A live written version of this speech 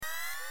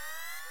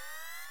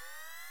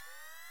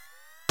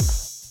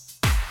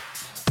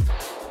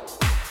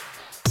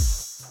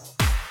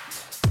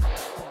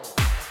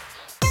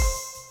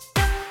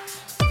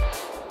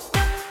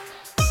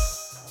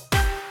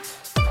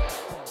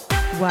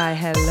Why,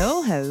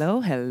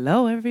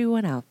 hello,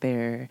 everyone out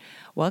there.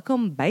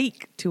 Welcome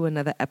back to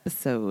another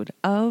episode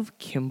of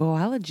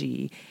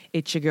Kimboology.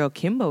 It's your girl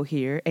Kimbo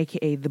here,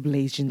 aka the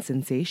Blasian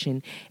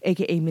Sensation,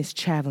 aka Miss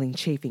Traveling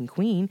Chafing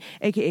Queen,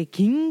 aka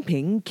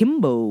Kingpin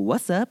Kimbo.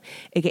 What's up?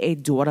 Aka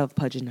Daughter of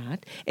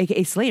Pudgeonot,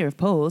 aka Slayer of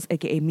Poles,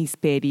 aka Miss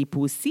Betty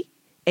Pussy,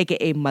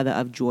 aka Mother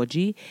of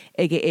Georgie,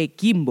 aka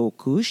Kimbo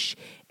Kush,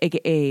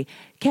 aka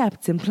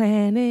Captain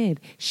Planet.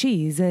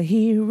 She's a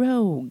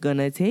hero,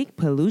 gonna take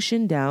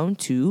pollution down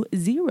to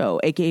zero,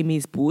 aka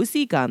Miss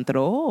Pussy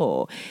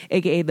Cantro,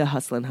 aka The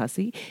Hustlin'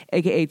 Hussy,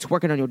 aka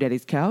Twerking on Your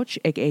Daddy's Couch,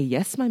 aka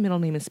Yes, my middle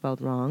name is spelled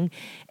wrong,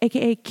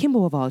 aka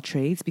Kimbo of all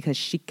trades because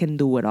she can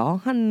do it all,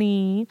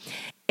 honey,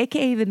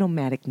 aka The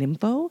Nomadic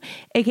Nympho,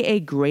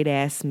 aka Great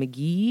Ass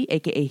McGee,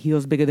 aka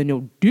Heels Bigger Than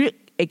Your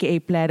Dick, aka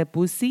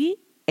Platypussy,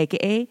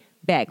 aka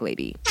Bag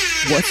Lady.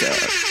 What's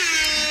up?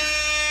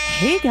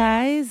 Hey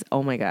guys.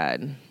 Oh my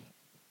God.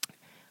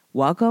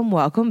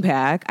 Welcome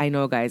back. I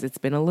know guys, it's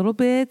been a little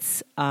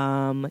bit.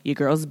 Your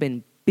girl's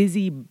been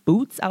busy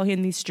boots out here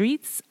in these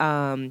streets.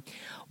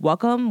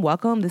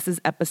 Welcome. This is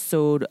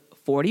episode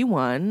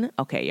 41.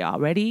 Okay,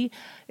 y'all ready?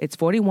 It's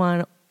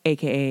 41,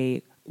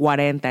 aka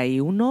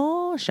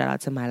 41. Shout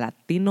out to my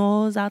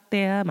Latinos out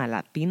there, my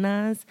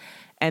Latinas.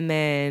 And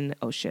then,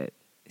 oh shit,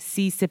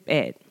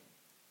 C-Sip-Ed.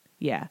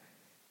 Yeah.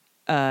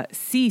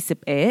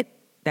 C-Sip-Ed.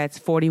 That's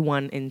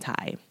 41 in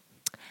Thai.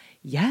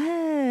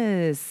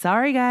 Yes.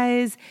 Sorry,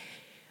 guys.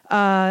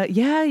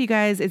 Yeah, you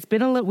guys, it's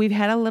been we've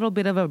had a little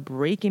bit of a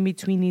break in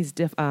between these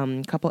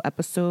couple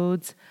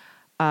episodes.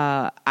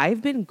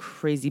 I've been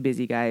crazy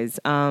busy, guys.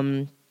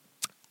 In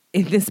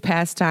this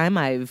past time,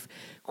 I've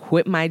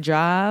quit my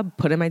job,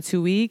 put in my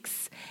 2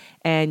 weeks,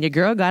 and your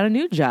girl got a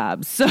new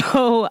job.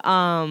 So,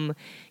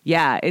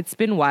 yeah, it's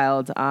been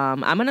wild.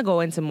 I'm going to go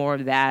into more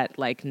of that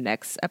like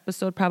next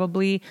episode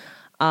probably.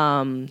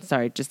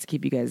 Sorry, just to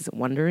keep you guys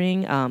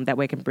wondering. That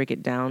way I can break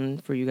it down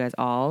for you guys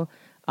all.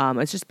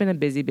 It's just been a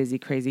busy,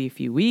 crazy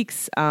few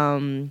weeks.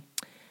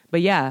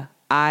 But yeah,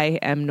 I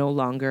am no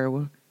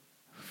longer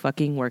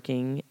fucking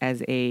working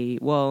as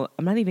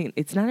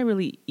it's not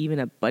really even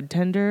a bud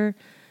tender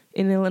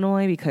in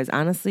Illinois, because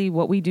honestly,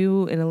 what we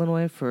do in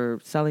Illinois for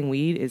selling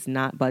weed is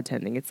not bud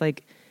tending. It's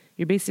like,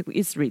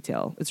 it's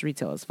retail. It's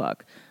retail as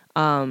fuck.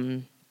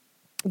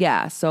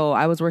 Yeah, so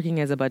I was working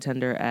as a bud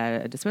tender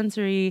at a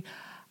dispensary.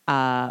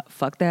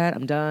 Fuck that.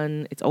 I'm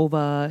done. It's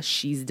over.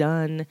 She's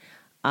done.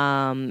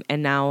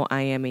 And now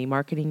I am a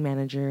marketing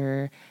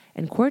manager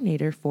and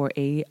coordinator for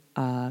a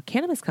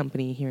cannabis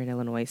company here in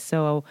Illinois.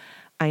 So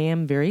I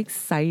am very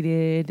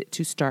excited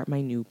to start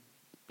my new,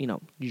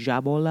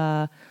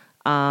 jabola.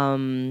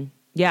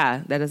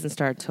 Yeah, that doesn't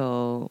start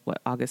till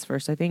August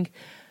 1st, I think.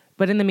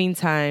 But in the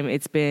meantime,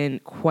 it's been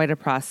quite a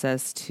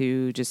process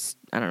to just,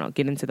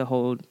 get into the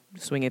whole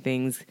swing of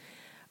things.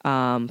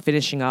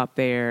 Finishing up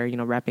there,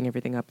 wrapping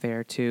everything up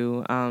there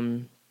too.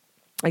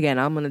 Again,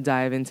 I'm going to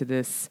dive into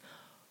this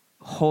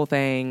whole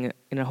thing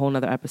in a whole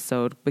nother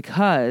episode,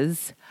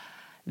 because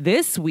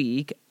this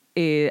week,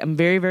 I'm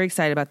very, very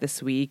excited about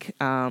this week.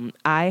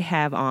 I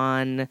have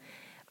on,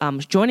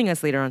 joining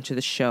us later on to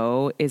the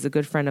show is a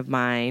good friend of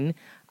mine.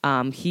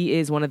 He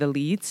is one of the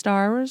lead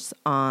stars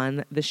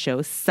on the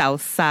show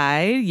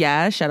Southside.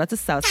 Yeah, shout out to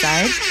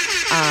Southside.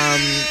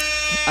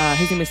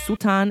 His name is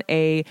Sultan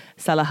A.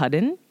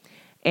 Salahuddin.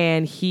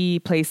 And he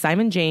plays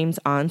Simon James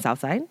on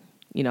Southside.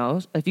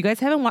 If you guys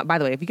haven't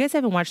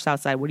watched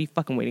Southside, what are you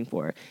fucking waiting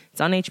for?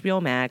 It's on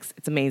HBO Max.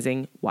 It's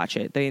amazing. Watch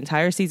it. The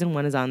entire season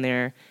 1 is on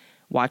there.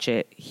 Watch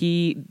it.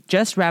 He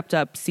just wrapped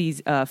up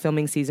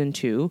filming season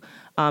 2.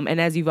 And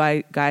as you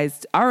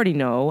guys already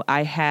know,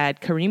 I had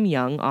Kareem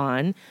Young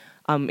on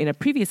in a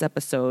previous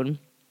episode.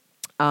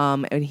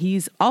 And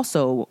he's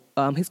also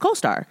his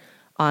co-star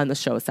on the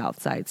show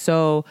Southside.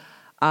 So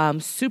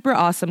super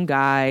awesome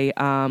guy.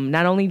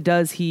 Not only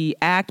does he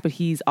act, but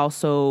he's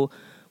also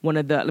one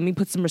of let me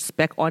put some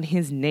respect on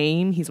his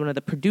name. He's one of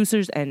the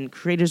producers and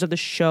creators of the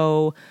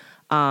show.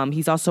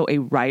 He's also a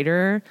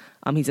writer.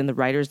 He's in the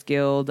Writers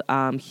Guild.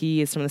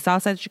 He is from the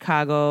South Side of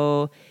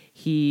Chicago.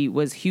 He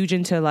was huge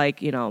into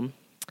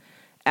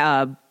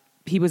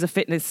he was a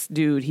fitness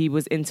dude. He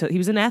was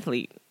an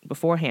athlete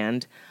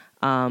beforehand.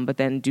 But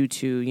then due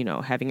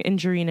to, having an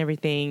injury and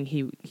everything,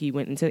 he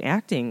went into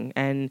acting,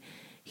 and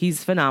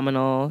he's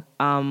phenomenal.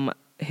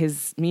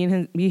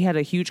 We had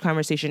a huge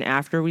conversation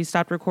after we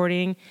stopped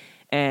recording,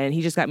 and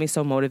he just got me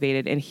so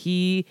motivated. And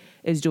he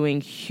is doing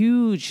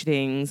huge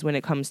things when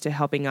it comes to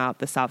helping out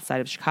the South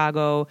Side of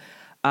Chicago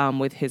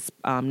with his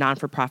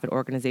non-for-profit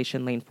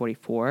organization, Lane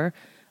 44.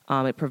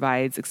 It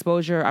provides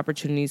exposure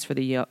opportunities for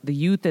the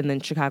youth in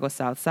the Chicago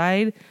South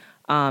Side.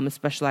 It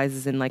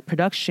specializes in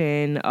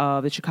production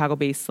of the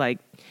Chicago-based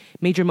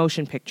major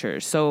motion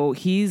pictures. So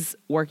he's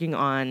working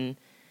on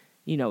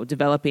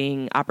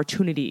developing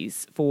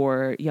opportunities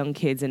for young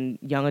kids and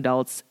young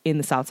adults in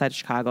the South Side of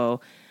Chicago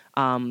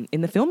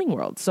in the filming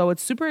world. So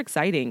it's super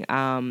exciting.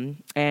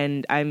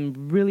 And I'm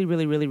really,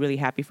 really, really, really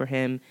happy for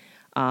him.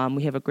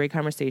 We have a great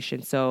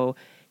conversation. So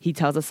he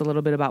tells us a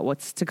little bit about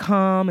what's to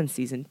come in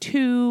season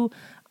 2,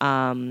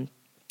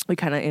 we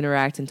kind of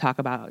interact and talk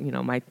about,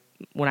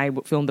 when I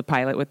filmed the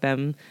pilot with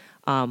them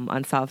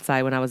on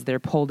Southside when I was their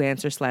pole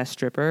dancer /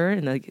 stripper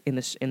in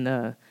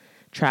the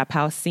trap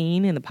house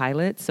scene in the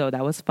pilot. So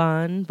that was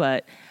fun.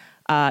 But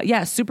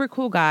super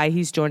cool guy.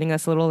 He's joining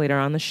us a little later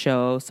on the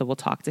show, so we'll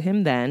talk to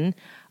him then.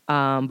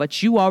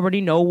 But you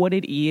already know what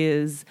it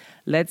is.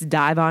 Let's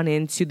dive on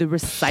into the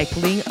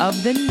recycling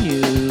of the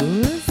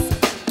news.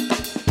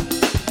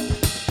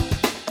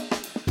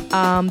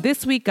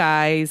 This week,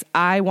 guys,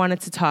 I wanted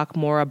to talk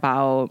more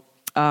about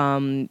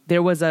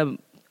there was a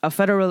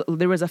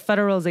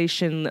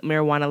federalization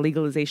marijuana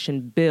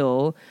legalization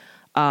bill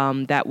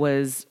that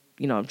was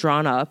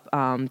drawn up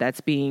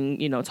that's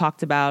being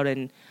talked about,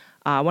 and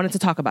I wanted to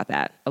talk about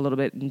that a little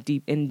bit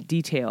in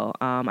detail.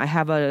 I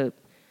have a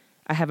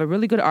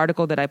really good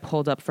article that I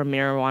pulled up from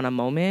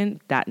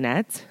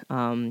marijuanamoment.net.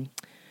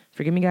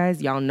 Forgive me,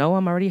 guys. Y'all know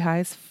I'm already high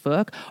as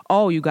fuck.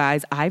 Oh, you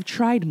guys, I've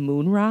tried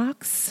Moon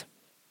Rocks.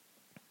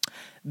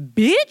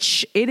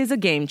 Bitch, it is a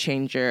game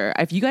changer.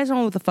 If you guys don't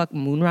know what the fuck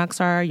Moon Rocks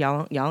are,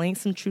 y'all ain't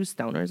some true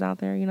stoners out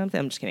there. You know what I'm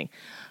saying? I'm just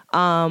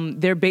kidding.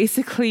 They're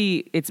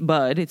basically, it's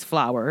bud, it's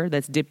flower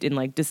that's dipped in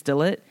like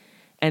distillate,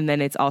 and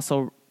then it's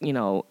also,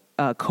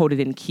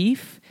 coated in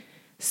keef.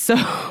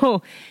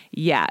 So,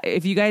 yeah,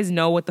 if you guys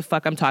know what the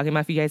fuck I'm talking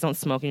about, if you guys don't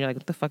smoke and you're like,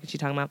 what the fuck is she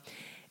talking about?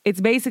 It's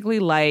basically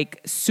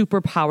like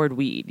super powered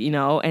weed,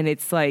 and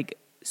it's like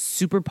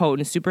super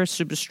potent, super,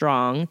 super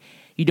strong.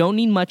 You don't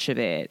need much of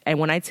it. And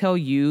when I tell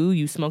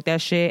you smoke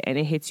that shit and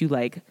it hits you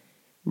like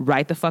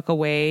right the fuck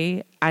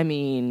away, I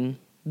mean,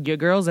 your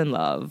girl's in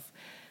love.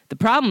 The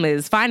problem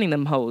is finding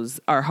them hoes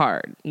are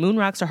hard. Moon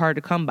Rocks are hard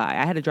to come by.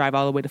 I had to drive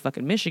all the way to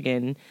fucking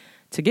Michigan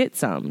to get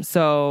some.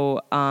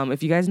 So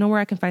if you guys know where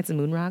I can find some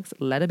Moon Rocks,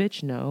 let a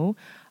bitch know.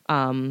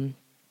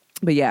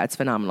 But yeah, it's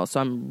phenomenal. So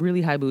I'm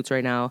really high boots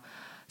right now.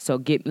 So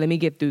let me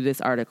get through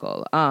this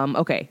article.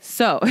 Okay,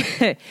 so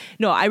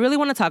no, I really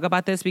want to talk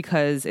about this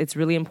because it's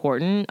really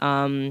important.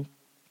 I'm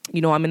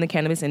in the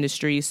cannabis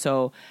industry,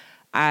 so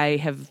I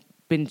have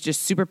been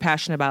just super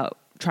passionate about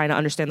trying to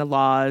understand the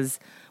laws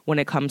when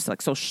it comes to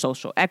like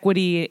social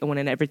equity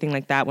and everything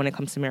like that when it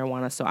comes to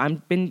marijuana. So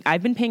I've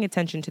been paying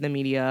attention to the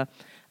media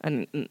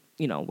and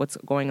what's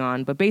going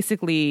on. But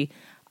basically,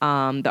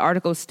 the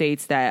article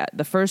states that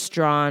the first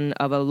drawn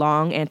of a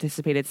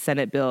long-anticipated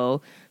Senate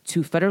bill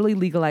to federally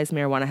legalize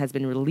marijuana has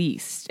been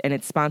released, and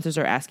its sponsors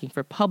are asking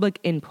for public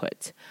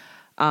input.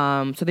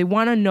 So they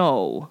want to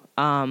know,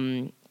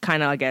 kind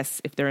of, I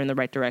guess, if they're in the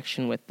right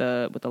direction with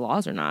the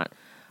laws or not.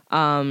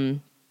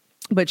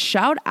 But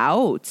shout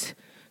out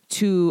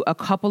to a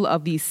couple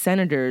of these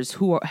senators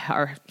who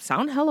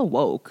sound hella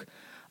woke.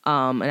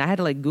 And I had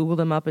to like Google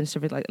them up and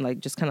stuff, like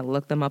just kind of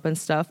look them up and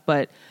stuff.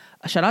 But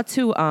shout out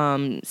to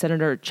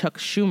Senator Chuck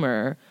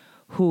Schumer,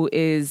 who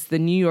is the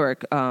New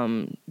York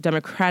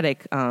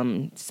Democratic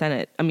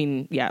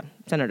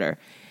senator.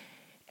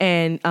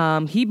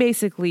 And he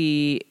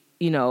basically,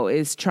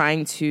 is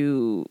trying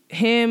to,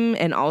 him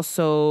and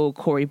also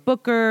Cory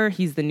Booker,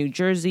 he's the New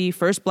Jersey,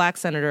 first black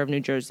senator of New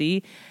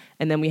Jersey.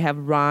 And then we have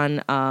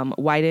Ron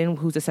Wyden,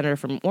 who's a senator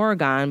from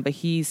Oregon, but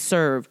he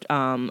served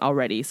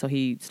already. So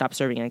he stopped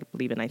serving, I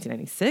believe, in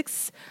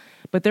 1996.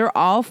 But they're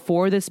all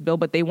for this bill,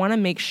 but they want to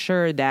make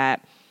sure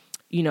that,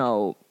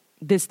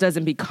 this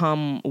doesn't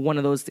become one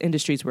of those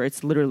industries where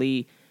it's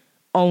literally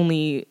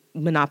only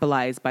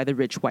monopolized by the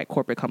rich white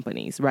corporate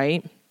companies,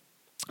 right?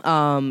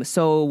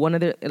 So one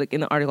of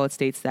in the article, it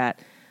states that,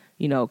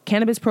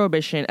 cannabis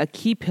prohibition, a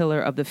key pillar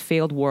of the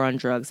failed war on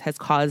drugs, has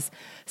caused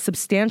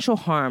substantial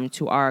harm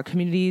to our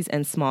communities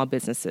and small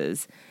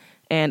businesses,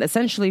 and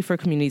essentially for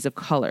communities of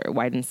color,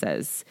 Wyden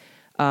says.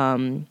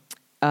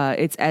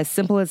 It's as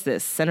simple as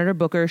this. Senator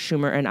Booker,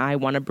 Schumer, and I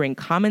want to bring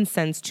common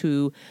sense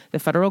to the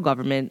federal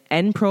government,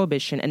 end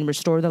prohibition, and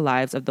restore the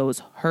lives of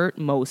those hurt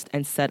most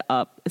and set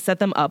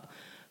them up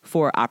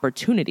for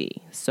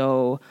opportunity.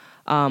 So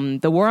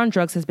the war on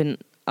drugs has been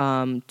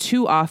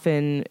too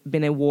often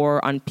been a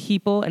war on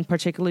people, and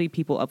particularly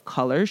people of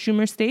color,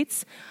 Schumer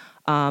states.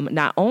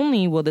 Not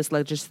only will this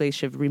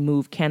legislation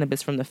remove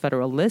cannabis from the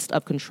federal list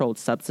of controlled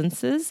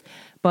substances,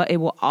 but it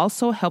will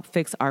also help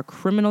fix our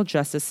criminal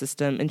justice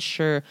system,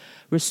 ensure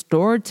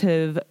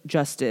restorative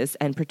justice,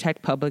 and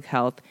protect public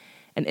health,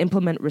 and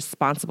implement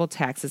responsible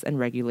taxes and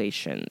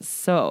regulations.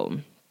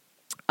 So,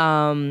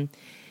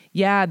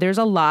 there's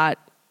a lot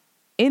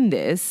in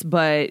this,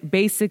 but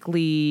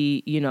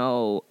basically,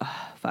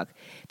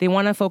 they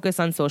want to focus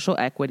on social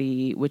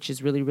equity, which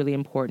is really, really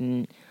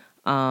important.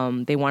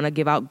 They want to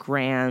give out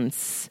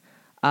grants.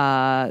 They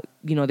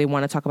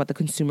want to talk about the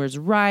consumer's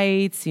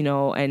rights,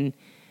 and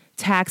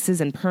taxes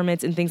and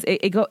permits and things.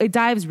 It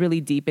dives really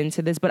deep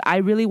into this, but I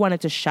really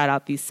wanted to shout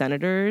out these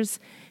senators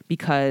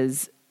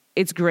because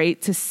it's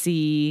great to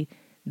see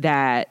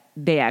that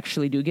they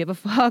actually do give a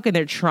fuck and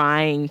they're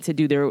trying to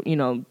do their,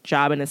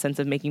 job in a sense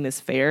of making this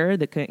fair,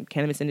 the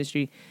cannabis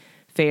industry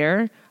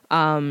fair.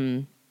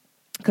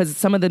 Because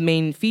some of the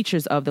main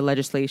features of the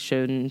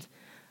legislation,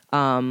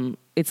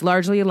 it's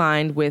largely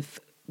aligned with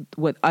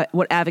what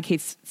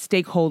advocates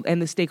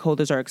and the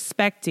stakeholders are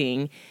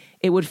expecting.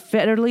 It would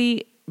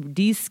federally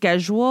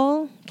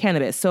deschedule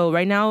cannabis. So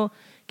right now,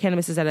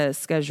 cannabis is at a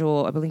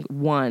schedule, I believe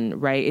 1,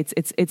 right?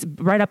 It's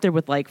right up there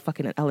with like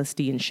fucking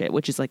LSD and shit,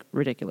 which is like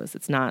ridiculous.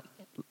 It's not.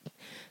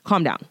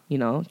 Calm down,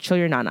 chill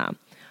your nana.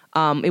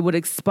 It would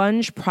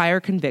expunge prior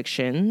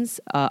convictions,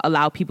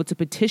 allow people to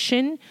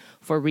petition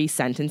for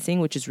resentencing,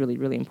 which is really,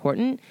 really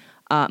important.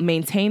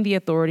 Maintain the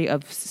authority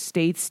of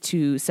states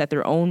to set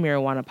their own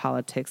marijuana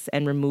politics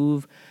and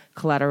remove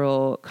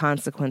collateral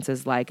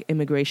consequences like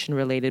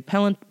immigration-related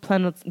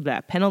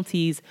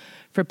penalties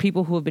for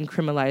people who have been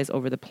criminalized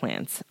over the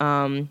plants.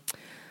 When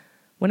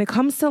it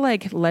comes to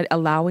like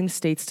allowing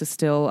states to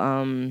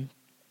still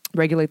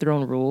regulate their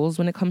own rules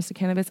when it comes to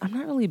cannabis, I'm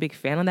not really a big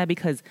fan of that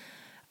because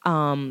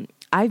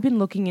I've been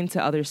looking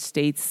into other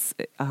states'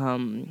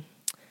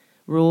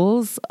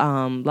 rules.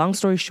 Long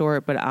story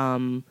short, but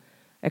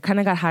I kind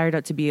of got hired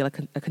out to be like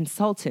a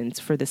consultant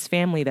for this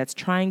family that's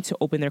trying to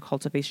open their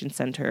cultivation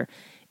center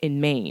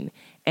in Maine.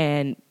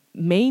 And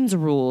Maine's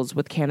rules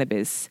with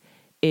cannabis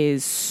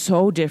is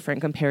so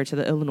different compared to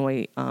the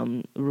Illinois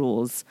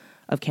rules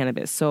of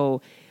cannabis.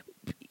 So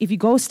if you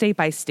go state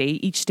by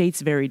state, each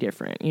state's very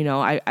different.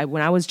 I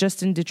when I was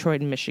just in Detroit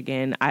and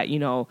Michigan,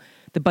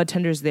 the bud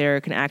tenders there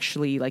can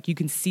actually, like, you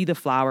can see the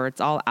flower. It's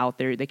all out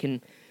there. They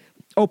can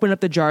open up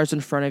the jars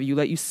in front of you,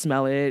 let you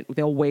smell it.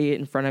 They'll weigh it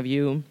in front of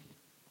you.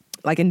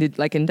 Like in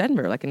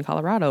Denver, like in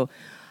Colorado.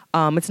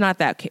 It's not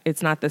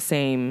the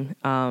same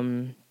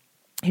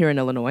here in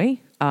Illinois.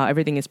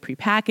 Everything is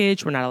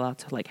prepackaged. We're not allowed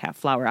to like have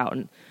flower out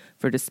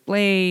for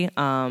display.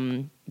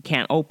 You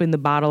can't open the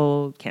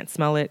bottle, can't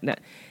smell it. No,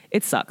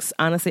 it sucks.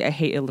 Honestly, I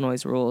hate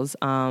Illinois' rules.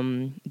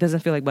 It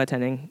doesn't feel like bud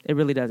tending. It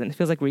really doesn't. It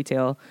feels like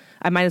retail.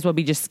 I might as well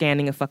be just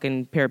scanning a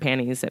fucking pair of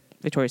panties at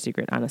Victoria's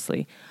Secret,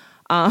 honestly.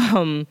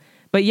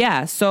 But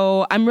yeah,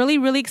 so I'm really,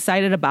 really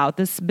excited about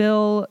this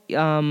bill.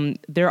 There's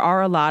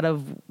a lot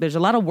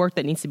of work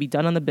that needs to be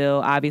done on the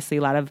bill. Obviously,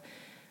 a lot of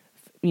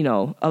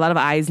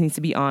eyes needs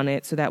to be on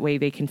it, so that way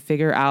they can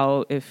figure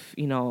out if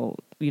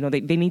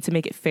they need to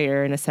make it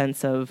fair in a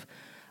sense of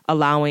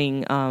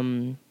allowing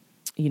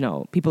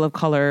people of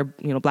color,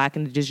 Black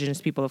and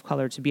Indigenous people of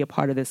color to be a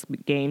part of this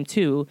game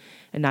too,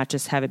 and not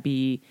just have it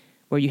be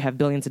where you have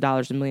billions of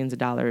dollars and millions of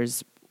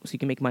dollars so you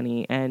can make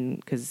money. And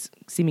because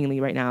seemingly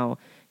right now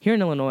here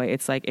in Illinois,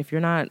 it's like if you're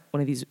not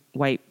one of these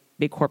white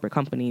big corporate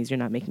companies, you're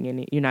not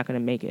going to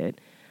make it.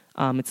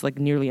 It's like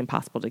nearly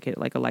impossible to get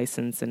like a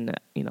license, and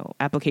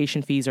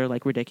application fees are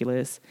like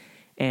ridiculous,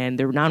 and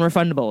they're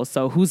non-refundable.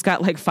 So who's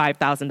got like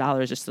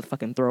 $5,000 just to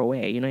fucking throw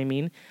away? You know what I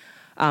mean?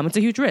 It's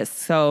a huge risk.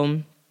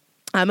 So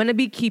I'm going to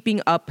be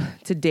keeping up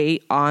to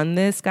date on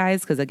this, guys,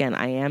 because again,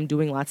 I am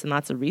doing lots and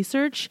lots of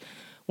research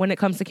when it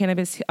comes to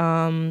cannabis,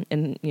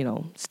 and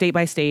state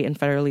by state and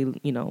federally,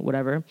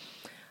 whatever.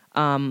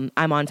 I'm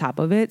on top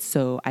of it,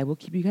 so I will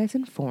keep you guys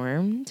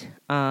informed.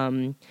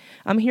 I'm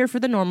here for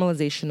the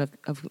normalization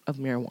of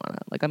marijuana.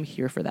 Like, I'm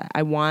here for that.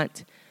 I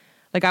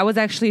was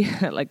actually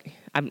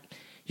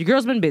your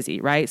girl's been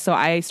busy, right? So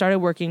I started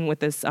working with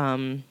this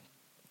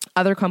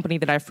other company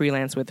that I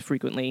freelance with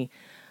frequently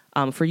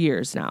for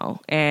years now.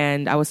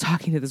 And I was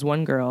talking to this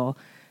one girl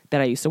that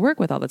I used to work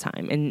with all the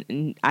time.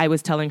 And I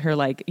was telling her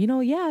like,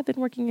 I've been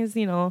working as,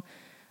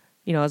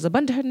 as a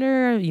bud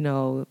tender,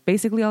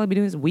 basically all I've been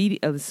doing is weed,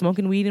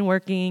 smoking weed and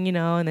working,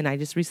 and then I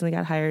just recently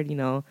got hired,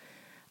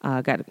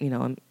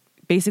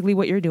 basically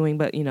what you're doing,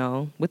 but,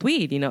 with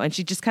weed, and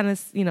she just kind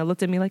of,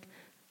 looked at me like,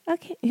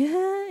 okay,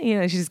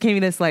 yeah, she just gave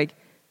me this like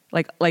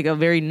a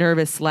very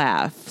nervous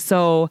laugh.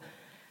 So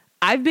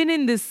I've been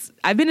in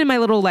my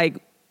little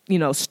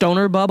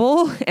stoner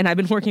bubble, and I've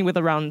been working with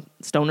around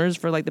stoners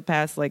for like the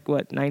past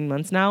 9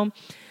 months now.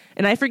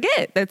 And I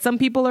forget that some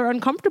people are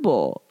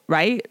uncomfortable,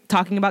 right?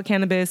 Talking about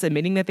cannabis,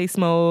 admitting that they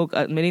smoke,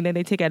 admitting that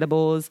they take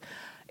edibles.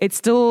 It's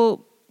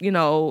still,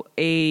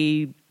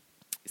 a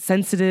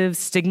sensitive,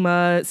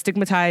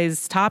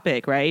 stigmatized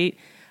topic, right?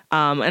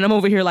 And I'm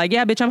over here like,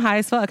 yeah, bitch, I'm high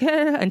as fuck.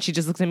 And she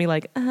just looks at me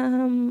like,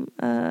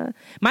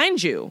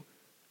 mind you,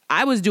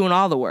 I was doing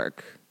all the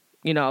work.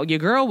 Your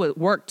girl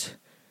worked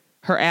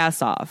her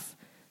ass off.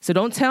 So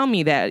don't tell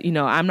me that,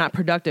 I'm not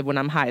productive when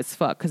I'm high as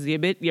fuck, because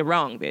you're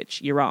wrong,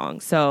 bitch. You're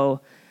wrong.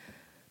 So,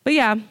 but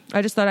yeah,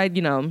 I just thought I'd,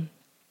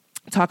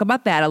 talk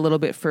about that a little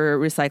bit for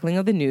recycling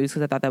of the news,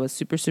 because I thought that was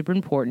super, super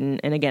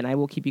important. And again, I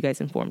will keep you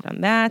guys informed on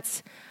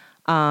that.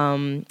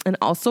 And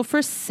also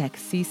for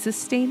sexy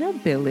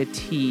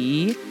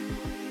sustainability.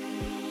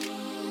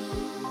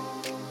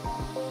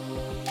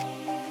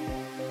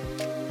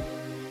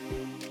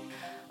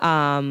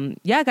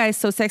 Yeah, guys,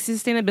 so sexy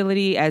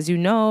sustainability, as you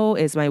know,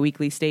 is my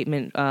weekly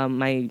statement,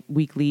 my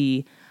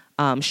weekly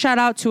shout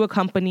out to a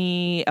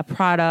company, a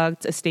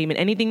product, a statement,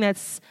 anything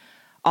that's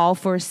all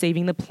for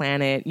saving the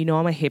planet. I'm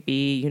a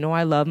hippie.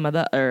 I love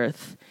Mother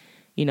Earth.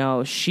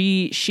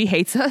 She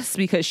hates us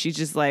because she's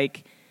just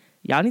like,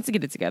 y'all need to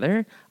get it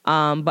together.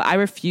 But I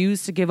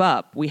refuse to give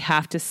up. We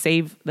have to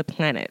save the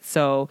planet.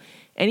 So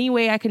any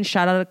way I can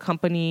shout out a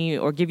company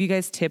or give you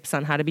guys tips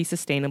on how to be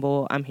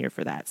sustainable, I'm here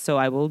for that. So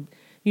I will,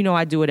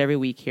 I do it every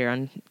week here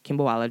on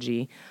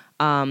Kimboology.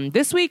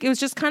 This week, it was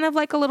just kind of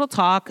like a little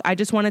talk. I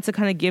just wanted to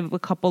kind of give a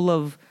couple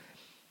of,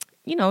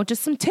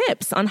 just some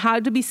tips on how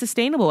to be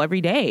sustainable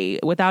every day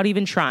without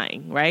even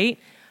trying, right?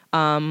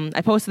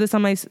 I posted this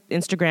on my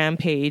Instagram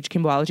page,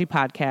 Kimboology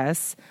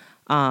Podcasts,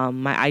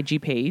 my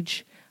IG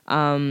page.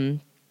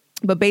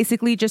 But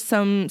basically just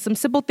some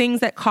simple things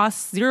that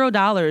cost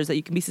 $0 that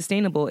you can be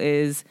sustainable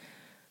is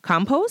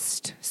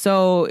compost.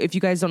 So if you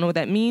guys don't know what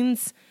that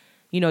means,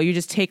 you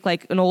just take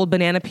like an old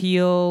banana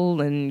peel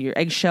and your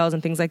eggshells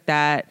and things like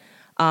that.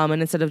 And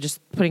instead of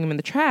just putting them in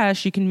the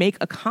trash, you can make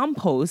a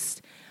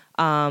compost.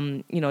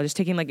 Just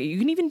taking you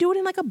can even do it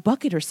in like a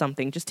bucket or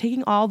something. Just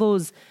taking all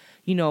those,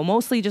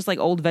 mostly just like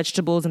old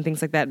vegetables and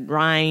things like that,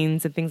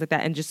 rinds and things like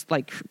that, and just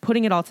like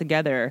putting it all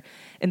together.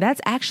 And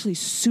that's actually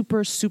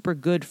super, super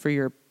good for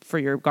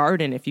your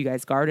garden if you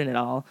guys garden at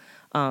all.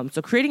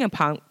 So creating a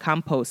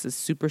compost is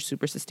super,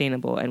 super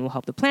sustainable and will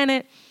help the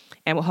planet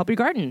and will help your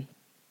garden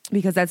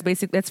because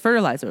that's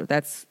fertilizer.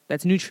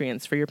 That's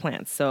nutrients for your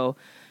plants. So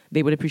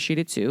they would appreciate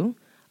it too.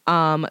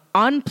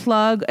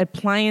 Unplug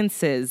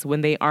appliances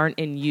when they aren't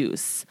in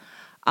use.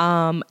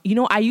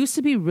 I used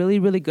to be really,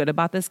 really good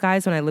about this,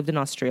 guys, when I lived in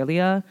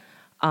Australia.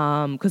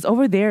 Because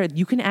over there,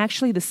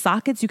 the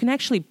sockets, you can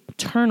actually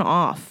turn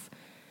off.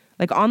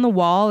 Like on the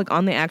wall, like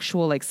on the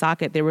actual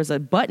socket, there was a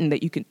button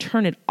that you could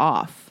turn it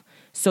off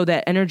so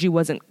that energy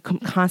wasn't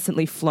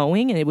constantly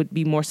flowing and it would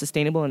be more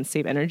sustainable and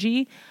save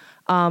energy.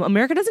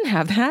 America doesn't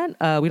have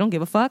that. We don't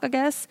give a fuck, I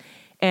guess.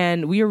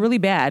 And we are really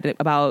bad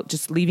about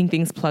just leaving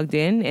things plugged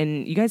in.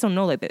 And you guys don't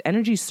know that the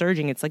energy is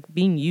surging. It's like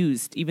being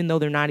used, even though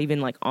they're not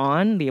even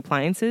on the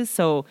appliances.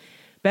 So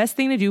best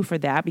thing to do for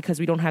that, because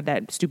we don't have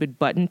that stupid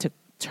button to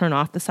turn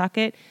off the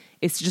socket,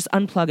 is to just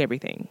unplug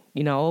everything.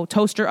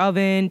 Toaster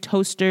oven,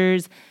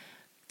 toasters,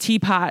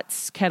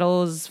 teapots,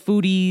 kettles,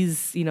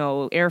 foodies,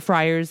 air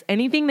fryers,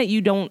 anything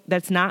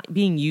that's not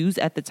being used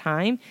at the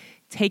time,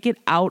 take it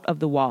out of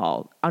the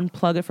wall,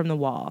 unplug it from the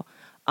wall.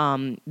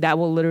 That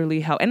will literally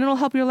help, and it'll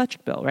help your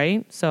electric bill,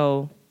 right?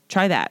 So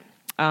try that.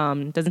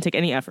 Doesn't take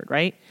any effort,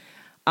 right?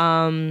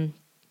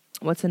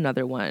 What's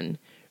another one?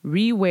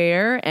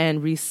 Rewear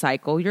and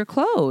recycle your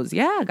clothes.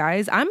 Yeah,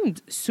 guys, I'm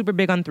super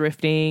big on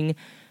thrifting.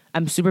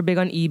 I'm super big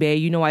on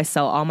eBay. I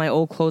sell all my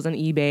old clothes on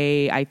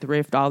eBay. I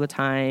thrift all the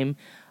time.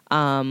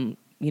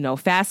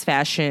 Fast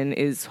fashion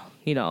is,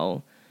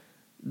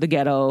 the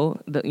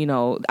ghetto.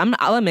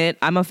 I'll admit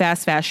I'm a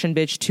fast fashion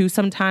bitch too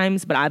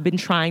sometimes, but I've been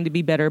trying to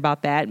be better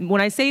about that.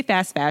 When I say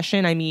fast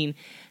fashion, I mean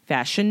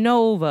Fashion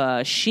Nova,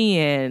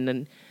 Shein,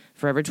 and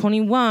Forever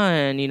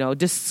 21,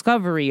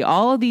 Discovery,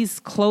 all the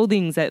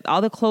clothing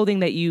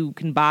that you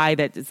can buy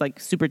that is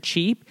super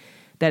cheap,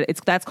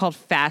 that's called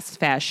fast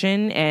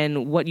fashion.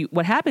 And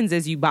what happens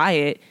is you buy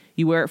it,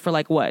 you wear it for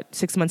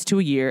 6 months to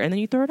a year, and then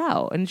you throw it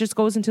out, and it just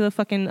goes into the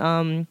fucking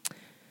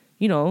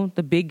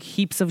the big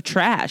heaps of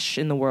trash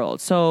in the world.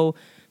 So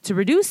to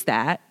reduce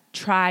that,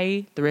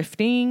 try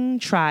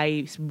thrifting,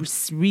 try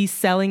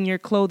reselling your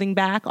clothing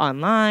back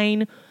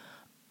online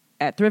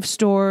at thrift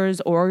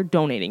stores or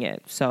donating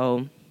it.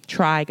 So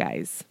try,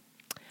 guys.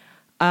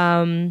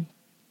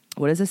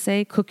 What does it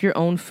say? Cook your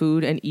own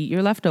food and eat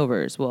your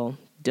leftovers. Well,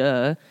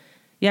 duh.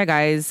 Yeah,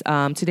 guys,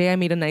 today I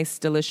made a nice,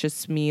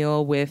 delicious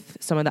meal with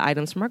some of the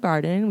items from our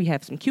garden. We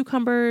have some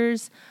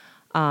cucumbers,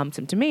 some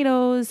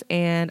tomatoes,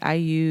 and I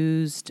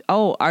used,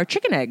 our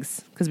chicken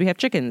eggs, because we have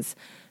chickens.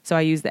 So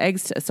I used the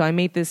eggs. So I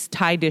made this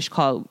Thai dish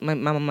called, my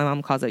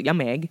mom calls it yum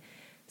egg.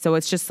 So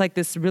it's just like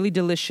this really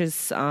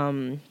delicious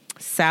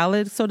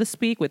salad, so to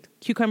speak, with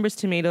cucumbers,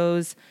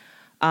 tomatoes.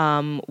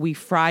 We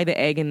fry the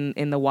egg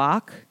in the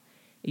wok.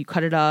 You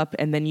cut it up,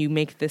 and then you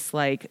make this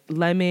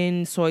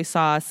lemon, soy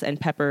sauce, and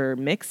pepper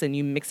mix, and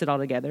you mix it all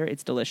together.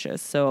 It's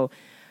delicious. So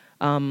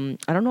I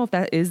don't know if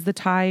that is the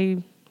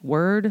Thai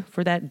word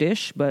for that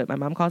dish, but my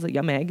mom calls it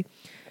yum egg.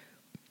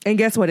 And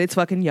guess what? It's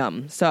fucking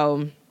yum.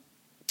 So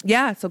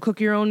yeah, so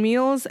cook your own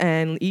meals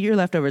and eat your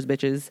leftovers,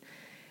 bitches.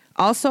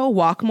 Also,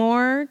 walk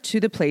more to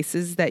the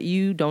places that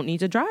you don't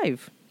need to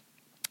drive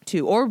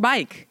to, or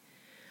bike.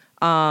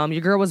 Your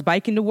girl was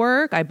biking to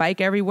work. I bike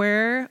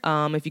everywhere.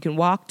 If you can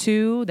walk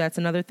too, that's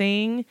another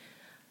thing.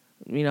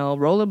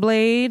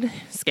 Rollerblade,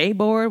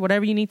 skateboard,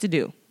 whatever you need to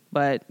do.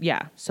 But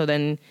yeah, so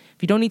then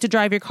if you don't need to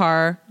drive your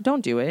car,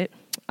 don't do it.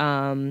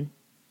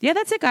 Yeah,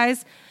 that's it,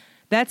 guys.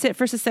 That's it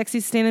for Sexy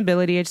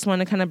Sustainability. I just want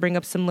to kind of bring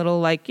up some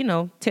little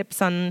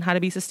tips on how to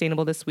be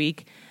sustainable this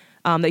week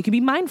that you can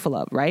be mindful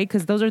of, right?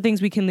 Because those are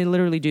things we can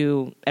literally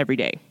do every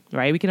day,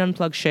 right? We can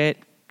unplug shit.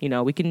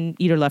 We can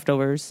eat our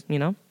leftovers,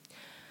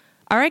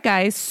 All right,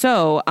 guys.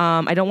 So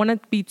I don't want to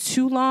be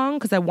too long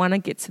because I want to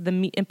get to the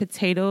meat and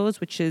potatoes,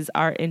 which is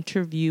our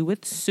interview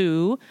with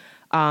Sue.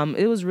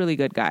 It was really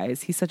good,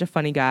 guys. He's such a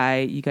funny guy.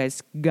 You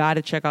guys got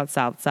to check out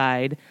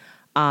Southside.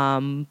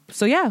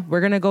 So yeah,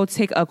 we're going to go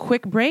take a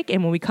quick break.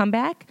 And when we come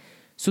back,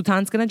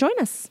 Sultan's going to join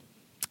us.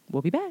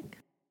 We'll be back.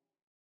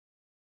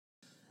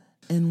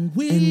 And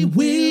we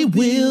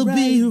will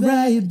be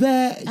right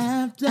back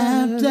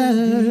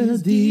after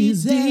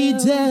these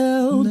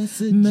detailed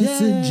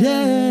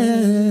messages.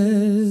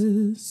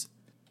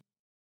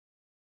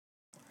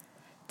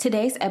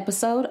 Today's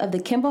episode of the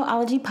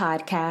Kimboology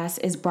podcast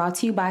is brought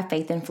to you by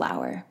Faith and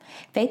Flower.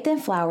 Faith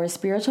and Flower's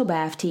spiritual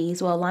bath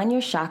teas will align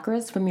your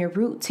chakras from your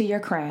root to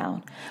your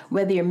crown.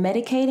 Whether you're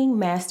medicating,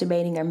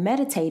 masturbating, or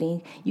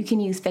meditating, you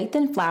can use Faith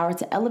and Flower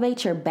to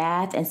elevate your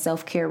bath and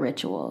self-care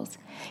rituals.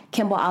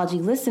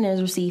 Kimboology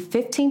listeners receive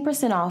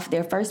 15% off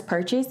their first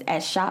purchase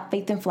at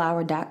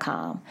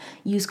shopfaithandflower.com.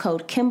 Use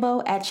code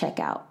Kimbo at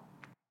checkout.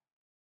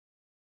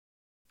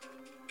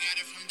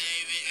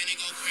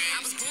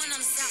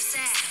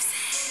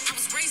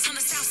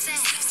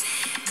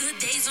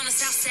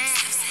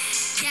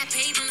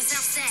 Paid on the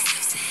south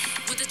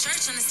side, with the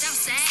church on the south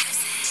side,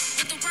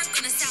 with the work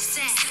on the south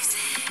side,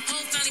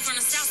 whole family from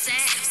the south side,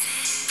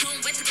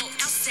 don't wait to go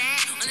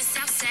outside on the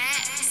south side,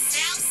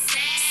 south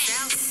side,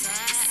 south side,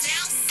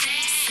 south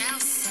side,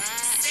 south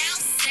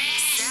side,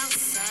 south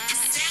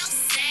side, south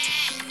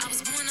side. I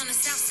was born on the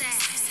south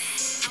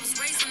side, I was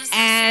raised on the south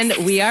side.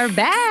 And we are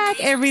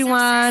back,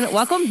 everyone.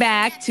 Welcome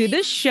back to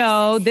the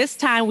show. This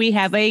time we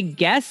have a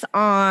guest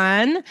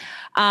on.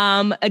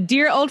 A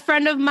dear old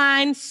friend of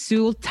mine,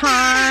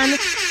 Sultan.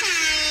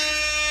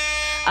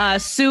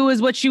 Sue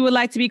is what you would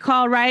like to be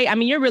called, right? I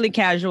mean, you're really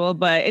casual,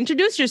 but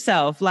introduce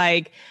yourself.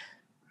 Like,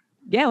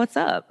 yeah, what's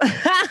up?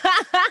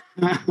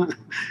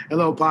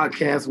 Hello,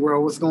 podcast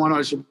world. What's going on?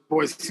 It's your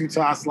boy, Sultan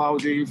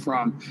Salahuddin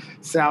from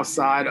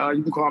Southside.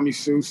 You can call me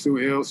Sue, Sue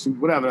Ill, Sue,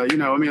 whatever. You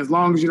know, I mean, as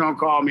long as you don't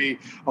call me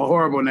a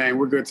horrible name,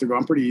 we're good to go.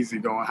 I'm pretty easy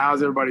going.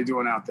 How's everybody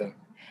doing out there?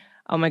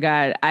 Oh my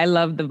God. I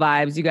love the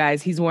vibes, you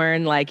guys. He's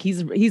wearing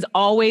he's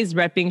always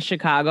repping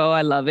Chicago.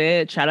 I love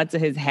it. Shout out to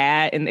his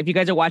hat. And if you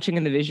guys are watching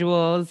in the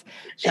visuals,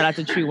 shout out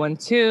to Tree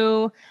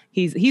 12.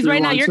 He's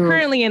right now. You're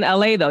currently in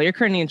LA though. You're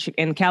currently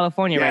in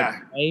California,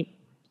 right?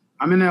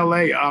 I'm in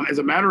LA. As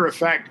a matter of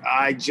fact,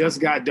 I just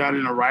got done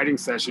in a writing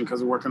session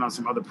because we're working on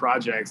some other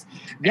projects.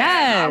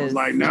 Yes. And I was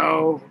like,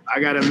 no, I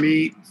got to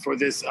meet for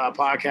this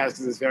podcast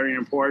because it's very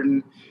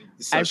important.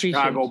 It's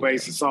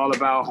Chicago-based. It's all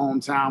about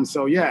hometown.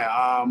 So,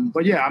 yeah.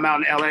 But, yeah, I'm out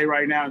in L.A.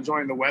 right now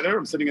enjoying the weather.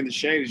 I'm sitting in the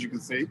shade, as you can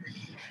see.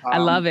 I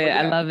love it.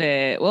 Yeah. I love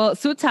it. Well,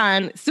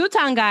 Sultan,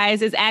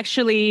 guys, is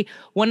actually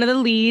one of the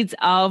leads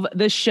of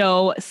the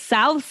show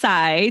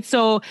Southside.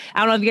 So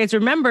I don't know if you guys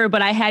remember,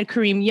 but I had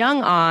Kareem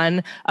Young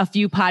on a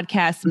few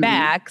podcasts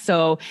back.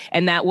 So,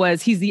 and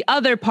he's the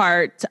other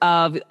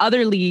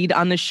lead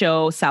on the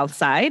show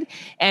Southside.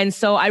 And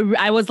so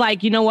I was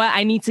like, you know what?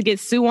 I need to get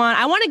Sue on.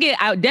 I want to get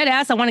out dead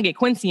ass. I want to get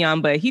Quincy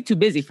on, but he's too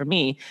busy for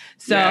me.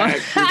 So yeah,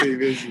 pretty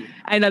busy.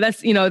 I know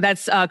that's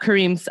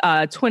Kareem's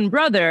twin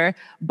brother,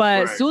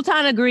 but right.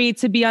 Sultan agreed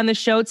to be on the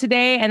show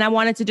today, and I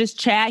wanted to just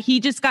chat. He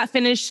just got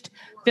finished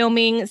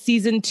filming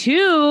season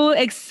 2.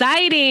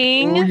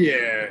 Exciting! Oh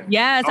yeah,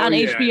 yes, on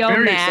HBO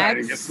Very Max.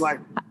 Exciting. It's like,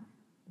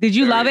 did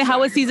you love it?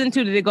 How was season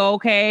 2? Did it go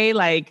okay?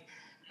 Like,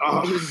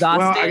 well,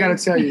 I gotta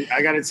tell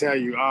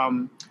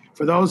you.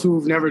 For those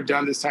who've never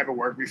done this type of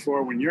work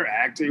before, when you're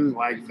acting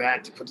like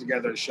that to put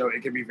together a show,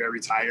 it can be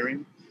very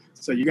tiring.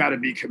 So you got to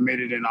be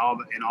committed in all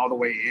the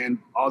way in,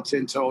 all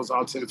 10 toes,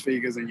 all 10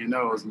 fingers in your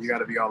nose, and you got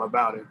to be all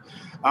about it.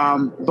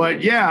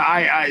 But yeah,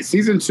 I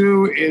season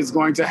 2 is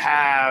going to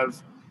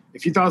have.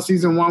 If you thought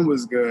season 1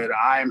 was good,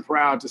 I am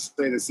proud to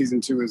say that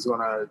season 2 is going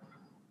to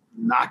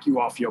knock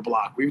you off your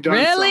block. We've done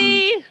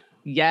really,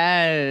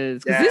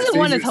 yes. Because season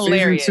 1 is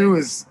hilarious. Season 2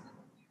 is.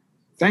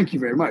 Thank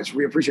you very much.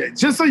 We appreciate it.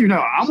 Just so you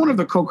know, I'm one of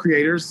the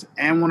co-creators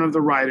and one of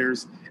the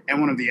writers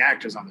and one of the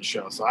actors on the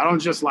show. So I don't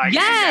just like.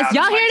 Yes,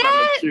 y'all hear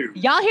that?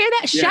 Y'all hear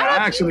that? Shout out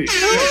actually.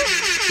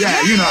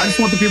 Yeah, you know, I just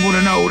want the people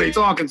to know who they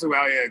talking to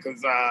out here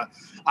because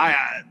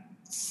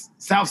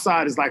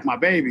Southside is like my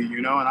baby,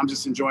 you know, and I'm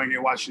just enjoying it,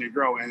 watching it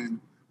grow. And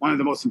one of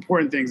the most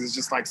important things is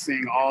just like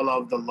seeing all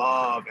of the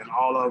love and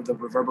all of the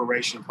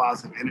reverberation and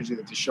positive energy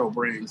that the show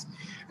brings.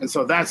 And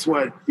so that's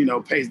what, you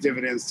know, pays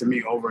dividends to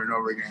me over and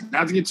over again.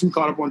 Not to get too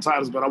caught up on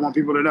titles, but I want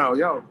people to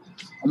know,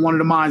 I'm one of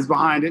the minds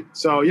behind it.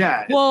 So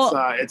yeah,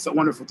 it's a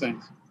wonderful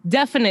thing.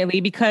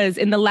 Definitely, because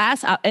in the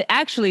last,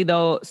 actually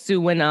though,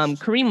 Sue, when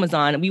Kareem was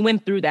on, we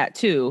went through that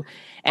too.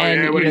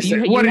 And we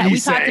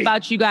talked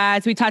about you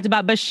guys. We talked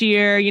about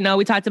Bashir. You know,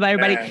 we talked about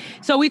everybody. Yeah.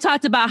 So we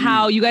talked about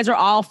how you guys are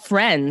all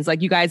friends.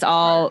 Like you guys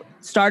all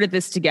started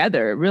this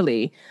together,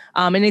 really.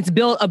 And it's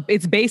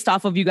based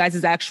off of you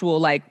guys' actual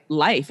like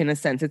life in a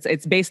sense.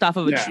 It's based off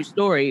of a true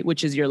story,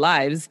 which is your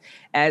lives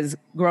as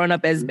growing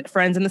up as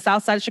friends in the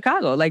South Side of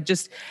Chicago. Like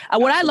just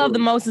what I love the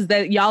most is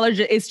that y'all are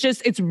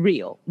it's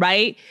real,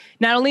 right?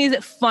 Not only is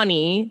it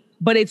funny,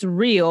 but it's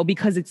real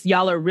because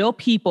y'all are real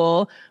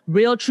people,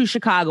 real true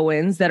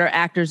Chicagoans that are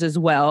actors as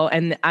well.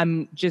 And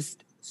I'm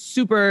just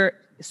super,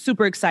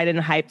 super excited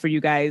and hyped for you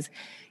guys.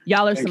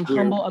 Y'all are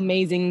humble,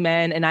 amazing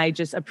men. And I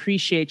just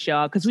appreciate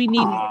y'all because we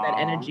need more of that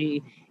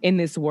energy in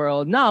this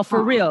world. No,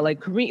 for real. Like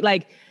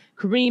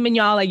Kareem and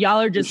y'all, like y'all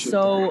are just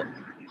so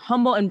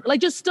humble and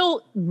like just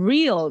still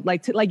real.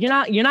 Like you're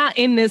not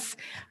in this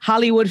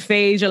Hollywood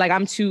phase. You're like,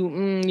 I'm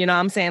too, you know what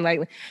I'm saying?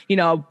 Like, you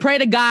know, pray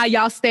to God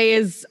y'all stay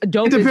as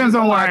dope. It depends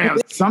on where I am.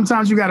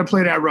 Sometimes you got to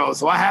play that role.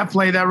 So I have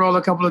played that role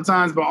a couple of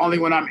times, but only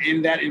when I'm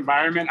in that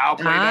environment, I'll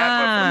play that.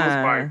 But for the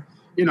most part,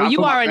 you know, well,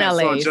 you are in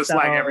LA, LA, just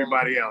like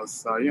everybody else.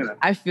 So, you know.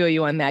 I feel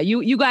you on that.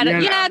 You got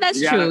to, yeah,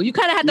 that's true. You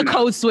kind of have to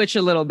code switch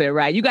a little bit,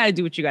 right? You got to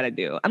do what you got to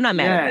do. I'm not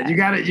mad at that. You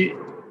got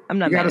to. I'm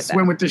not. You got to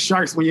swim with the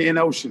sharks when you're in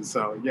the ocean.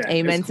 So yeah.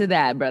 Amen to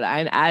that, brother.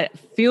 I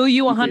feel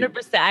you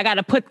 100%. I got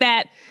to put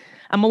that.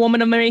 I'm a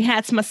woman of many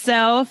hats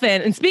myself.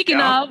 And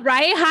speaking of,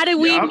 right? How did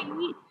we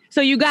meet?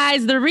 So you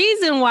guys, the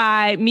reason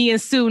why me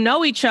and Sue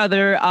know each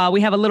other,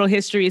 we have a little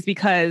history, is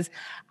because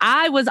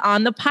I was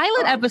on the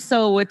pilot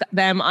episode with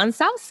them on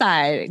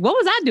Southside. What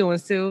was I doing,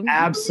 Sue?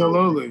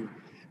 Absolutely.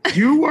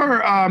 You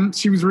were.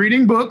 She was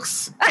reading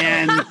books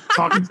and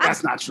talking.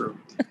 That's not true.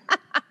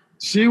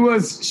 She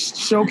was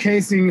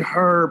showcasing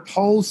her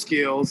pole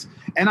skills.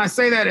 And I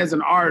say that as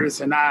an artist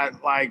and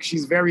not like,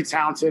 she's very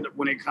talented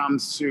when it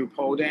comes to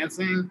pole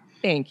dancing.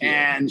 Thank you.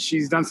 And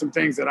she's done some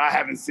things that I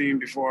haven't seen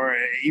before,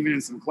 even in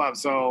some clubs.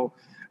 So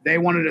they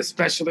wanted a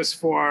specialist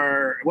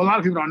for, well, a lot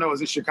of people don't know is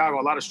in Chicago,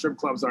 a lot of strip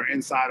clubs are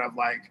inside of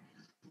like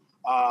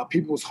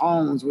people's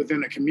homes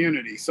within the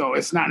community. So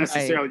it's not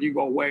necessarily you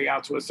go way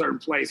out to a certain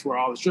place where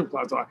all the strip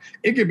clubs are.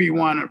 It could be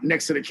one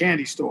next to the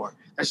candy store.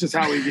 That's just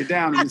how we get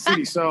down in the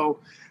city. So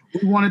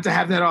we wanted to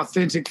have that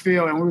authentic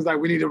feel, and we was like,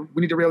 we need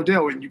a real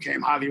deal. And you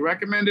came highly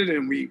recommended,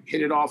 and we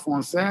hit it off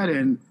on set,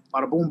 and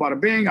bada boom, bada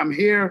bing, I'm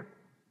here.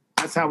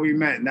 That's how we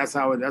met, and that's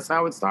how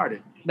it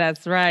started.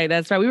 That's right.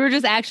 We were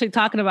just actually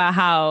talking about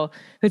how,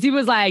 because he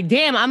was like,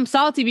 damn, I'm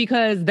salty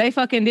because they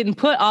fucking didn't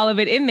put all of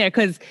it in there,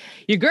 because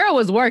your girl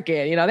was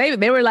working. You know,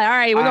 they were like, all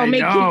right, we're going to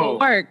make people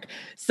work.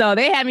 So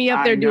they had me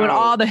up there doing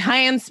all the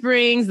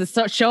handsprings,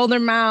 the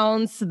shoulder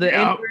mounts, the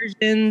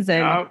inversions,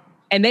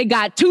 and they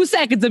got 2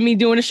 seconds of me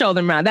doing a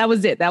shoulder mount. That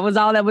was it. That was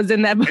all that was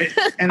in that.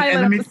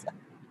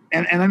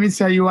 And let me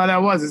tell you why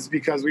that was. It's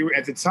because we were,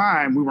 at the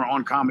time, we were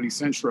on Comedy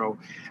Central.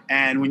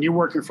 And when you're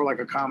working for like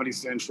a Comedy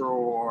Central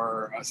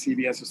or a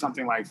CBS or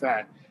something like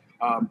that,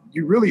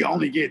 you really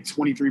only get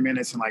 23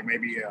 minutes and like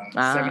maybe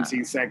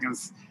 17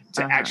 seconds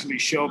to actually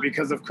show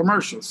because of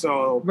commercials.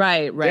 So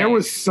there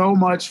was so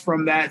much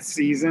from that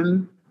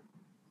season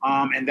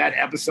and that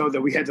episode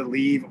that we had to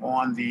leave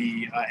on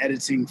the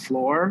editing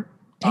floor.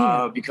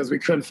 Because we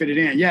couldn't fit it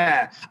in.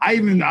 Yeah.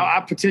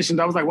 I petitioned.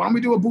 I was like, why don't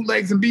we do a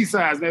bootlegs and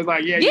B-sides? And they was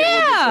like, yeah. We'll do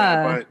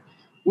that. But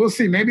we'll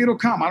see. Maybe it'll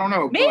come. I don't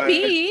know.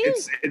 Maybe.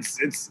 But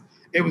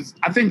it was,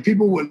 I think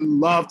people would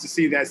love to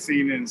see that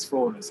scene in its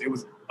fullness. It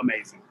was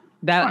amazing.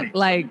 That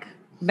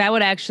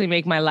would actually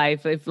make my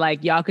life if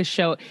like y'all could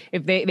show,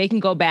 if they can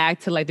go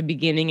back to like the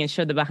beginning and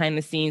show the behind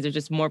the scenes or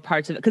just more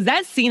parts of it. Because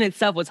that scene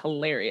itself was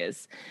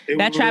hilarious.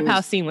 Trap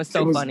house scene was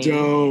so funny.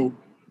 Dope.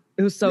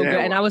 It was so good.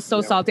 And I was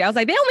so salty. I was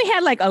like, they only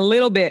had like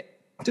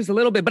just a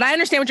little bit. But I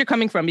understand what you're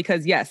coming from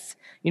because, yes,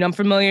 you know, I'm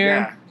familiar.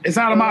 Yeah. It's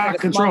out of my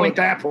control at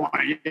that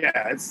point.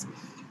 Yeah. It's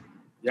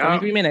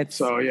 23 minutes.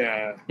 So,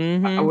 yeah.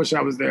 Mm-hmm. I wish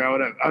I was there. I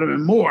would have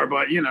been more,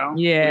 but, you know.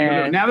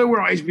 Yeah. Now that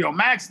we're on HBO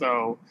Max,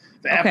 though,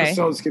 the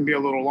episodes can be a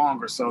little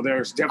longer. So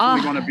there's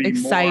definitely going to be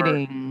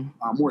exciting.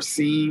 More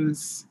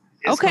scenes.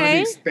 It's going to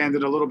be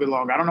expanded a little bit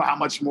longer. I don't know how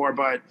much more,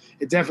 but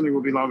it definitely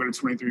will be longer than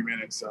 23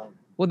 minutes. So.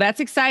 Well,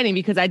 that's exciting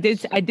because I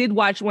did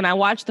watch, when I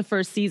watched the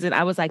first season,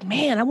 I was like,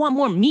 man, I want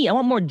more meat. I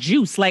want more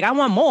juice. Like, I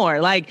want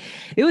more. Like,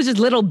 it was just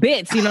little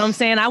bits, you know what I'm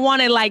saying? I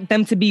wanted like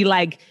them to be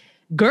like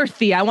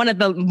girthy. I wanted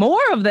the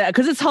more of that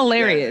because it's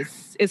hilarious.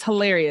 Yeah. It's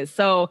hilarious.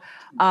 So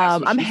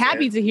I'm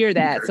happy to hear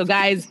that. So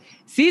guys,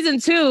 season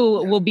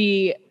 2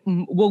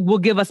 will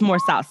give us more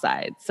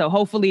Southside. So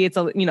hopefully it's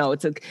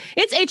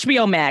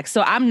HBO Max.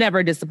 So I'm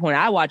never disappointed.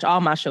 I watch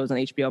all my shows on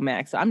HBO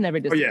Max. So I'm never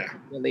disappointed.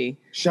 Really.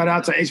 Shout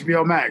out to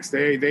HBO Max.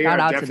 They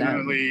are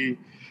definitely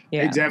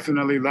they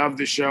definitely love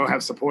the show,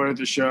 have supported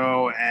the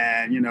show,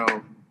 and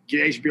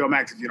get HBO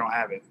Max if you don't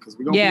have it, because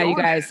we're gonna be on you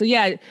guys.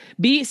 That.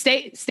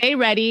 So stay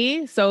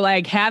ready. So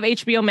like have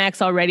HBO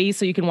Max already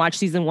so you can watch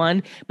season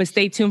 1, but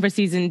stay tuned because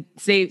season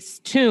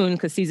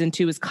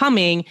 2 is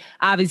coming.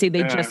 Obviously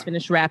they just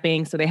finished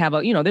wrapping, so they have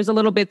there's a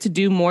little bit to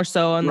do more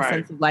so in the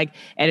sense of like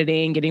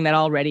editing, getting that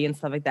all ready and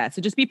stuff like that.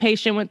 So just be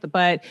patient with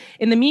but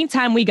in the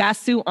meantime, we got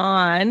Sue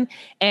on,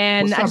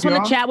 and I just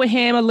want to chat with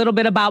him a little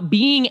bit about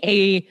being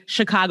a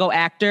Chicago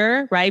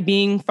actor, right?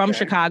 Being from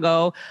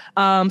Chicago,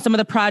 some of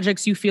the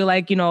projects you feel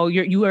like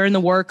you are in the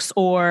works,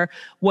 or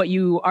what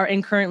you are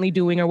currently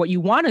doing, or what you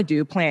want to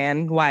do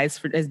plan wise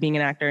as being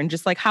an actor, and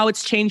just like how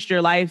it's changed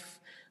your life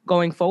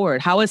going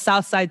forward. How has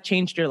Southside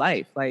changed your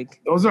life?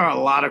 Like, those are a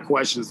lot of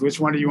questions. Which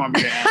one do you want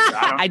me to answer?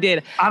 I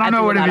don't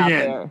know where to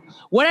begin.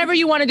 Whatever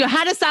you want to do.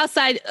 How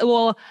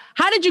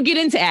did you get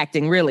into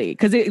acting really?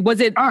 Because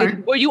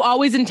were you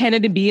always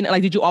intended to be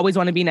did you always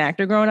want to be an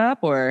actor growing up,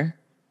 or?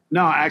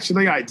 No,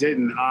 actually, I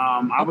didn't.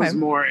 I was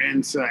more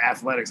into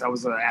athletics. I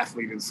was an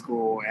athlete in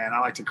school, and I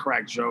like to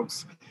crack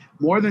jokes.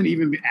 More than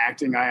even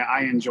acting,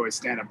 I enjoy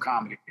stand-up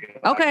comedy.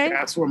 Okay.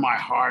 That's where my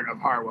heart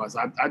was.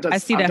 I've done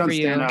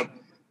stand-up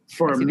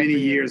for many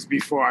years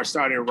before I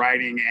started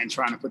writing and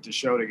trying to put the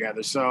show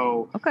together.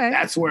 So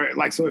that's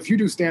where, so if you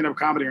do stand-up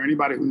comedy, or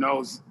anybody who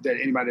knows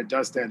that anybody that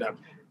does stand-up,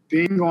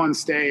 being on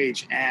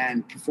stage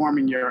and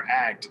performing your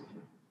act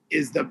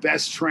is the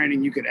best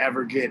training you could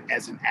ever get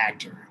as an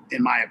actor,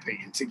 in my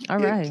opinion,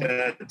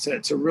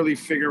 to really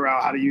figure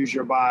out how to use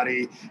your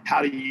body,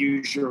 how to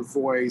use your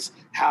voice,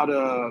 how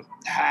to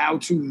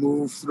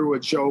move through a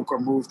joke or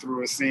move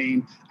through a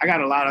scene. I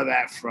got a lot of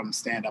that from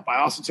stand-up. I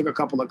also took a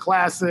couple of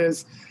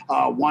classes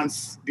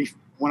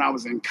when I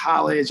was in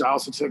college. I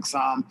also took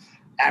some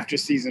after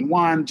season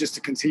 1 just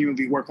to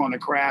continually work on the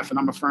craft. And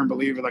I'm a firm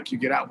believer, like, you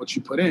get out what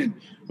you put in.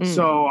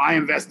 So I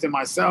invest in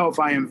myself.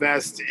 I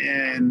invest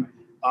in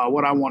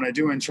what I want to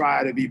do and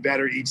try to be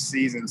better each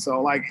season.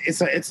 So like,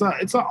 it's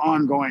an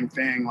ongoing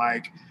thing.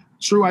 Like,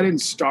 true, I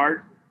didn't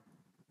start.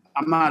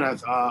 I'm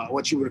not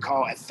what you would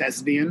call a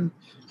thespian,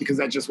 because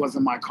that just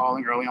wasn't my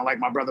calling early on. Like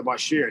my brother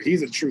Bashir,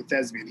 he's a true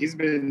thespian. He's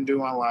been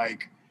doing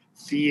like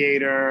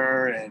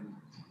theater.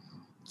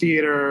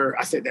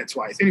 I said that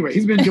twice. Anyway,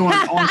 he's been doing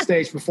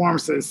on-stage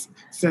performances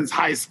since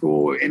high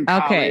school, in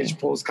college,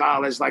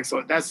 post-college. Like,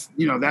 so that's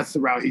the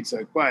route he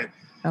took. But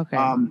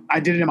I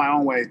did it in my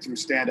own way through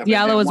stand-up.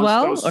 Diallo as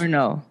well, or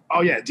no?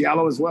 Oh yeah,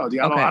 Diallo as well.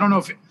 Diallo. I don't know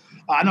if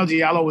I know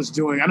Diallo was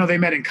doing. I know they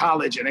met in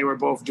college, and they were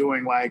both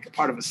doing like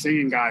part of a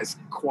singing guys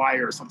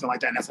choir or something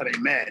like that. And that's how they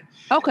met.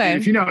 Okay. And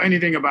if you know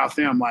anything about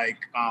them, like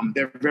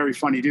they're very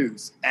funny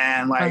dudes,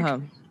 and like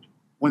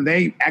when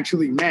they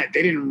actually met,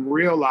 they didn't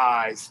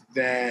realize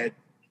that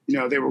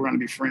they were going to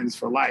be friends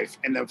for life.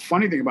 And the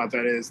funny thing about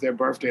that is their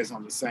birthday is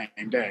on the same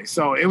day.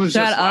 So it was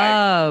Shut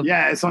up.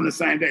 It's on the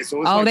same day. So it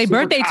was like they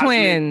birthday cosmic.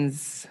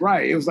 Twins.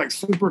 Right. It was like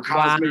super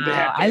cosmic.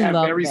 Wow. They have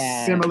very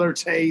similar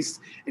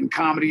taste in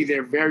comedy.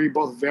 They're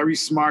both very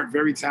smart,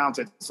 very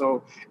talented.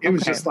 So it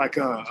was just like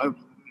it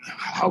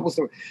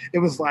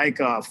was like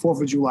a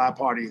 4th of July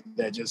party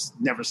that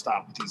just never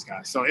stopped with these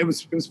guys. So it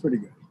was pretty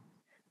good.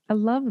 I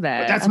love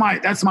that.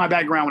 But that's my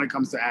background when it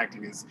comes to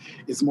acting.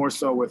 It's more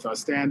so with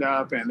stand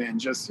up, and then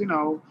just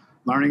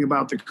learning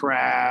about the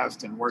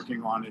craft and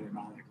working on it and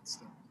all that good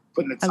stuff.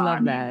 Putting the time. I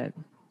love that.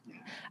 Yeah.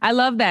 I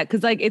love that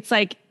because it's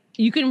like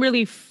you can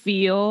really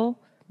feel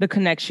the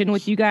connection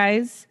with you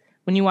guys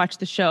when you watch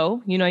the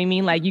show. You know what I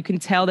mean? Like you can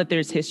tell that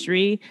there's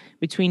history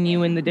between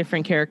you and the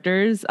different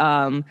characters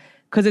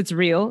because it's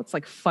real. It's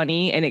like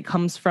funny and it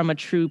comes from a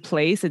true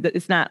place.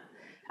 It's not.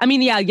 I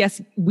mean, yeah,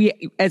 yes, we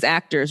as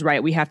actors,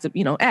 right? We have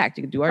to, act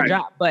and do our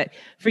job. But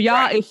for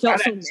y'all, it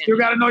felt you still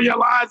got to know your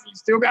lines. You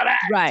still got to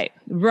act.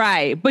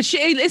 Right. But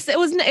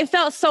it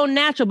felt so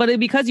natural. But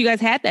because you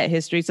guys had that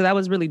history, so that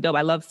was really dope.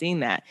 I love seeing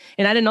that,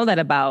 and I didn't know that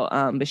about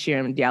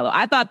Bashir and Diallo.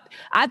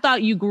 I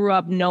thought you grew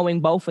up knowing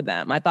both of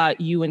them. I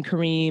thought you and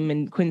Kareem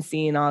and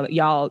Quincy and all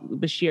y'all,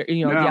 Bashir,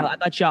 Diallo. I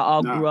thought y'all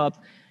all grew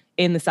up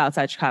in the South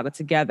Side Chicago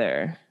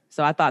together.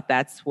 So I thought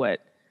I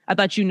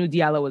thought you knew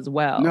Diallo as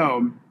well.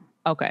 No.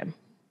 Okay.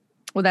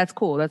 Well, that's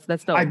cool. That's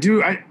dope. I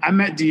do. I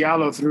met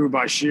Diallo through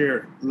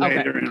Bashir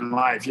later in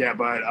life. Yeah,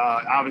 but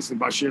obviously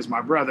Bashir's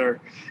my brother,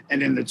 and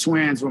then the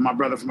twins were my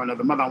brother from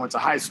another mother. I went to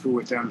high school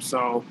with them,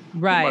 so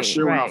when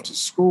Bashir went off to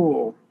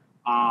school.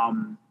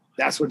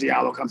 That's where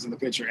Diallo comes in the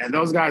picture, and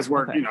those guys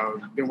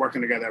been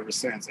working together ever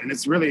since. And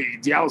it's really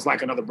Diallo's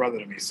like another brother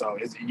to me, so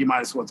you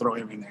might as well throw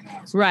him in there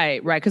now. So.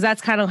 Right, because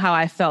that's kind of how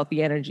I felt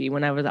the energy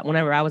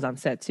whenever I was on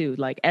set too.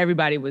 Like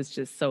everybody was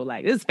just so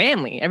like this is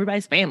family,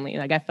 everybody's family.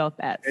 Like I felt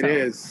that. So. It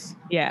is.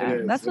 Yeah,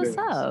 that's what's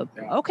up.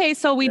 Yeah. Okay,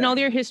 so we know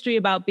their history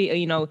about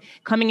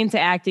coming into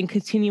acting,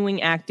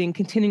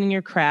 continuing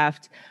your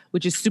craft,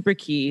 which is super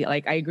key.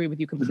 Like I agree with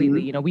you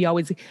completely. Mm-hmm. We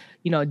always,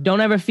 don't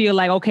ever feel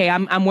like, okay,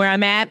 I'm where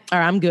I'm at or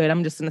I'm good.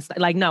 I'm just gonna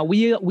like, no,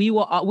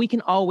 we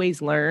can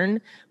always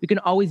learn. We can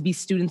always be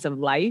students of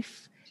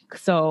life.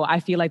 So I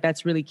feel like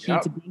that's really key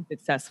to being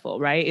successful,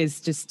 right?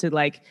 Is just to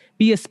like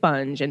be a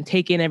sponge and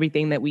take in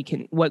everything that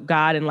what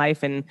God and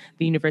life and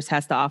the universe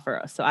has to offer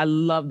us. So I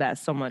love that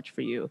so much for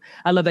you.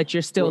 I love that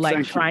you're still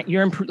trying,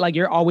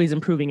 you're always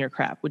improving your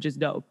craft, which is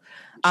dope.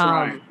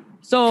 Right.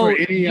 So for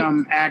any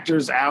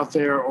actors out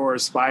there or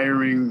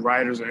aspiring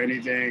writers or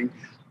anything,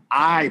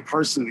 I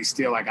personally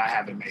feel like I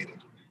haven't made it.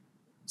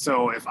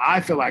 So if I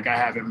feel like I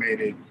haven't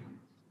made it,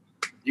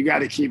 you got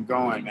to keep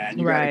going, man.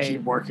 You got to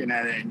keep working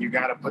at it, and you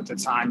got to put the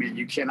time in.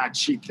 You cannot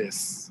cheat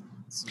this.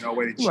 There's no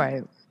way to cheat.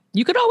 Right.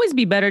 You could always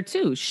be better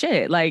too.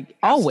 Shit, like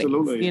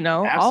Absolutely.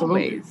 always,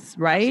 always,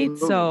 right?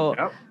 Absolutely.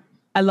 So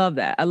I love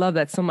that. I love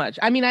that so much.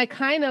 I mean, I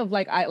kind of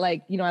I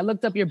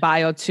looked up your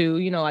bio too.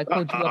 I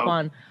pulled you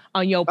up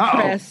on your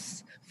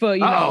press for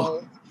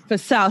for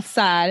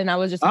Southside, and I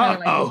was just kind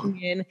of like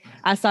looking in.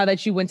 I saw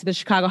that you went to the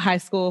Chicago High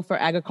School for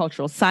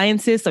Agricultural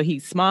Sciences, so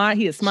he's smart.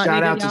 He a smart nigga,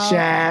 Shout out to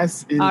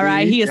Shaz. Indeed. All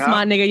right, he a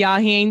smart nigga, y'all.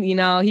 He ain't,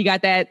 he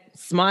got that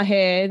smart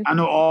head. I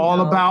know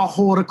all about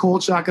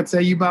horticulture. I could tell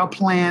you about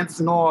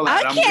plants and all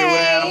that. Okay. I'm good with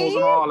animals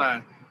and all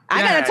that.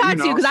 I gotta talk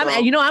to you because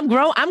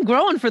I'm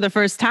growing for the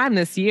first time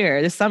this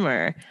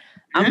summer.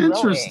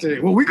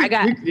 Interesting. Well, we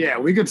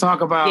could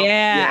talk about.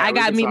 I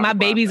got my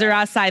babies are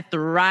outside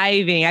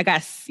thriving. I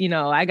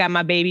got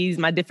my babies,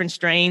 my different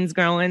strains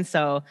growing.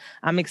 So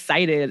I'm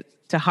excited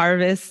to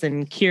harvest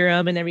and cure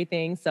them and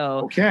everything.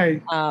 So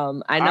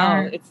I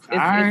know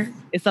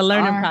it's a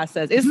learning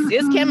process.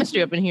 It's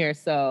chemistry up in here.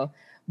 So,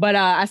 But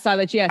I saw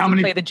that you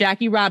played the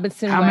Jackie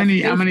Robinson. How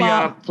many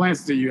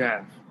plants do you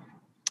have?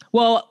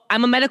 Well,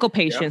 I'm a medical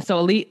patient, Yep.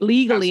 so legally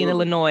Absolutely. in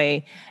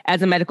Illinois,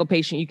 as a medical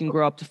patient, you can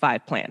grow up to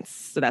 5 plants.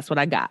 So that's what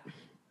I got.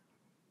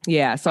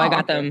 Yeah, so I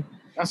got them.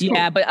 That's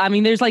yeah, cool. but I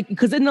mean, there's like,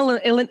 because in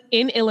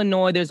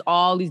Illinois, there's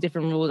all these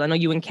different rules. I know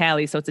you in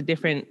Cali, so it's a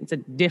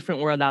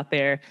different world out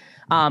there.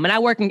 And I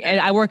work in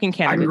cannabis.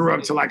 I can grow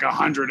up to like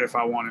 100 if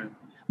I wanted.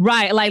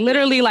 Right, like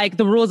literally, like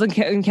the rules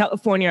in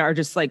California are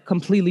just like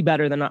completely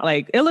better than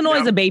like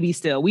Illinois is a baby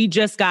still. We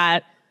just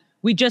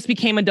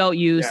became adult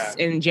use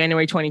in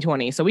January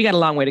 2020, so we got a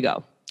long way to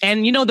go.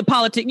 And you know the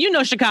politics,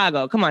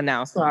 Chicago. Come on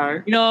now.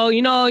 Sorry. You know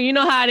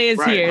how it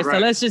is here. Right. So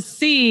let's just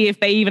see if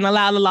they even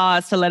allow the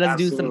laws to let us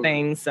do some Absolutely.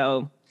 things.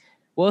 So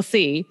we'll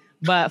see.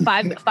 But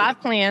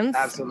five plans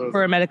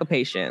for a medical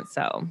patient.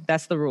 So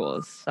that's the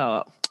rules.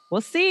 So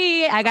we'll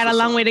see. I got a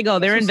long way to go.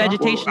 They're in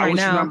vegetation right now. I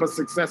wish you nothing but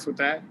success with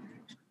that.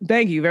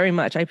 Thank you very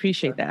much. I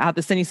appreciate that. I'll have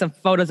to send you some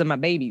photos of my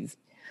babies.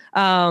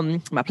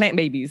 My plant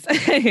babies.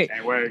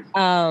 Can't wait.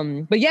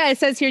 But yeah, it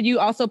says here you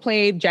also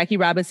played Jackie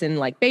Robinson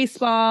like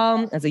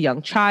baseball as a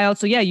young child.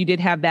 So yeah, you did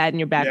have that in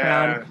your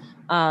background.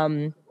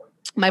 Yeah.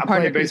 My I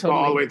partner played baseball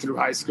all the way through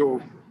high school.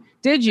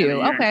 Did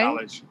you? In Okay.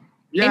 college.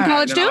 Yeah. In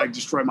college and then too? I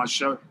destroyed my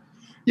shoulder.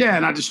 Yeah,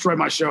 and I destroyed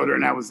my shoulder,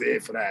 and that was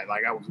it for that.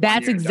 Like I was.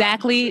 That's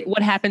exactly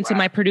what happened to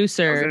my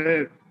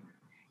producer.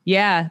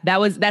 Yeah,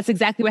 that's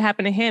exactly what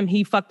happened to him.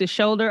 He fucked his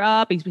shoulder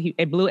up.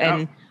 It blew,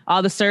 and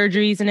all the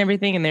surgeries and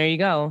everything. And there you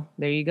go.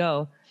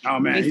 Oh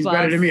man, he's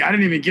better than me. I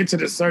didn't even get to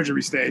the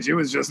surgery stage. It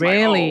was just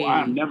really?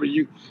 like, I'm never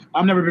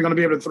going to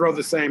be able to throw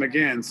the same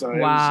again. So it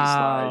was just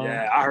like,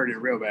 yeah, I heard it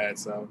real bad.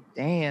 So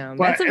damn,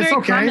 but that's a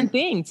very common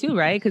thing too,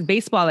 right? Because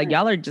baseball, like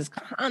y'all are just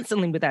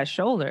constantly with that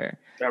shoulder.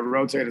 That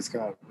rotator's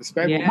cuff.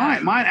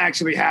 Mine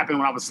actually happened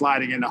when I was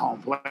sliding into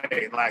home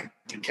plate. Like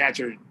the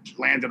catcher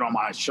landed on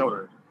my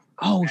shoulder.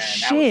 Oh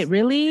shit!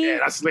 Really? Yeah,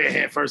 I slid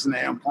head first in the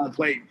home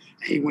plate.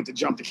 He went to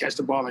jump to catch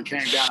the ball and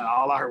came down, and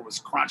all I heard was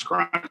crunch,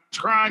 crunch,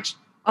 crunch.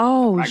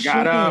 Oh, I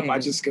got up. I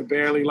just could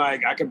barely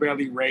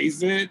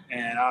raise it,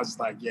 and I was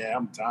like, "Yeah,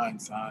 I'm done,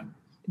 son."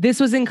 This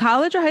was in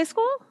college or high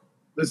school?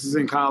 This is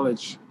in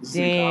college.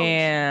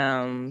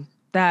 Damn,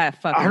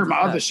 that fucking. I hurt my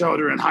other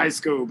shoulder in high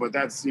school, but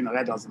that's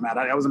that doesn't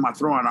matter. That was in my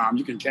throwing arm.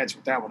 You can catch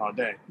with that one all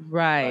day.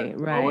 Right.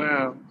 Oh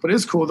well, but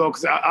it's cool though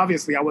because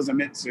obviously I wasn't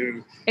meant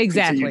to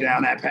continue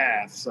down that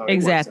path. So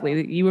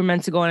you were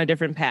meant to go on a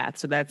different path.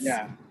 So that's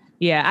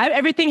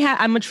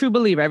I'm a true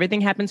believer. Everything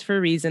happens for a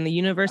reason. The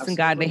universe and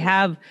God, they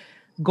have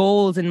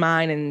goals in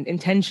mind and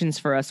intentions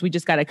for us. We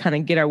just got to kind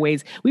of get our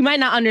ways. We might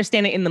not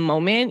understand it in the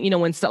moment,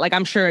 when like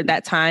I'm sure at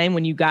that time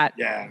when you got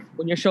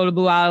when your shoulder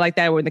blew out like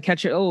that, when the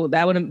catcher,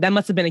 that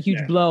must have been a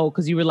huge blow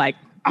because you were like,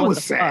 I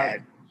was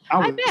sad.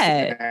 I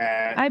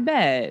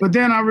bet. But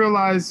then I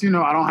realized, I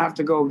don't have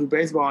to go do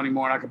baseball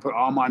anymore, and I can put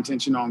all my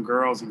attention on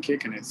girls and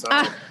kicking it. So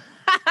that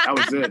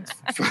was it.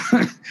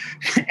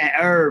 And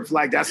Herb,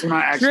 like that's when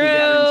I actually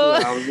got into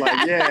it. I was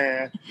like,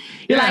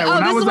 You're like,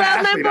 when I was an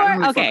athlete, I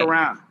didn't really fuck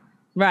around.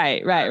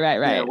 Right.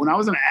 Yeah, when I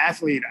was an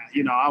athlete, I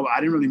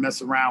didn't really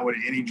mess around with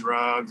any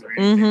drugs or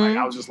anything. Like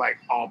I was just like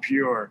all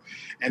pure.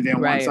 And then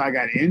once I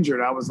got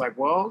injured, I was like,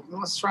 well,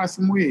 let's try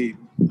some weed.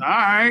 All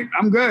right,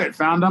 I'm good.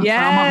 Found my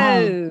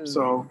home.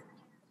 So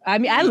I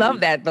mean, I love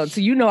that though. So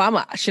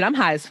I'm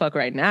high as fuck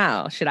right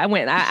now.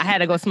 I had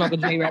to go smoke a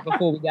J right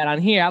before we got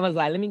on here. I was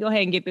like, let me go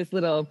ahead and get this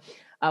little.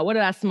 What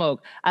did I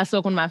smoke? I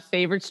smoked one of my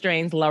favorite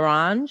strains, La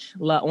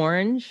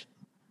Orange.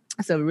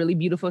 It's a really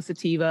beautiful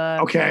sativa.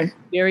 Okay.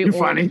 Very You're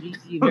orangey,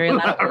 funny. very a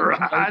lot of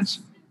orange.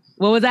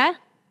 What was that?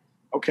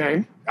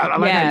 Okay. I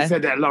like how you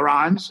said that,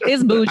 L'Orange.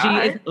 It's bougie.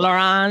 It's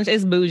L'Orange.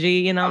 It's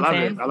bougie. You know what I'm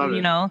saying? I love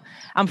it.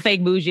 I'm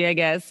fake bougie, I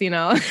guess.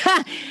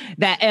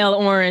 That L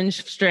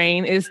Orange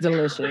strain is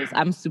delicious.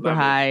 I'm super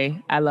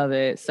high. I love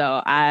it.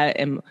 So I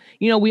am,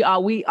 we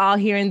all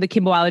here in the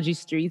Kimboology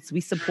streets, we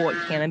support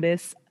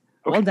cannabis.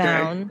 All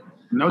down.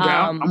 No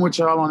doubt. I'm with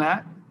y'all on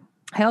that.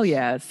 Hell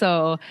yeah.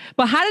 So,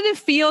 but how did it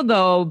feel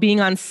though, being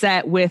on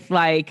set with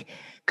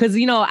because,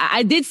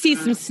 I did see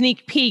some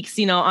sneak peeks,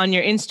 on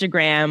your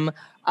Instagram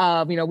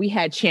of, we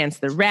had Chance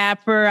the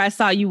Rapper. I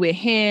saw you with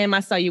him.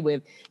 I saw you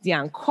with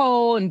Dion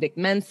Cole and Vic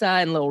Mensa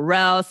and Lil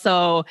Rel.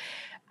 So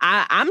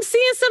I'm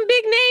seeing some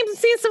big names and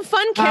seeing some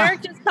fun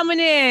characters coming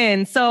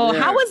in. So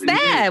how was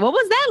that? What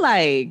was that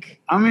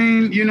like? I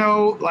mean,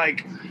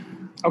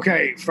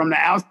 okay, from the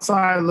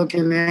outside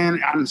looking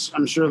in,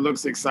 I'm sure it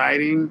looks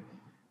exciting.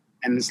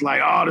 And it's like,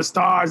 the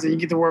stars, and you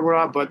get to work with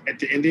all, but at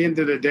the end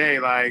of the day,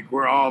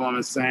 we're all on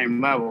the same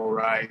level,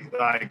 right?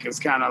 It's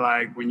kind of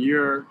like when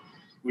you're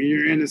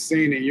in the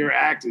scene and you're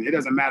acting, it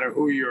doesn't matter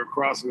who you're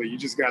across with. You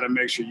just got to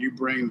make sure you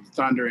bring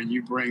thunder and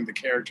you bring the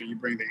character, you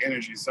bring the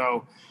energy.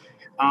 So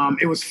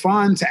it was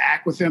fun to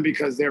act with them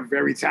because they're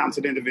very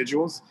talented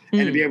individuals,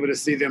 and to be able to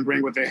see them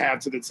bring what they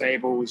have to the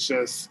table was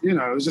just, it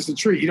was just a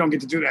treat. You don't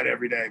get to do that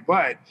every day,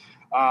 but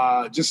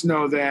just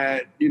know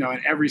that,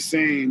 in every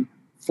scene,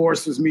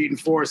 force was meeting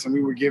force, and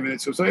we were giving it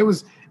to them. So it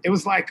was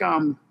like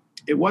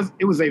it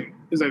was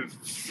a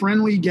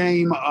friendly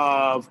game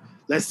of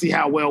let's see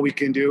how well we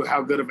can do,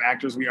 how good of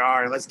actors we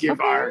are, and let's give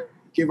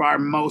our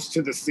most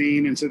to the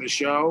scene and to the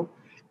show.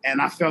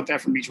 And I felt that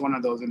from each one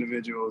of those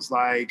individuals.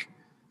 Like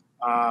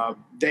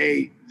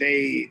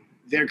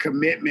their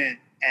commitment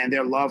and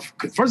their love.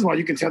 First of all,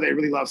 you can tell they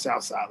really love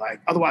Southside. Like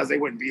otherwise they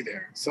wouldn't be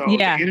there. So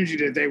the energy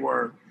that they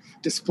were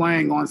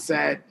displaying on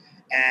set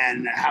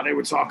and how they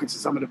were talking to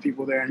some of the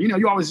people there. And,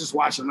 you always just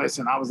watch and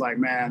listen. I was like,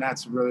 man,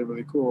 that's really,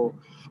 really cool.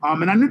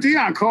 And I knew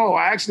Deon Cole.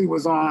 I actually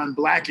was on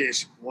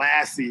Blackish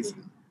last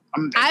season.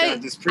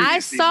 I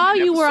saw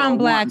you were on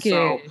Blackish.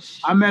 So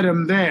I met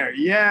him there.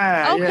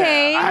 Yeah.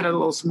 Okay. Yeah. I had a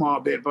little small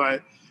bit,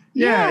 but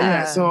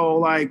yeah. So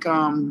like,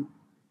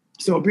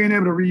 so being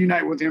able to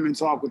reunite with him and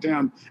talk with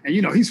him, and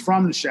he's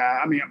from the Chi.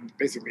 I mean,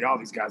 basically all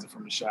these guys are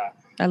from the Chi.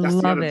 That's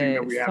the other thing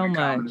that we have in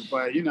common.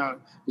 But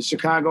the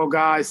Chicago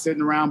guys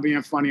sitting around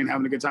being funny and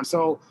having a good time.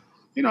 So,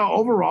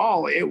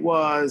 overall it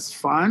was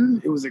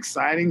fun. It was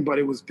exciting, but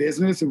it was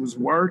business. It was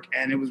work,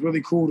 and it was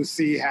really cool to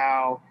see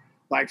how.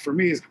 Like for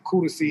me, it's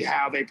cool to see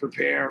how they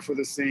prepare for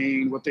the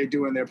scene, what they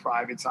do in their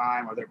private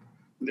time, or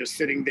they're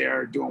sitting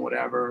there doing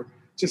whatever,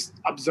 just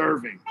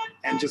observing,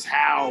 and just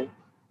how,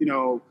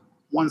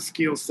 one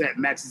skill set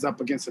matches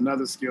up against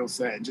another skill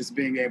set, and just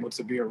being able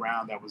to be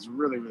around that was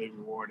really, really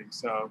rewarding.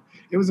 So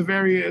it was a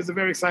very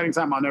exciting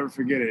time. I'll never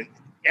forget it.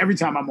 Every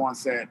time I'm on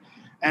set,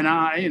 and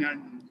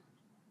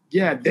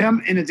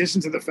them, in addition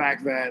to the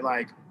fact that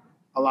like,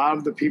 a lot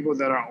of the people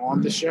that are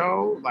on the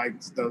show, like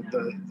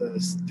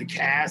the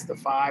cast, the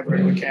 5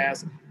 regular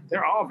cast,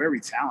 they're all very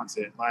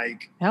talented.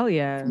 Like hell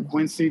yeah, from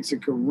Quincy to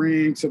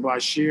Kareem to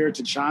Bashir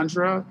to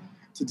Chandra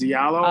to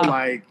Diallo,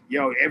 like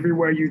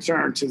everywhere you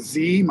turn, to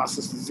Z, my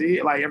sister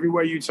Z, like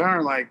everywhere you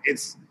turn, like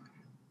it's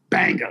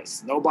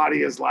bangers.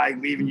 Nobody is like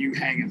leaving you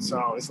hanging.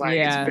 So it's like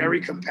it's very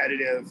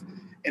competitive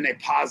in a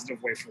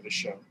positive way for the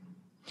show.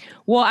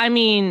 Well, I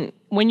mean,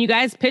 when you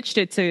guys pitched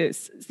it to,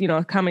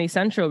 Comedy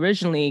Central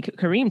originally,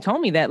 Kareem told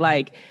me that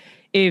like,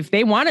 if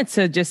they wanted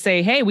to just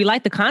say, hey, we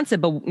like the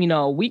concept, but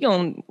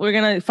we're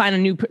gonna find a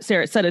new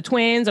set of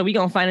twins, or we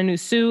gonna find a new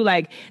Sue,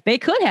 like they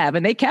could have,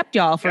 and they kept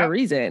y'all for a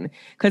reason,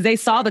 because they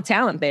saw the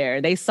talent there,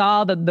 they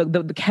saw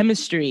the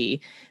chemistry,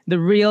 the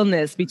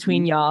realness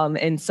between y'all,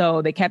 and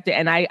so they kept it.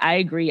 And I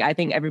agree. I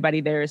think everybody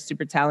there is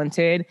super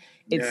talented.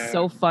 It's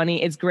so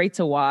funny. It's great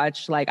to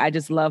watch. Like I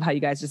just love how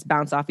you guys just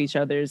bounce off each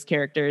other's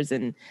characters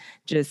and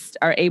just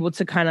are able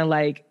to kind of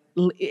like.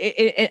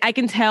 I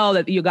can tell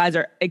that you guys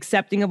are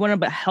accepting of one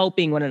another, but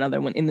helping one another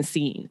when in the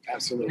scene.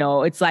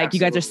 Absolutely. It's like you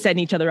guys are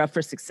setting each other up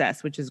for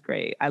success, which is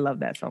great. I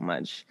love that so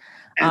much.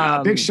 And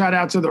a big shout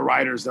out to the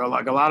writers though.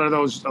 Like a lot of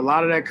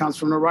that comes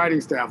from the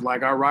writing staff.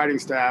 Like our writing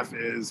staff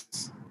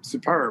is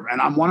superb. And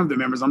I'm one of the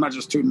members. I'm not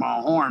just tooting my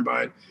own horn,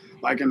 but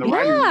like in the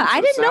writing. Yeah, I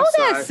didn't know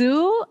that,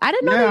 Sue. I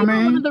didn't know you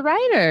were one of the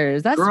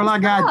writers. That's girl, I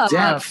got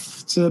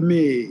depth to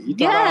me. You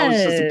thought I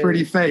was just a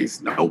pretty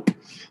face. Nope.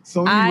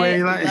 So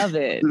anyway, I love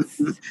it.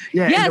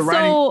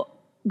 so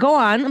go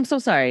on. I'm so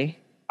sorry.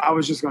 I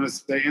was just going to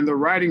say, in the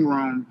writing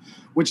room,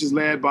 which is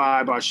led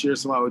by Bashir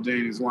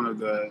Salahuddin, who's one of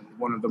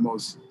the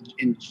most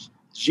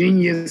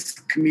ingenious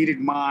comedic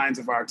minds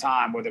of our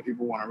time, whether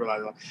people want to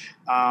realize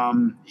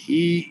that.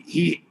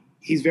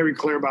 He's very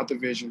clear about the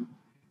vision.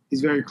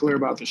 He's very clear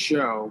about the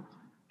show.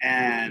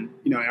 And,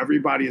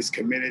 everybody is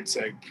committed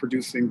to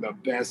producing the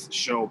best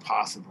show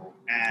possible.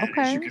 And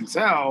as you can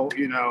tell,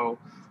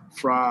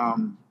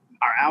 from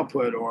our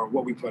output or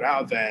what we put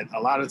out, that a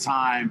lot of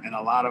time and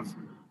a lot of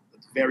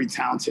very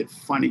talented,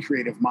 funny,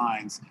 creative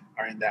minds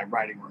are in that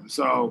writing room.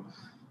 So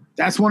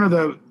that's one of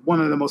the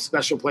most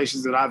special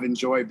places that I've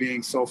enjoyed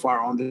being so far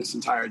on this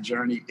entire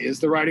journey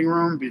is the writing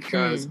room,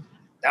 because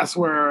that's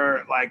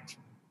where like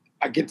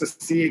I get to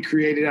see it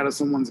created out of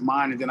someone's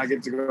mind, and then I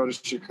get to go to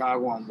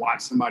Chicago and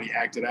watch somebody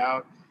act it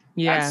out.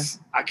 Yeah,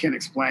 I can't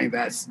explain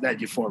that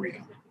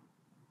euphoria.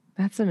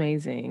 That's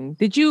amazing.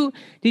 Did you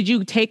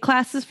take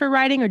classes for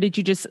writing, or did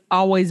you just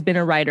always been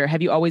a writer?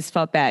 Have you always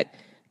felt that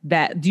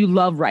do you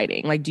love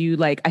writing? Like, do you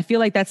like, I feel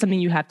like that's something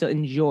you have to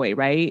enjoy,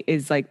 right?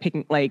 Is like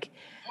picking, like,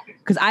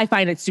 because I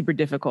find it super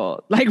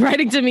difficult. Like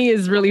writing to me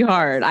is really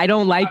hard. I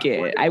don't like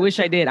it. I wish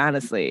I did,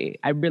 honestly.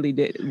 I really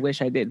did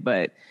wish I did,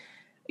 but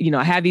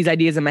I have these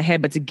ideas in my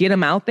head, but to get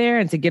them out there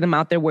and to get them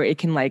out there where it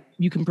can like,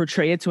 you can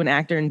portray it to an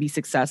actor and be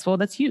successful,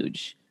 that's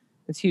huge.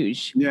 It's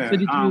huge. Yeah.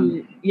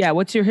 So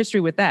what's your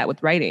history with that,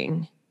 with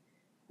writing?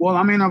 Well,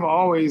 I mean, I've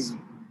always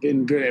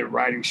been good at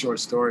writing short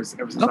stories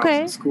ever since I was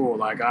in school.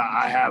 Like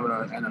I have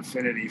an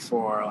affinity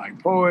for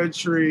like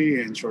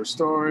poetry and short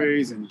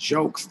stories and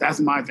jokes.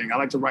 That's my thing. I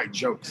like to write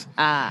jokes. So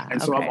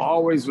I've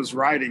always was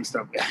writing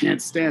stuff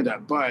and stand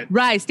up, but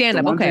stand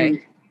up.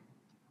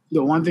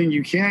 The one thing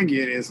you can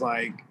get is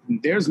like,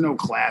 there's no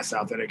class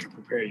out there that can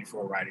prepare you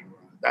for a writing room.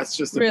 That's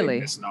just a big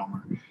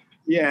misnomer.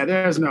 Yeah,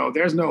 there's no,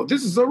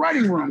 this is a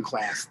writing room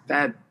class.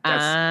 That's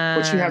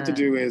what you have to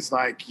do is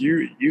like,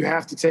 you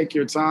have to take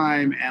your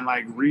time and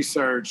like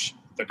research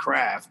the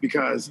craft,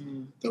 because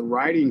the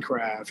writing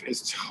craft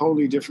is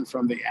totally different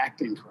from the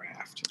acting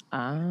craft.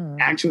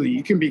 Actually,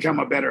 you can become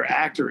a better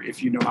actor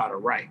if you know how to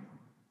write.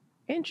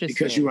 Interesting.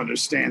 Because you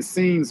understand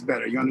themes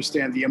better. You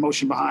understand the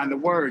emotion behind the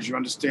words. You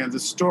understand the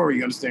story.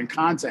 You understand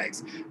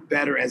context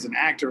better as an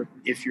actor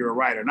if you're a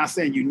writer. Not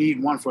saying you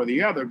need one for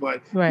the other,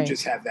 but you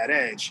just have that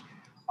edge.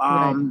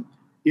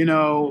 You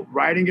know,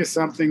 writing is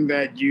something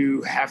that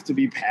you have to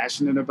be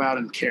passionate about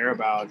and care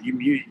about.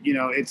 You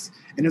know, it's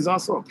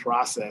also a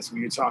process when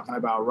you're talking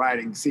about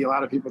writing. See, a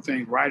lot of people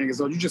think writing is,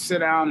 you just sit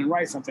down and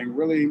write something.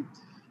 Really,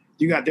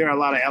 there are a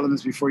lot of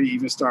elements before you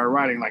even start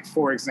writing. Like,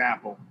 for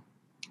example,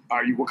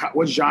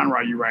 what genre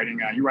are you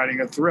writing? Are you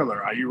writing a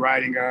thriller? Are you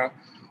writing a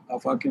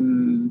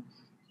fucking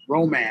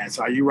romance?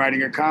 Are you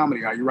writing a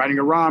comedy? Are you writing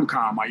a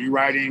rom-com? Are you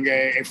writing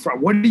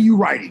what are you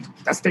writing?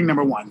 That's thing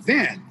number one.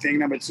 Then thing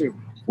number two,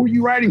 who are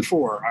you writing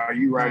for? Are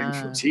you writing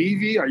for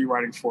TV? Are you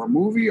writing for a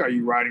movie? Are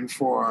you writing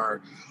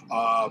for,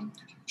 are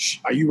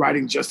you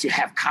writing just to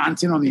have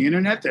content on the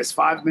internet that's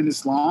 5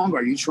 minutes long?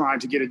 Are you trying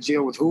to get a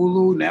deal with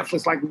Hulu,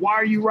 Netflix? Like, why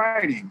are you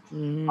writing?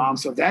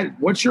 So that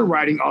what you're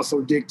writing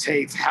also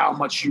dictates how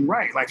much you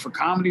write. Like for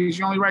comedies,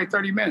 you only write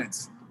 30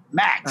 minutes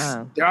max.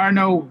 There are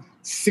no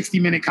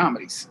 60-minute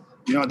comedies.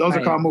 You know, those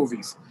are called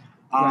movies.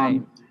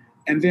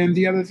 And then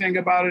the other thing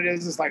about it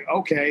is, it's like,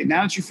 okay,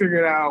 now that you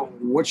figured out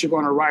what you're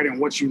going to write and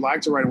what you like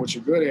to write and what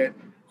you're good at,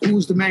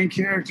 who's the main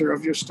character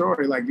of your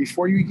story? Like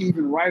before you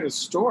even write a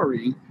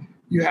story,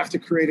 you have to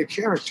create a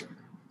character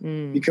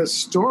because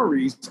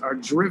stories are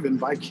driven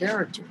by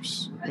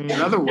characters. In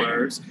other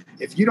words,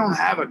 if you don't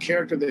have a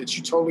character that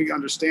you totally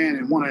understand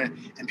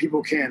and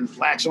people can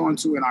latch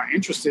onto and are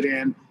interested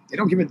in, they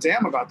don't give a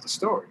damn about the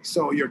story.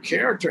 So your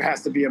character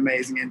has to be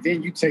amazing. And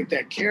then you take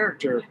that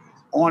character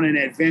on an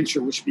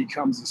adventure, which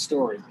becomes a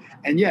story.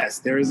 And yes,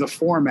 there is a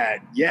format.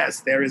 Yes,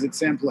 there is a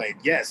template.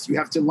 Yes, you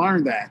have to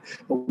learn that.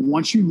 But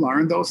once you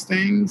learn those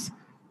things,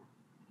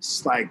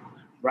 it's like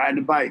riding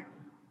a bike.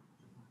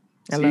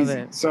 I love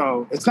it.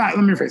 So it's not,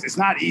 let me rephrase, it's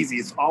not easy.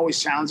 It's always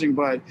challenging,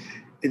 but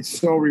it's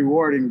so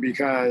rewarding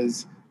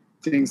because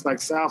things like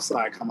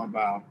Southside come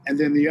about. And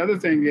then the other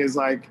thing is,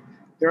 like,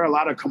 there are a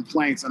lot of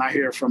complaints, and I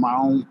hear from my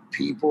own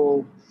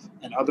people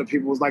and other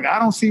people. It's like, I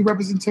don't see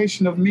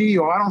representation of me,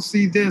 or I don't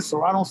see this,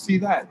 or I don't see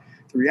that.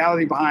 The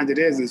reality behind it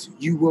is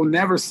you will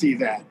never see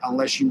that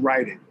unless you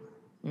write it.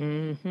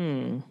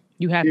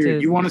 You have to.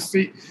 You want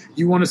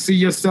to see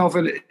yourself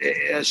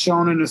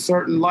shown in a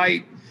certain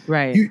light.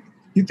 Right.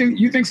 You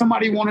think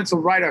somebody wanted to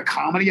write a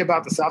comedy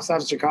about the South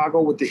Side of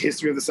Chicago with the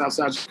history of the South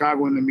Side of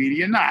Chicago in the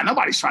media? Nah,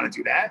 nobody's trying to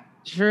do that.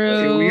 True.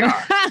 Here we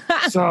are.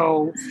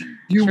 So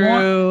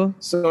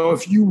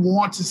if you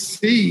want to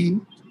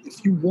see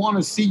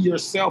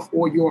yourself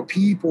or your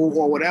people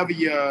or whatever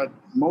your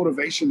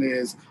motivation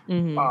is,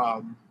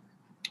 put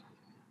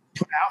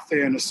out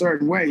there in a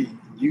certain way,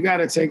 you got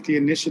to take the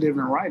initiative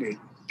and write it.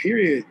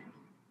 Period.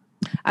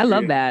 I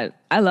love that.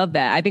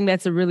 I think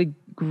that's a really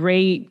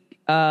great,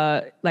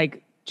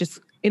 just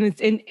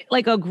in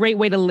like a great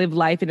way to live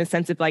life, in a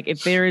sense of, like,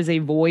 if there is a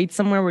void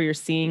somewhere where you're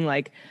seeing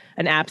like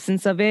an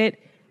absence of it,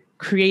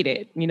 create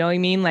it. You know what I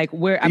mean? Like,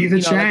 be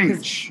the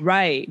change.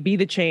 Right. Be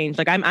the change.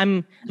 Like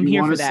I'm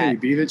here for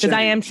that. Because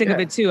I am sick of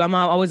it too. I'm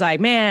always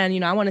like,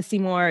 man, I want to see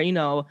more,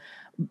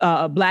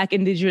 Black,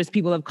 Indigenous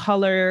people of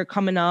color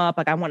coming up.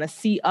 Like, I want to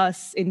see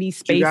us in these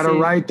spaces. You got to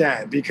write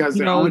that, because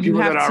the only people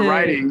that are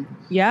writing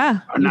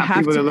are not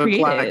people that look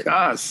like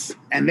us.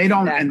 And they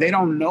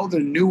don't know the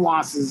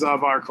nuances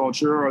of our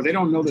culture, or they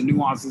don't know the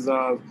nuances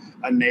of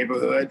a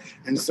neighborhood.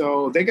 And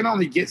so they can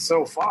only get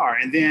so far.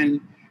 And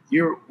then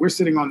we're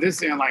sitting on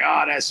this end like,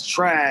 that's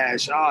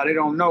trash. They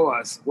don't know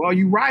us. Well,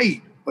 you're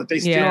right, but they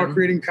still are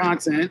creating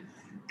content.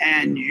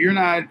 And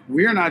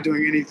we're not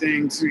doing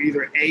anything to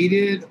either aid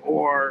it,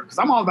 or, because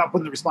I'm all about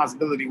putting the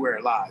responsibility where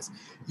it lies.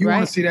 You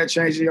want to see that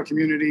change in your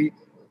community,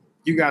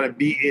 you got to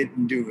be it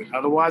and do it.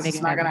 Otherwise,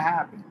 it's not going to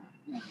happen.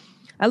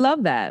 I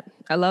love that.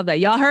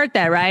 Y'all heard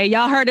that, right?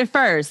 Y'all heard it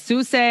first.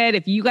 Sue said,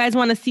 if you guys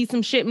want to see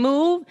some shit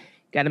move,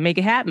 got to make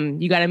it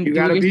happen. You got to do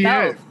it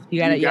yourself.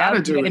 You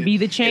got to be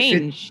the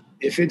change.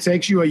 If it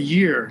takes you a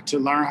year to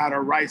learn how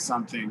to write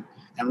something,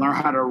 and learn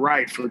how to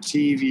write for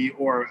TV,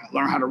 or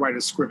learn how to write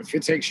a script, if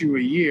it takes you a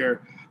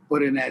year,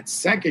 but in that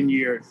second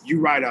year,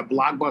 you write a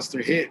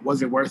blockbuster hit,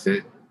 was it worth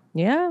it?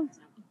 Yeah,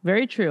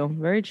 very true.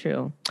 Very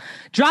true.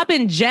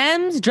 Dropping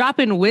gems,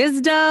 dropping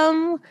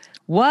wisdom.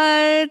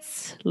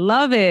 What?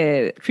 Love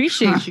it.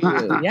 Appreciate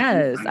you.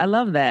 Yes, I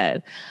love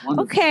that.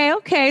 Wonderful.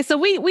 Okay. So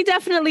we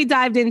definitely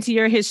dived into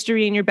your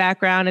history and your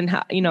background and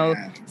how,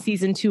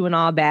 season 2 and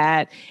all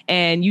that.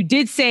 And you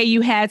did say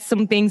you had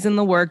some things in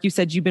the work. You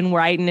said you've been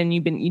writing and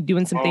you've been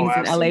doing some things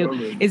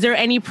absolutely. in LA. Is there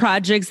any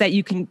projects that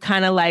you can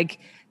kind of like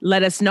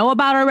let us know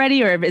about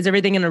already, or is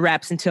everything in the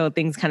wraps until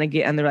things kind of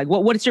get under? Like,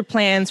 what's your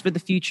plans for the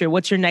future?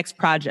 What's your next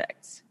project?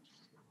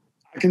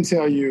 I can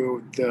tell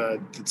you the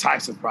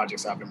types of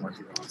projects I've been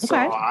working on. Okay. So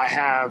I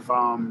have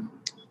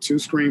 2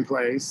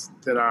 screenplays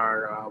that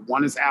are,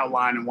 one is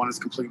outlined and one is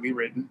completely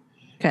written.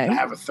 Okay. I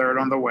have a third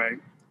on the way.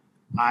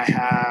 I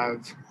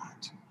have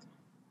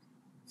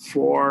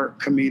 4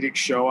 comedic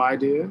show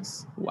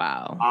ideas.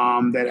 Wow.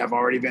 That have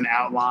already been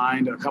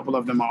outlined. A couple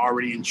of them are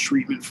already in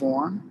treatment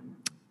form.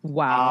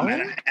 Wow.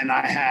 And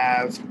I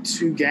have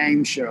 2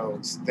 game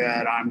shows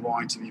that I'm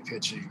going to be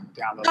pitching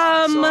down the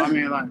line. So I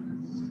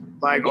mean,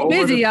 like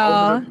busy,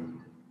 y'all.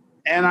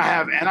 And I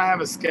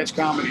have a sketch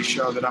comedy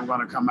show that I'm going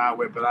to come out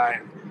with, but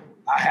I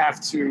have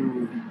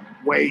to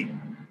wait.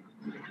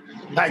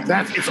 Like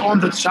it's on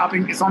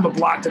the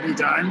block to be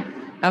done.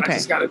 Okay. I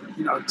just got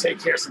to, take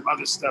care of some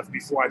other stuff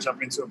before I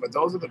jump into it. But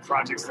those are the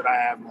projects that I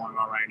have going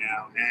on right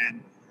now.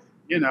 And,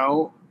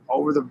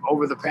 over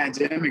the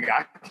pandemic,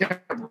 I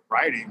kept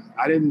writing.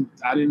 I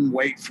didn't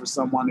wait for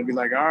someone to be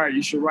like, all right,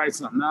 you should write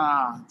something.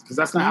 Nah, because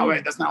that's not how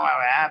it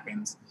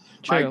happens.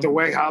 True. Like the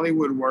way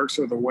Hollywood works,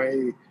 or the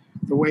way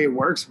it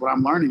works, what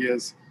I'm learning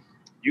is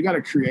you got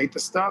to create the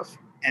stuff.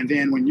 And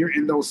then when you're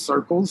in those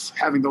circles,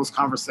 having those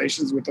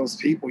conversations with those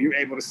people, you're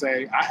able to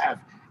say, I have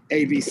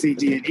A, B, C,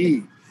 D, and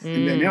E.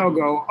 And then they'll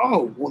go,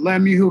 oh, well,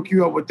 let me hook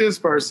you up with this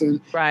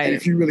person. Right. And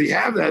if you really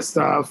have that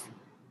stuff,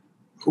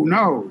 who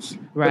knows?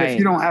 Right. But if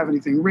you don't have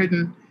anything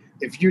written,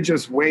 if you're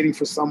just waiting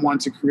for someone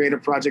to create a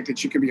project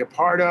that you can be a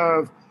part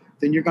of,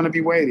 then you're going to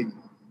be waiting.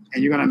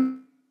 And you're going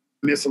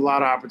to miss a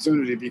lot of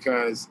opportunity,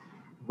 because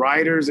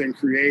writers and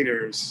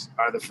creators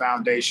are the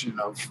foundation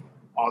of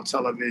all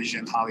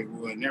television,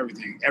 Hollywood, and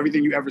everything.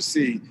 Everything you ever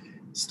see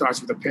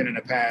starts with a pen and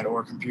a pad or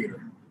a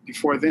computer.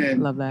 Before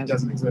then, it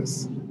doesn't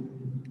exist.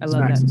 I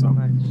love that so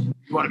much.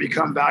 You want to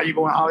become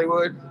valuable in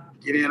Hollywood?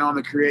 Get in on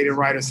the creative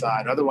writer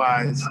side.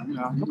 Otherwise, you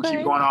can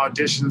keep going to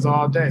auditions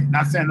all day.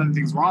 Not saying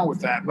anything's wrong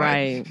with that, but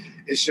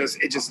it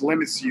just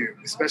limits you,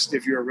 especially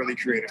if you're a really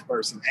creative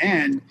person.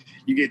 And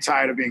you get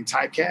tired of being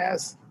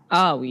typecast.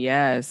 Oh,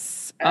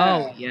 yes.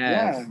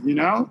 Yeah,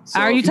 So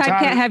are you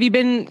typecast? Have you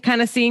been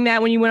kind of seeing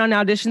that when you went on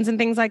auditions and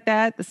things like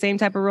that? The same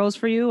type of roles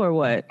for you, or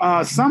what?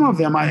 Some of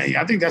them,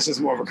 I think that's just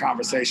more of a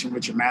conversation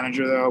with your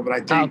manager, though. But I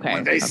think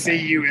when they see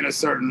you in a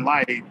certain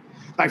light,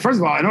 like, first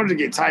of all, in order to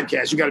get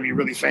typecast, you got to be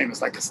really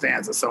famous, like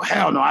Costanza. So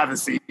hell no, I haven't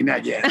seen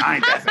that yet. I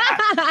ain't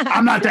that.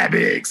 I'm not that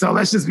big. So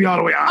let's just be all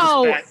the way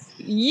honest.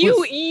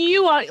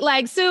 You are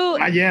like Sue.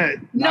 Not yet.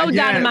 No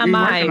doubt in my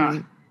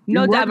mind.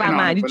 No doubt in my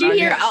mind. Did you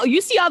hear?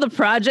 You see all the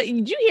projects?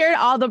 Did you hear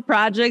all the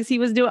projects he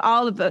was doing?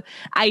 All of the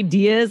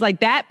ideas, like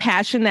that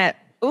passion,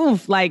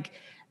 like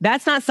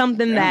that's not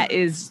something that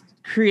is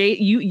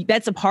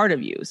that's a part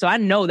of you. So I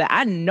know that.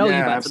 I know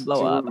you're about to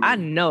blow up. I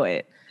know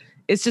it.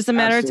 It's just a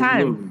matter of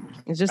time.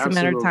 It's just a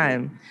matter of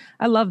time.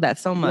 I love that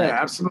so much.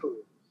 Yeah, absolutely.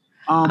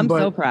 I'm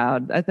so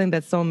proud. I think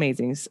that's so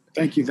amazing.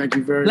 Thank you very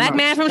much. Black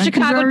man from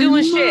Chicago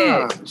doing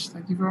shit.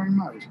 Thank you very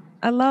much.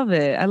 I love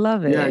it.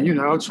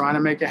 Yeah, trying to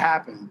make it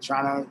happen.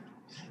 Trying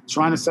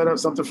to set up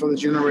something for the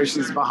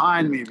generations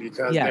behind me,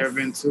 because there have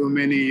been too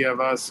many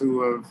of us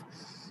who have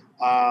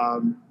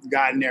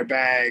gotten their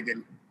bag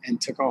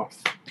and took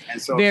off.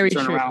 And so if you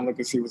turn around and look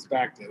and see what's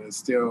back there, there's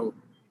still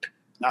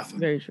nothing.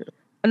 Very true.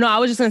 No, I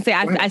was just going to say,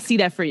 I see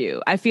that for you.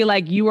 I feel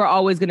like you are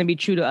always going to be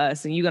true to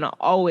us, and you're going to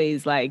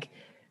always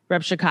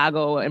rep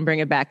Chicago and bring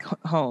it back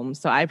home.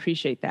 So I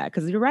appreciate that,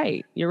 because you're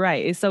right.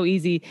 It's so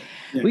easy.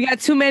 Yeah. We got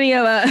too many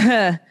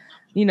of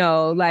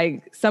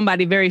like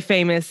somebody very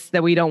famous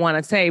that we don't want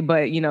to say,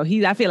 but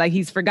I feel like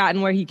he's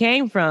forgotten where he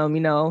came from,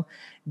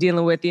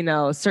 dealing with,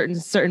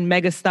 certain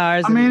mega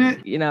stars. I mean,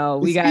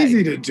 it's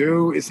easy to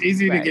do. It's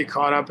easy to get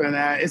caught up in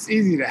that. It's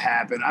easy to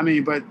happen. I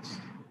mean, but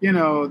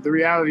the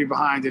reality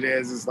behind it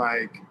is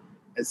like,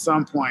 at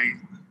some point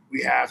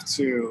we have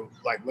to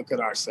look at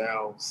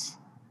ourselves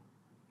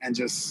and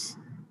just,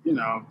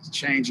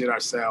 change it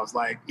ourselves.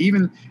 Like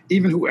even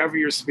whoever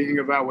you're speaking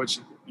about, which,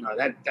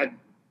 that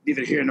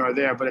neither here nor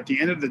there, but at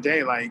the end of the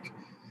day,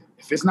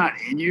 if it's not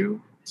in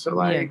you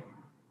to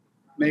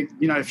make,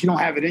 if you don't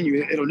have it in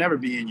you, it'll never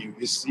be in you.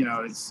 It's,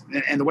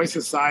 and the way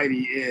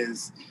society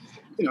is,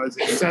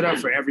 it's set up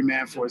for every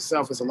man for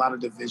itself. There's a lot of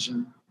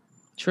division.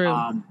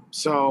 True.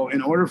 So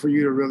in order for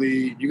you to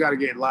really, you got to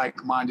get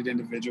like-minded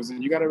individuals,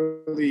 and you got to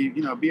really,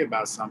 be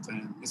about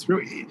something. It's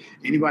really,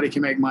 anybody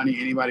can make money.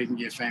 Anybody can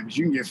get famous.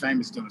 You can get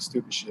famous doing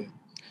stupid shit.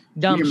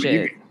 Dumb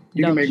shit.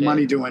 You can make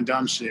money doing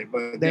dumb shit,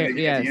 but at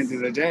the end of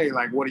the day,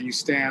 what do you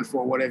stand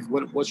for?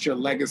 What's your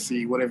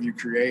legacy? What have you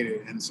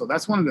created? And so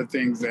that's one of the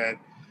things that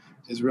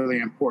is really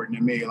important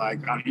to me.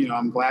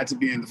 I'm glad to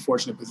be in the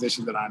fortunate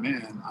position that I'm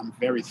in. I'm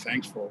very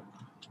thankful.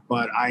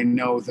 But I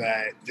know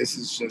that this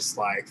is just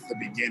the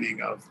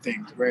beginning of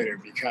things greater,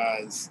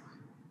 because,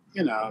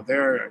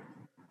 there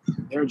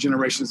are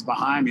generations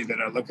behind me that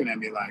are looking at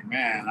me like,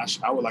 man,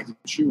 I would like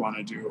what you want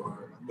to do,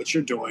 or what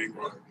you're doing,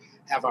 or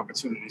have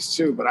opportunities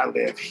too, but I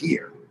live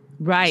here.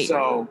 Right.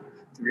 So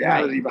the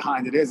reality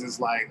behind it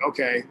is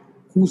okay,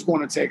 who's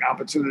going to take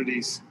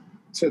opportunities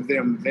to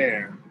them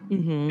there?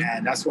 Mm-hmm.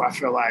 And that's why I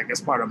feel like it's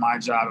part of my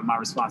job and my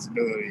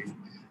responsibility.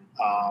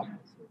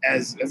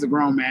 As a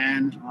grown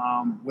man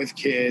with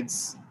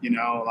kids,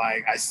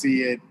 I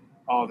see it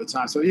all the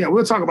time. So yeah,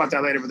 we'll talk about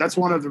that later, but that's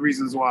one of the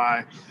reasons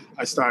why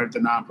I started the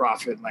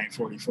nonprofit Lane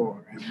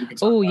 44.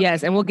 Oh,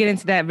 yes. And we'll get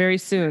into that very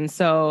soon.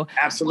 So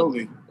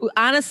absolutely.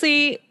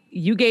 Honestly,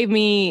 you gave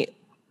me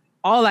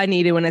all I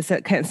needed when it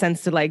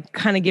sense to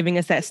kind of giving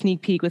us that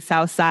sneak peek with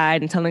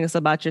Southside and telling us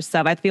about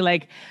yourself. I feel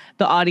like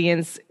the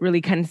audience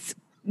really kind of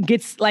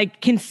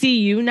can see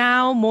you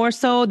now more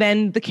so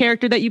than the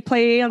character that you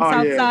play on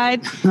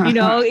Southside. You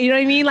know what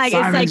I mean? Like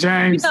Simon it's like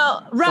James. You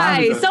know,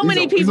 right? So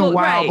many people. He's a wild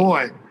right,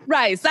 boy.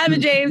 Right.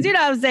 Simon James. You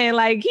know what I'm saying?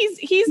 Like he's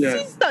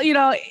you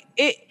know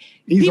it.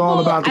 He's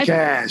all about the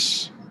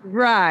cash.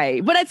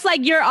 Right. But it's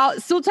like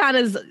Sultan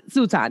is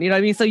Sultan. You know what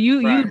I mean? So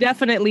you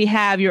definitely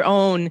have your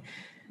own,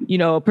 you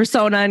know,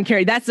 persona and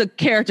character. That's a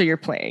character you're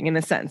playing in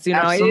a sense. You know,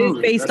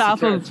 Absolutely. It is based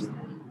off of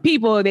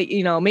people that,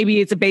 you know, maybe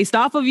it's based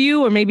off of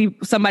you or maybe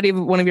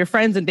one of your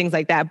friends and things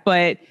like that.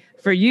 But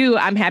for you,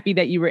 I'm happy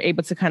that you were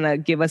able to kind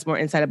of give us more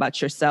insight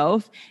about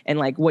yourself and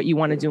like what you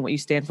want to do and what you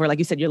stand for. Like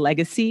you said, your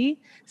legacy.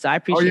 So I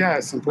appreciate it. Oh, yeah,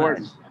 it's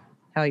important.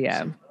 Hell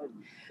yeah.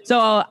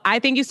 So I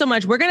thank you so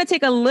much. We're going to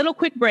take a little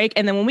quick break.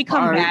 And then when we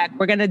come back,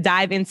 we're going to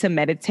dive into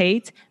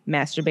meditate,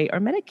 masturbate, or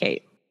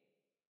medicate.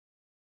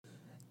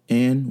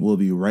 And we'll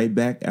be right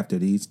back after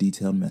these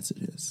detailed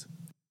messages.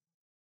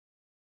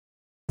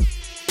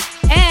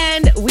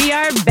 And we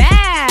are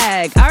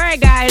back. All right,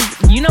 guys.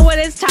 You know what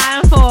it's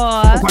time for.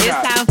 Time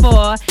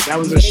for meditate, that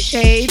was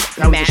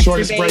the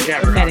shortest break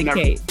ever.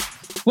 Medicate.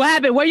 What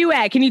happened? Where you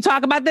at? Can you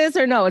talk about this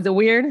or no? Is it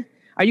weird?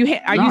 Are you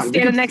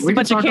standing next to a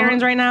bunch of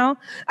Karens right now?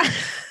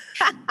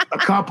 A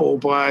couple,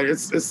 but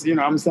it's you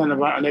know, I'm standing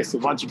next to a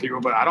bunch of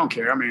people, but I don't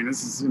care. I mean,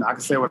 this is, you know, I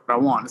can say what I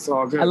want. It's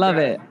all good. I love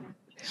it.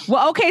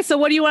 Well, okay, so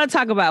what do you want to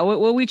talk about? What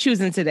are we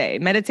choosing today?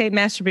 Meditate,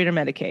 masturbate, or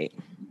medicate?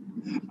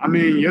 I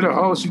mean, you're the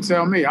host. You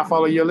tell me. I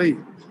follow your lead.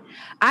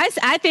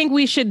 I think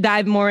we should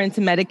dive more into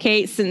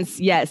medicate since,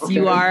 yes, okay.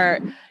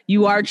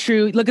 You are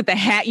true. Look at the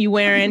hat you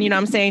wearing. You know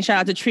what I'm saying? Shout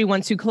out to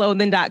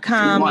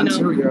tree12clothing.com.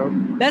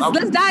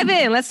 Let's dive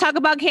in. Let's talk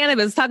about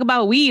cannabis. Let's talk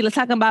about weed. Let's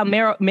talk about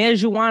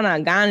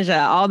marijuana,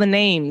 ganja, all the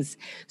names.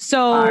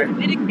 So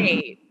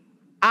medicate.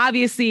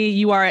 Obviously,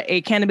 you are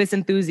a cannabis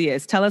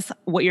enthusiast. Tell us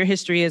what your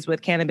history is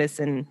with cannabis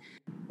and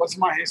what's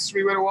my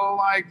history with it? Well,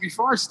 like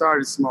before I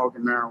started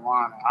smoking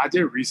marijuana, I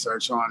did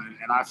research on it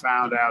and I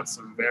found out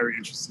some very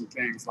interesting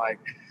things. Like,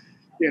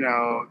 you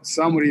know,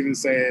 some would even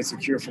say it's a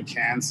cure for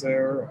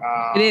cancer.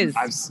 It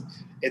is.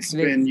 It's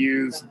been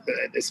used,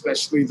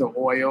 especially the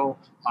oil.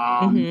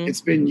 It's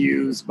been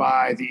used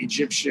by the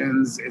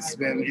Egyptians. It's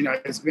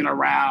been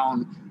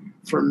around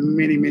for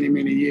many, many,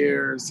 many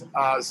years.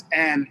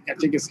 And I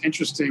think it's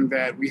interesting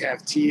that we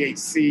have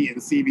THC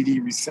and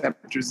CBD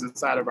receptors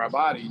inside of our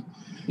body.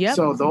 Yep.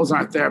 So those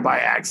aren't there by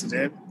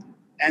accident.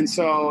 And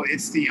so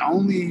it's the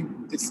only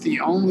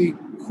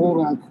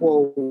quote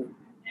unquote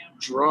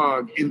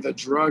drug in the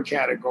drug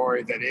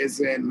category that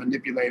isn't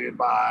manipulated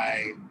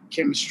by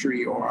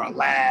chemistry or a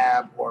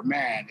lab or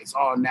man. It's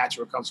all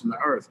natural. It comes from the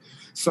earth.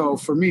 So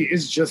for me,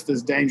 it's just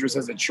as dangerous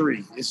as a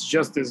tree. It's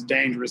just as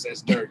dangerous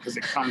as dirt because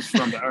it comes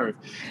from the earth.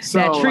 So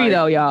that tree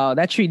though, y'all,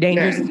 that tree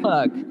dangerous as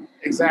fuck.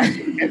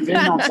 Exactly. And then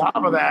on top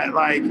of that,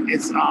 like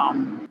it's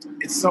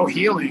so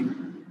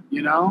healing,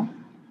 you know?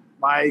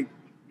 Like,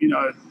 you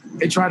know,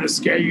 they try to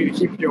scare you to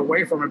keep you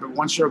away from it, but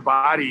once your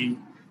body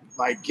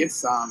like gets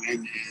some,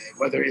 and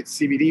whether it's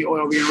CBD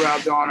oil being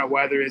rubbed on or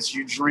whether it's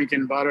you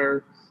drinking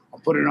butter or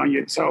put it on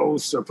your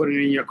toast or put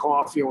it in your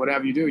coffee or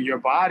whatever you do, your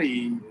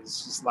body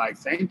is just like,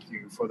 thank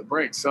you for the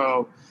break.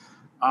 So,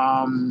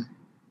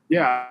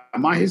 yeah,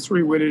 my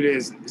history with it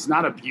is it's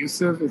not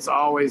abusive. It's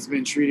always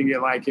been treating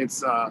it like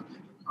it's a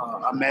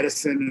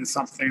medicine and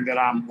something that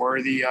I'm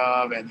worthy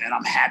of and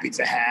I'm happy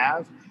to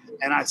have.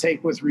 And I take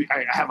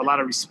I have a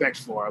lot of respect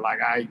for it. Like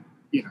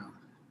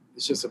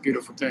it's just a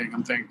beautiful thing.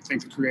 I'm thank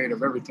the creator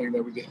of everything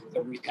that we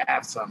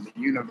have the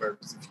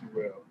universe, if you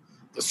will,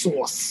 the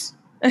source.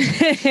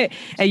 And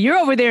you're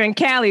over there in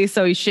Cali,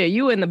 so shit,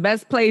 you in the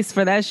best place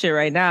for that shit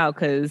right now,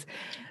 because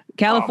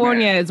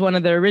California is one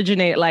of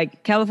the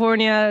like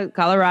California,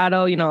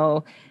 Colorado, you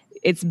know,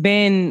 it's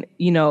been,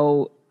 you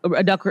know,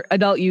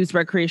 adult use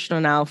recreational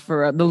now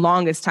for the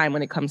longest time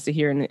when it comes to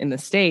here in the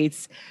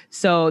States.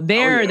 So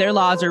their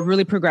laws are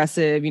really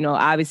progressive. You know,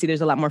 obviously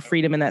there's a lot more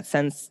freedom in that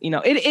sense. You know,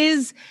 it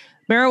is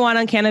marijuana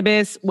and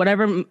cannabis,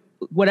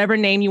 whatever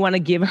name you want to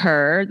give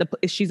her.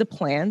 She's a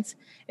plant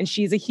and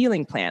she's a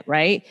healing plant,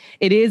 right?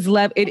 It is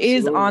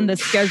on the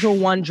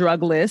Schedule I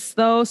drug list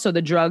though. So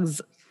the drugs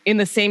in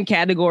the same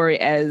category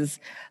as,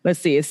 let's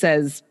see, it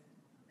says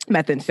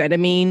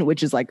methamphetamine,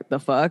 which is like the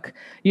fuck,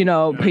 you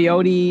know,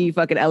 peyote,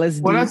 fucking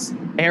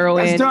LSD,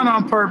 heroin. That's done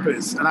on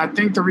purpose. And I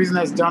think the reason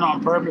that's done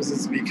on purpose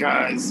is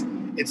because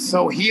it's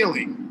so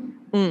healing.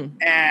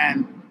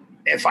 And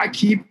if I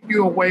keep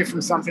you away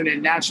from something that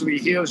naturally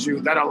heals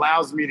you, that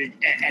allows me to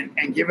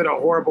and give it a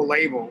horrible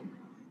label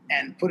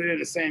and put it in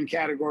the same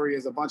category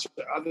as a bunch of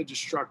other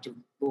destructive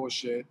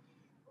bullshit,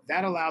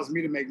 that allows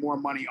me to make more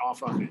money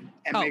off of it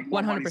and make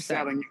more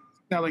 100%. Money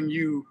selling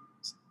you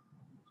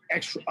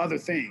extra other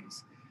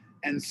things.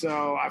 And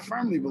so I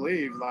firmly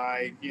believe,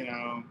 like, you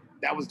know,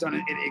 that was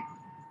done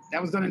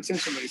that was done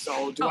intentionally.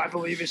 So do I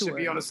believe it should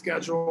be on a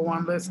Schedule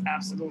I list?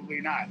 Absolutely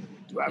not.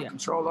 Do I have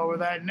control over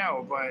that?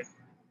 No. But,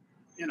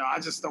 you know, I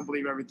just don't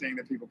believe everything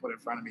that people put in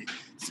front of me,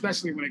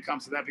 especially when it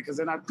comes to that, because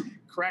they're not.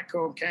 Crack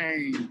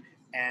cocaine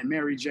and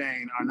Mary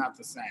Jane are not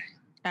the same.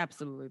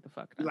 Absolutely the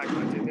fuck not. Like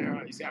what I did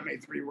there. You see, I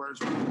made 3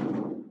 words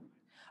wrong.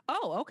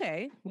 Oh,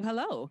 okay. Well,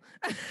 hello.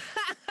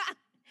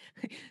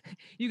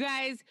 You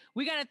guys,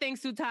 we got to thank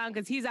Sultan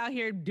because he's out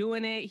here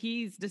doing it.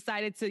 He's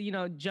decided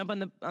to, jump on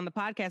the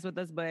podcast with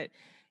us, but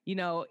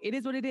it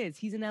is what it is.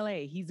 He's in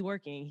LA. He's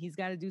working. He's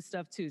got to do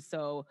stuff too.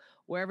 So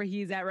wherever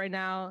he's at right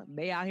now,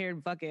 they out here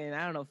fucking,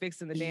 I don't know,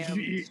 fixing the damn.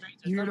 You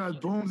hear those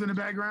booms in the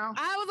background?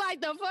 I was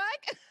like, the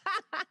fuck?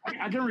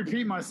 I can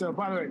repeat myself.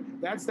 By the way,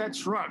 that's that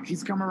truck.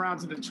 He's come around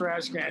to the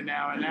trash can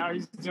now, and now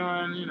he's doing,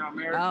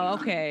 American. Oh,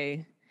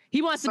 okay.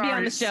 He wants to be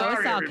on the show.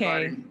 It's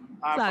okay. It's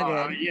all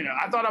good.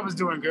 I thought I was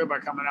doing good by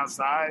coming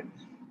outside,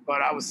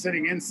 but I was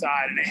sitting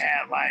inside and they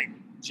had like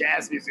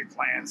jazz music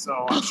playing.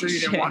 So I'm sure you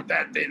didn't want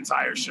that the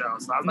entire show.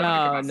 So I was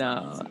like,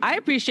 no. I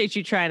appreciate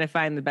you trying to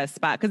find the best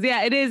spot. Cause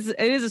yeah, it is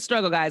a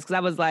struggle, guys. Cause I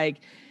was like,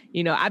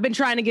 I've been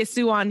trying to get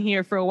Sue on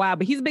here for a while,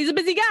 but he's a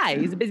busy guy.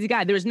 He's a busy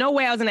guy. There was no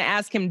way I was going to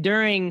ask him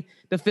during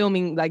the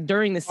filming, like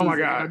during the season. Oh my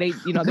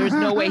God. There's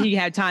no way he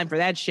had time for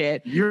that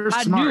shit.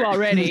 I knew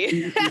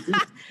already.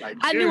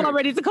 I knew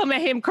already to come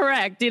at him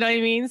correct. You know what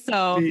I mean?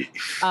 So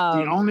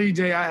the only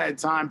day I had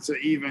time to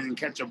even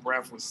catch a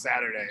breath was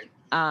Saturday.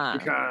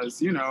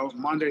 Because,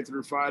 Monday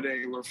through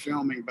Friday we're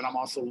filming, but I'm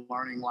also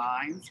learning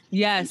lines.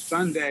 Yes. And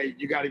Sunday,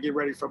 you got to get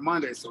ready for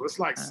Monday. So it's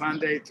like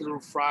Sunday through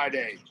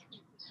Friday.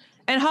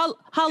 And how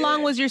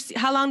long was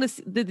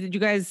did you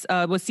guys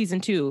was season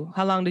 2?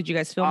 How long did you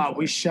guys film?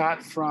 We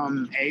shot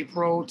from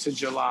April to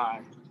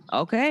July.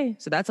 Okay,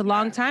 so that's a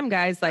long time,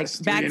 guys. Like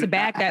back to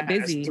back, that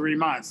busy. That's 3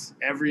 months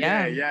every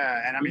day.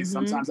 Yeah, and I mean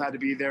sometimes I had to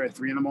be there at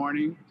 3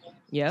 a.m.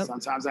 Yep.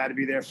 Sometimes I had to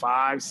be there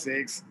 5,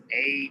 6,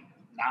 8,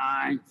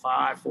 9,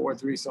 5, 4,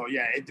 3. So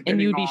yeah,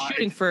 and you'd be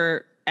shooting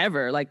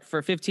forever, like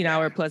for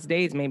 15-hour plus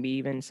days, maybe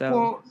even. So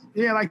well,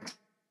 yeah, like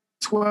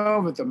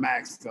 12 at the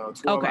max, though,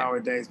 12-hour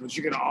days. But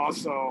you can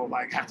also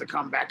like have to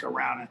come back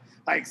around. And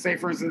like, say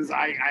for instance,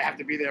 I have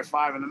to be there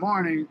 5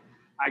 a.m.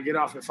 I get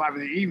off at 5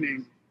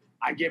 p.m.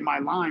 I get my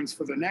lines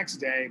for the next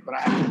day, but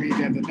I have to be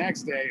there the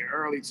next day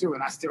early too,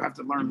 and I still have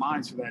to learn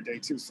lines for that day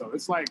too. So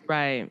it's like,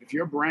 if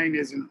your brain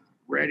isn't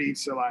ready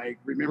to like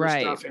remember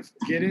stuff and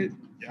forget it,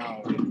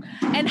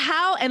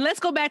 And let's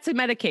go back to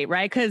Medik8,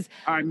 right? Because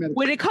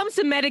when it comes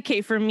to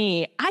Medik8 for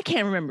me, I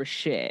can't remember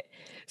shit.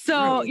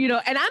 So, really?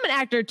 And I'm an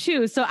actor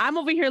too. So I'm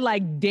over here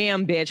like,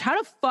 damn, bitch,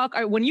 how the fuck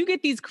when you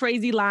get these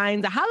crazy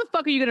lines, how the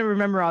fuck are you going to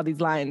remember all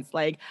these lines?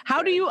 Like,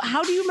 how do you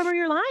remember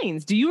your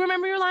lines? Do you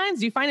remember your lines?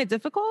 Do you find it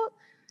difficult?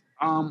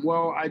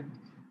 Well, I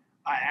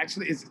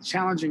actually, it's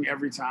challenging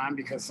every time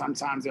because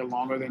sometimes they're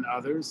longer than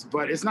others,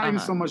 but it's not even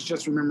so much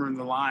just remembering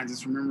the lines.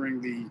 It's remembering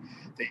the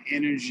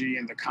energy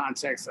and the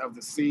context of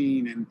the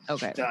scene and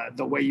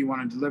the way you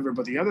want to deliver.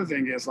 But the other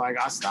thing is like,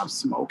 I stopped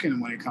smoking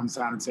when it comes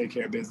time to take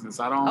care of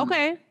business. I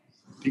don't.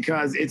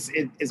 Because it's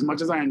as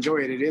much as I enjoy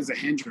it, it is a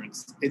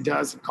hindrance. It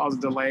does cause a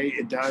delay.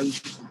 It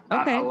does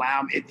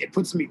allow me. It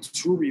puts me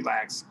too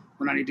relaxed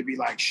when I need to be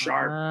like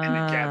sharp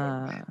and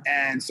together.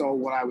 And so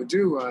what I would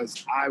do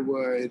was I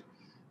would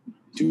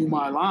do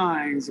my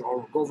lines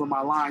or go over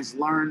my lines,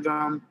 learn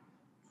them,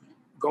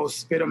 go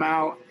spit them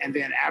out, and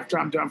then after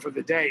I'm done for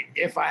the day,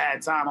 if I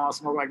had time, I'll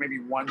smoke like maybe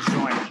one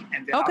joint,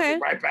 and then I'll get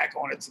right back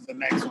on it to the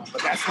next one.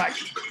 But that's like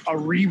a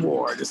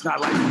reward. It's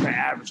not like the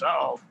average.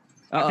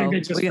 I think they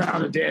just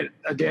found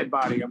a dead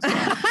body. I'm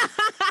sorry.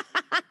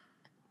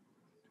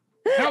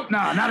 Nope,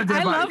 no, not a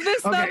dead body. I love this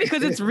stuff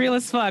because it's real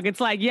as fuck.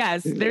 It's like,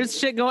 yes, there's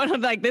shit going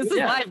on. Like, this is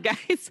life,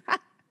 guys.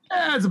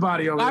 There's a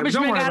body over there. Garbage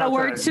men gotta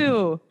work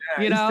too.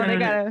 Yeah, they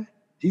gotta.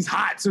 He's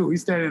hot too.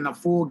 He's standing in a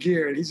full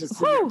gear and he's just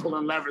sitting there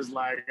pulling levers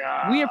like.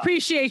 We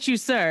appreciate you,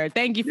 sir.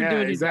 Thank you for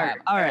doing your job.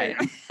 All right.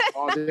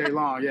 All day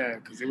long,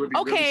 because it would be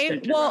okay.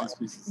 Really well,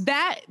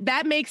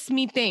 that makes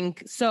me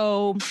think.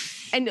 So,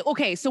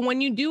 so when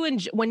you do,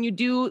 when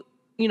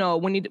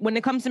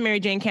it comes to Mary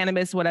Jane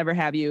Cannabis, whatever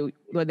have you,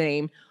 the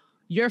name,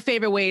 your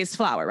favorite way is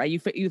flower, right?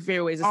 Your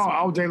favorite way is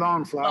all day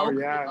long flower.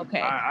 Okay.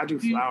 I do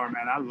flower,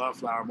 man. I love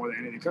flower more than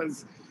anything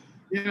because,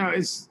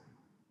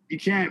 you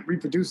can't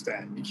reproduce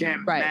that. You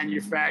can't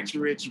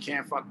manufacture it. You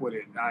can't fuck with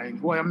it.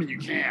 You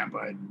can,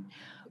 but.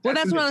 Well,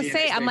 that's what I'm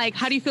saying. I'm like,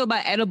 how do you feel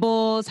about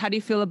edibles? How do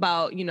you feel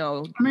about,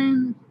 I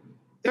mean,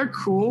 they're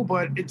cool,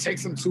 but it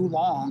takes them too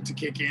long to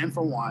kick in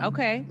for one.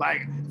 Okay.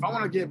 Like, if I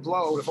want to get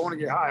blowed, if I want to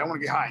get high, I want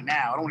to get high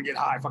now. I don't want to get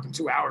high fucking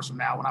 2 hours from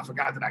now when I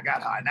forgot that I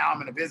got high. Now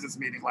I'm in a business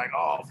meeting like,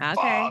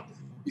 fuck.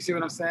 You see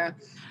what I'm saying?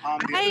 I'm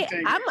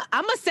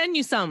gonna send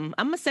you some.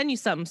 I'm gonna send you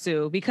something,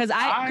 Sue, because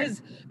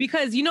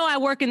because I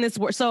work in this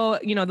work. So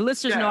the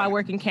listeners know I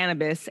work in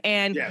cannabis,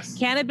 and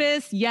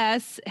cannabis,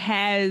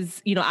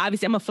 has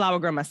obviously I'm a flower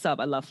girl myself.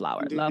 I love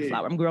flower. Love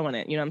flower. I'm growing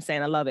it. You know what I'm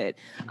saying? I love it.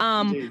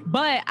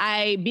 But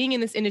being in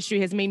this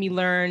industry has made me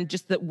learn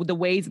just the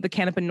ways of the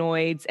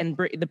cannabinoids and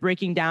the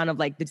breaking down of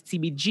like the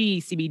CBG,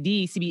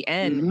 CBD,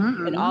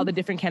 CBN, and all the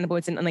different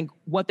cannabinoids and like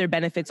what their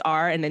benefits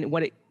are, and then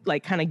what it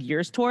like kind of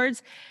gears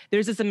towards.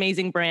 There's this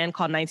amazing brand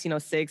called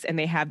 1906, and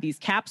they have these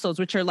capsules,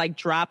 which are like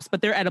drops,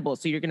 but they're edible.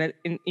 So you're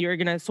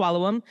gonna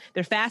swallow them.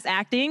 They're fast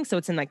acting, so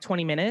it's in like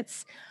 20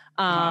 minutes.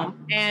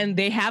 And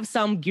they have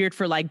some geared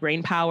for like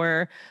brain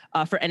power,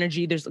 for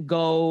energy. There's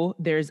Go.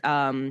 There's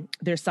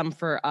some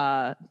for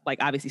like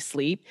obviously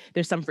sleep.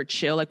 There's some for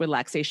chill, like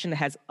relaxation, that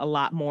has a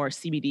lot more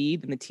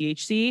CBD than the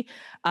THC.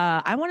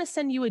 I want to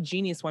send you a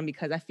Genius one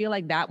because I feel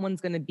like that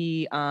one's going to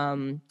be.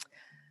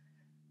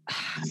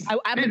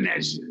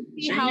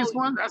 Genius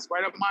one, that's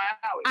right up my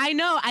alley. I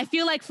know. I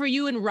feel like for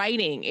you in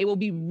writing, it will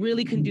be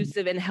really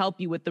conducive and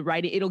help you with the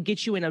writing. It'll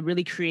get you in a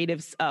really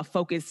creative,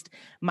 focused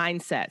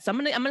mindset. So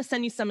I'm gonna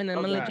send you some, and I'm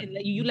gonna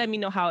let you let me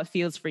know how it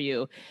feels for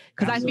you.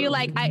 Because I feel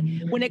like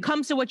when it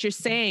comes to what you're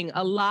saying,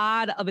 a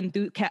lot of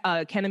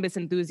cannabis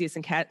enthusiasts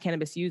and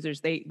cannabis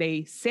users,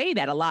 they say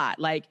that a lot.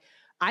 Like,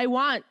 I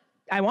want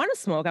to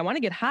smoke, I want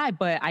to get high,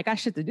 but I got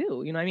shit to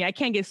do. You know what I mean? I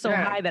can't get so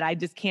high that I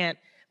just can't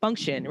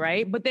function,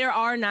 right? But there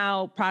are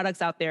now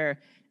products out there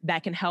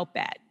that can help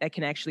that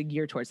can actually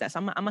gear towards that. So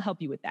I'm gonna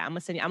help you with that. I'm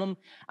gonna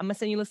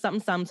send you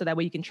something so that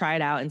way you can try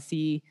it out and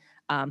see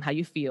how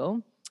you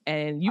feel.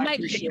 And you might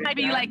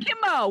be like,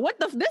 Kimbo,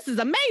 this is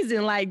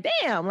amazing. Like,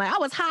 damn, like I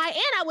was high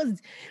and I was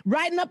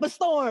riding up a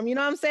storm. You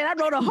know what I'm saying? I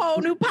wrote a whole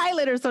new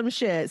pilot or some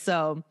shit.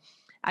 So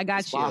I got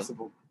it's you.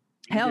 Possible.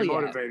 Hell yeah.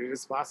 Motivated.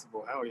 It's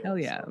possible. Hell yeah. Hell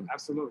yeah. So,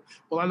 absolutely.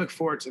 Well, I look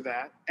forward to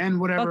that.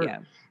 And whatever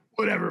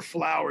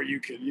flower you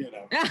can,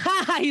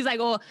 He's like,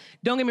 oh,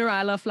 don't get me wrong,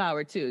 I love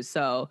flower too.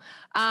 So,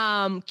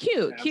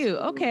 cute.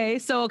 Okay,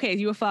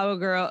 you a flower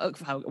girl.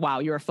 Wow,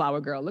 you're a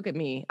flower girl. Look at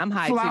me, I'm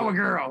high. Flower too.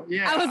 girl.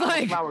 Yeah, I was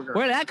like,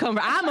 where did that come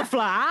from?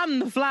 I'm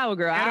the flower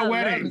girl. At a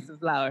wedding. Love Mrs.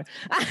 Flower.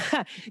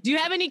 Do you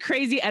have any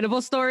crazy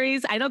edible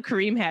stories? I know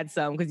Kareem had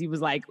some because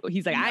he's like,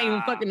 I ain't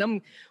even fucking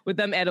them with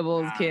them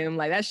edibles, Kim.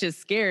 Like that shit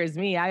scares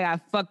me. I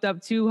got fucked up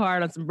too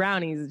hard on some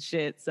brownies and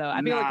shit. So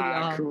I feel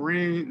like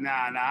Kareem,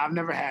 I've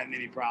never had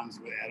any problems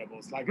with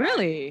edibles. Like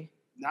really?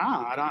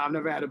 I've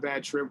never had a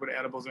bad trip with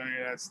edibles or any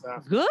of that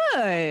stuff.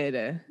 Good.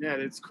 Yeah,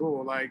 it's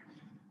cool. Like,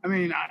 I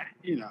mean,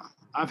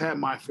 I've had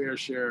my fair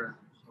share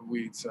of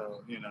weed,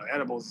 so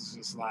edibles is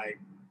just like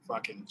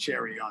fucking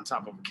cherry on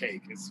top of a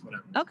cake. It's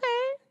whatever. Okay.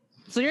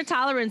 So your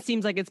tolerance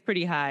seems like it's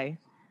pretty high.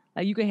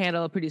 Like you can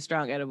handle a pretty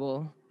strong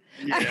edible.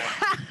 Yeah.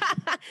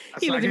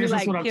 He looked at me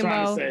like,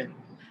 Kimbo,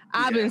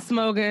 I've been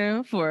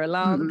smoking for a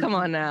long. Come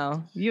on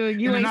now, you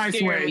ain't nice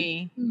scaring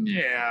me.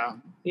 Yeah.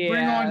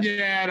 Bring on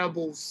your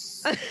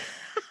edibles.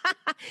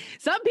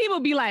 Some people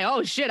be like,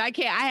 oh shit, I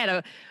can't. I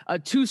had a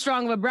too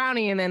strong of a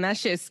brownie and then that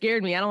shit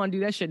scared me. I don't want to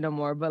do that shit no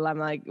more. But I'm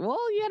like, well,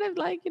 you gotta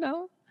like,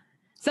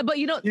 So, but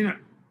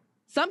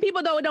some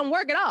people though, it don't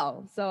work at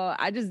all. So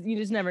you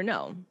just never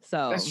know.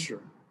 So that's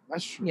true.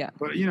 Yeah.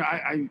 But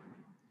I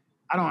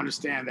don't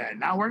understand that.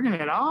 Not working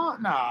at all?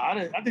 No,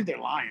 I think they're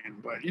lying,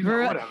 but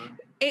whatever.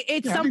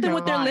 It's something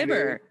with their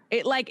liver.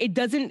 Dude. It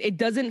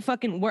doesn't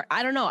fucking work.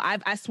 I don't know.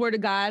 I swear to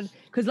God,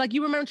 because like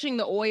you were mentioning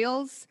the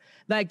oils,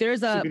 like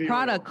there's a CBD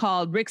product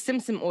called Rick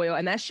Simpson oil,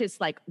 and that shit's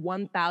like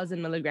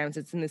 1,000 milligrams.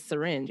 It's in this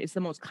syringe. It's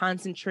the most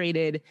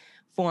concentrated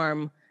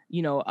form,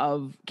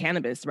 of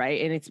cannabis,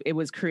 right? And it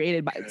was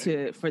created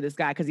for this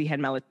guy because he had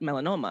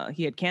melanoma.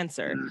 He had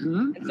cancer,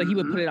 and so he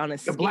would put it on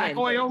his skin. The black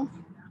oil.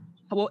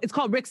 Well, it's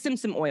called Rick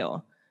Simpson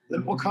oil.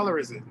 What color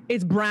is it?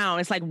 It's brown.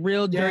 It's like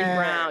real dirty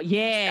brown.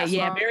 Yeah,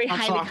 very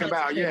highly talking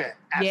about. Yeah,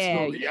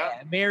 absolutely.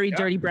 Yeah, very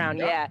dirty brown.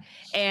 Yep. Yeah,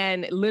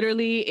 and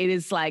literally, it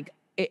is like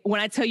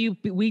when I tell you,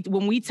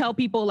 when we tell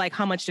people like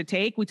how much to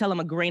take, we tell them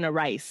a grain of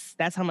rice.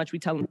 That's how much we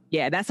tell them.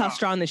 Yeah, that's how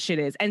strong this shit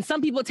is. And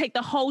some people take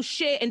the whole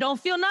shit and don't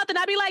feel nothing.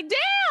 I'd be like,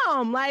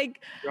 damn,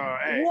 like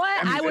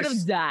what? I would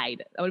have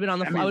died. I would have been on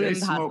the floor. I would have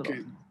been in the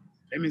hospital.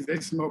 That means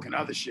they're smoking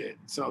other shit.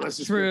 So let's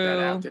just put that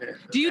out there.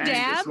 Do you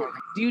dab?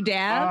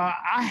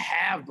 I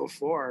have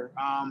before.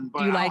 But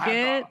do you like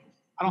it?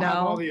 I don't have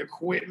all the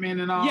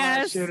equipment and all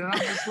that shit. And I'm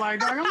just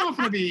like I'm not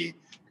going to be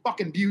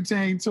fucking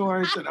butane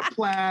torch and a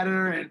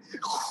platter and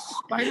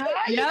like,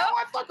 you know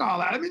what? Fuck all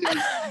that.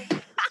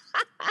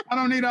 I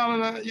don't need all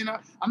of the,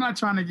 I'm not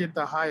trying to get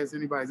the highest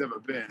anybody's ever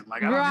been.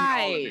 Like, I don't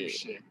need all of this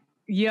shit.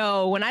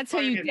 Yo, when I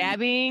tell you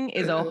dabbing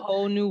is a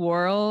whole new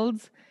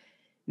world,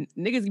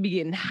 niggas be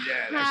getting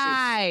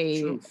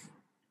high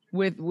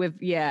with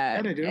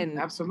Yeah, they do. And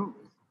absolutely.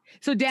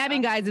 So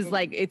dabbing, guys, is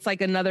like it's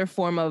like another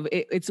form of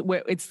it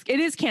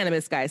is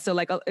cannabis, guys. So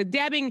like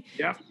dabbing,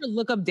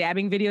 look up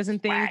dabbing videos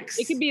and things. Wax.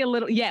 It could be a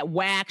little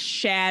wax,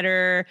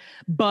 shatter,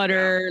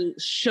 butter,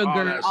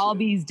 sugar, all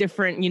these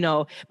different,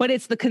 But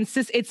it's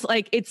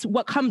it's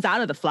what comes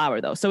out of the flower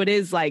though. So it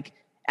is like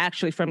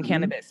actually from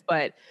cannabis,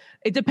 but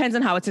it depends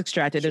on how it's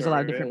extracted. There's a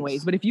lot of different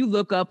ways. But if you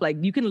look up,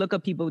 you can look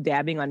up people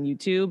dabbing on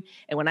YouTube,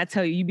 and when I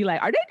tell you, you'd be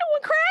like, "Are they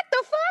doing crack?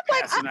 The fuck?"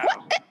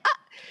 Like,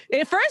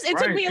 at first, it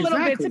took me a little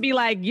bit to be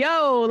like,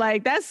 "Yo,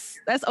 like that's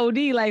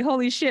OD. Like,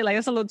 holy shit, like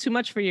that's a little too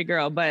much for your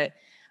girl." But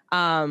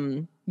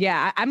I'm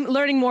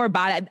learning more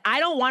about it. I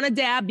don't want to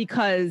dab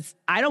because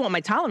I don't want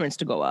my tolerance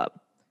to go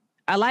up.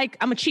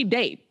 I'm a cheap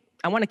date.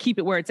 I want to keep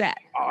it where it's at.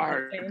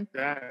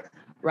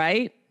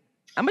 Right?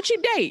 I'm a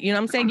cheap date, you know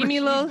what I'm saying? Give me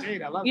a little,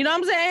 you know what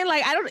I'm saying?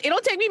 Like, it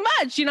don't take me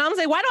much, you know what I'm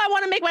saying? Why do I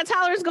want to make my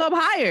tolerance go up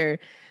higher?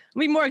 It'll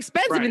be more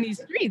expensive in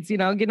these streets,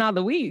 getting all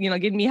the weed,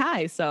 getting me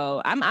high.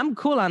 So I'm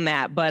cool on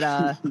that.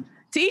 But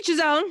to each his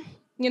own,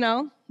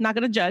 not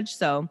going to judge.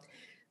 So,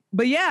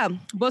 but yeah,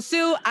 well,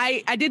 Sue,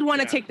 I did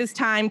want to take this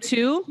time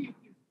too.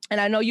 And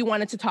I know you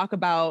wanted to talk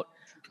about,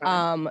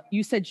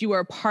 you said you were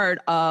a part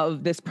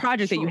of this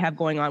project that you have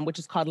going on, which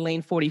is called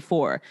Lane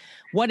 44.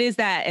 What is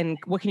that? And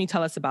what can you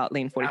tell us about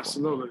Lane 44?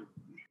 Absolutely.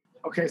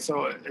 Okay,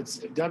 so it's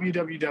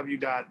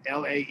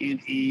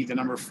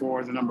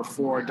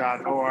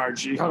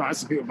www.lane4.org. Hold on, there's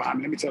some people behind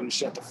me. Let me tell them to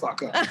shut the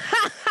fuck up.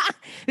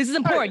 This is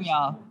important,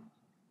 y'all.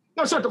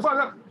 No, shut the fuck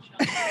up.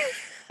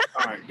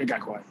 All right, they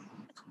got quiet.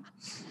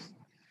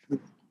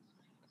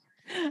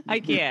 I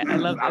can't. I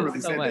love this I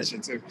really so said much. that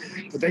shit too,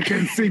 but they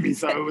couldn't see me,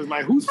 so it was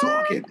like, who's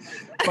talking?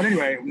 But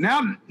anyway,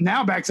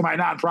 now back to my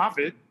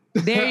nonprofit.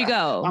 There you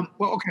go.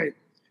 Well, okay.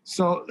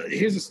 So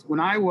this is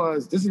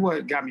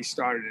what got me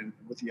started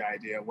with the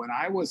idea. When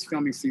I was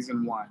filming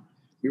season 1,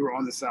 we were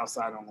on the South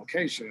Side on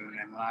location,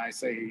 and when I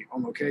say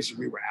on location,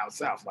 we were out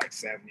south, like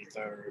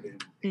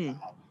 73rd and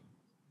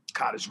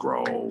Cottage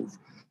Grove,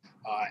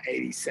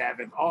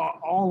 87th,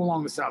 all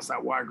along the South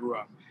Side where I grew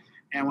up.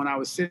 And when I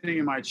was sitting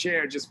in my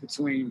chair just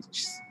between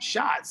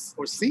shots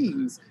or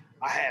scenes,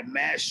 I had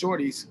mad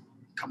shorties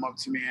come up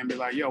to me and be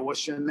like, yo,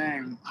 what's your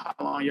name? How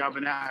long y'all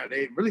been out here?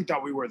 They really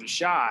thought we were the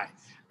Shy.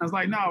 I was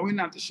like, no, we're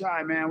not the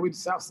Shy, man. We're the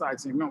South Side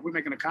team. We're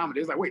making a comedy.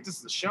 It's like, wait, this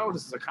is a show?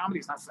 This is a comedy?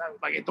 It's not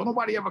like, don't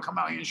nobody ever come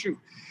out here and shoot.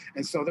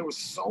 And so there was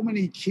so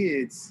many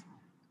kids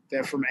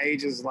that from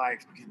ages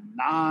like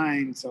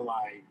 9 to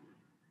like,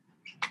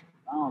 I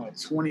don't know,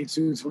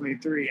 22,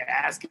 23,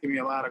 asking me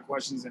a lot of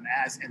questions and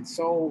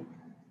so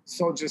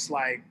just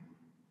like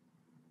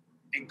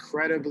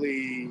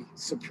incredibly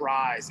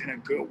surprised in a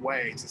good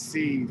way to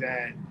see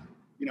that,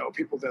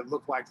 people that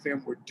look like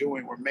them were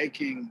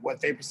making what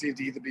they perceived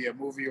to either be a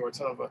movie or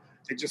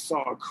they just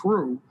saw a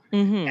crew.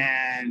 Mm-hmm.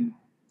 And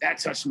that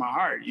touched my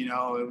heart.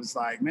 It was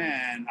like,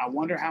 man, I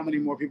wonder how many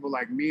more people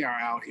like me are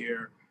out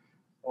here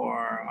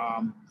or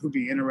who'd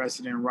be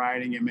interested in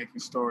writing and making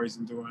stories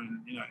and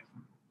doing,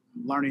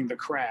 learning the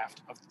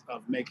craft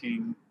of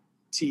making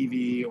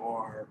TV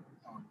or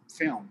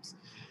films.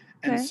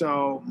 Okay. And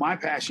so my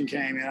passion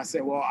came and I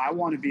said, well, I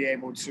want to be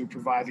able to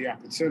provide the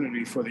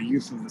opportunity for the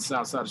youth of the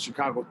South Side of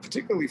Chicago,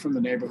 particularly from the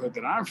neighborhood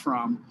that I'm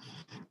from,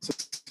 to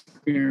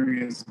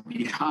experience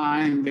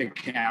behind the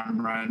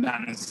camera,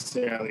 not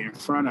necessarily in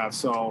front of.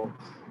 So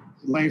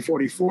Lane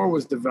 44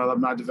 was developed,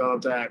 and I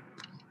developed that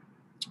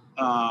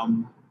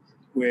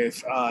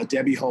with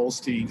Debbie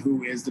Holstein,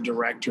 who is the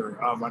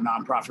director of a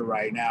nonprofit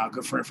right now, a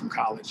good friend from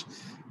college.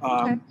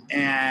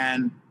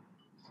 And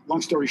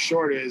long story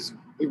short is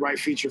we write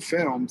feature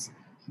films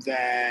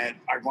that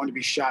are going to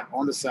be shot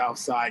on the South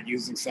Side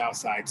using South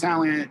Side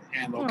talent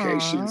and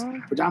locations,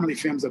 predominantly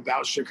films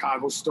about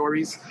Chicago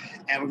stories.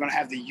 And we're going to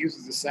have the youth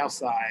of the South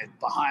Side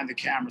behind the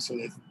camera so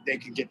that they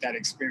can get that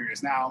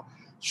experience. Now,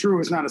 true,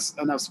 it's not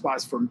enough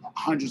spots for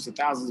hundreds of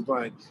thousands,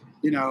 but,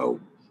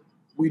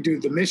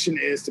 the mission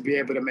is to be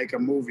able to make a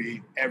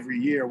movie every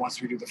year once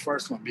we do the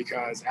first one,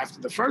 because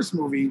after the first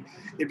movie,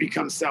 it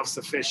becomes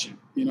self-sufficient,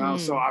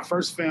 So our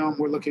first film,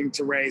 we're looking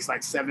to raise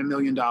like $7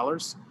 million.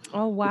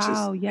 Oh,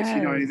 wow.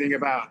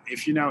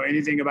 If you know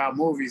anything about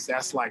movies,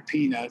 that's like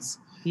peanuts.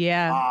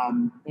 Yeah.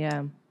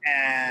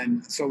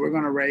 And so we're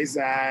going to raise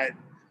that,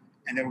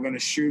 and then we're going to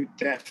shoot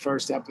that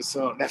first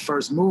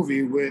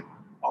movie with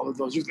all of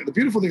those youth. The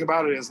beautiful thing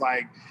about it is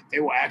like,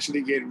 they will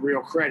actually get real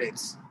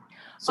credits.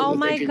 So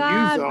my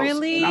God,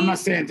 really? And I'm not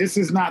saying this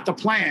is not the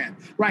plan.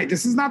 Right,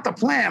 this is not the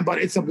plan, but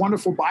it's a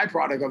wonderful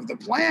byproduct of the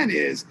plan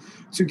is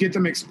to get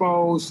them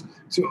exposed,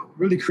 to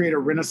really create a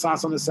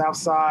renaissance on the South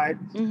Side,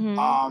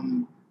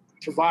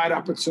 provide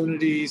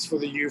opportunities for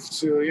the youth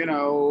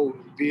to,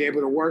 be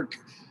able to work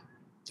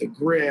the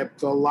grip,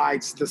 the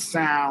lights, the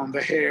sound,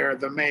 the hair,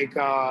 the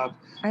makeup.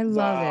 I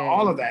love it.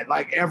 All of that,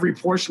 like every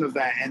portion of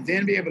that, and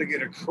then be able to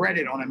get a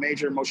credit on a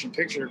major motion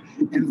picture.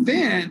 And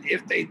then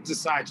if they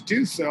decide to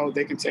do so,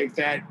 they can take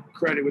that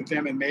credit with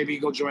them and maybe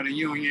go join a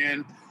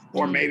union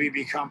or maybe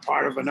become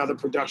part of another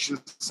production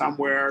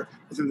somewhere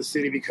within the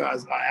city,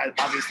 because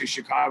obviously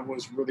Chicago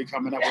is really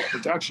coming up with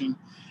production.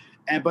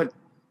 But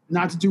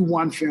not to do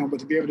one film, but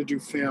to be able to do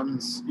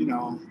films,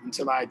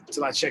 until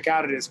I check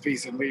out of this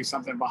piece and leave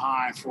something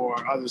behind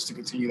for others to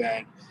continue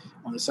that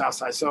on the South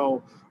Side.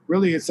 So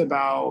really it's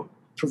about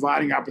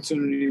providing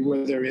opportunity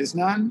where there is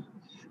none.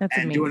 That's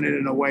and amazing. Doing it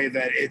in a way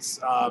that it's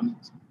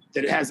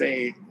that it has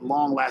a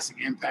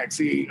long-lasting impact.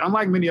 See,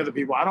 unlike many other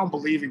people, I don't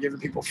believe in giving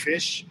people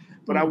fish,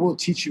 but I will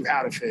teach you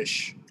how to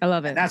fish. I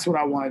love it. And that's what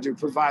I want to do,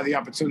 provide the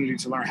opportunity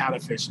to learn how to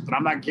fish. But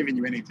I'm not giving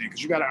you anything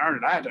because you got to earn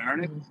it. I had to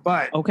earn it.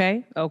 But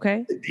okay.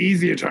 It's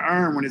easier to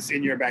earn when it's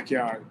in your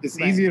backyard. It's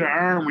easier to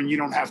earn when you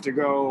don't have to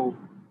go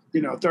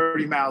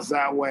 30 miles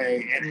that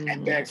way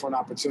and beg for an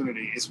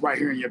opportunity. It's right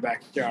here in your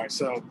backyard.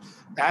 So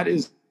that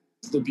is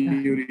the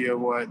beauty of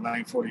what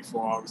Lane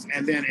 44 is.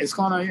 And then it's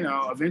going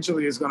to,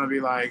 eventually it's going to be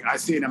like, I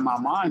see it in my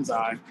mind's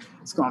eye.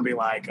 It's going to be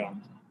like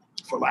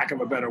for lack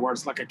of a better word,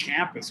 it's like a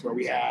campus where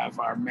we have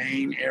our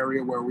main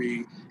area where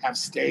we have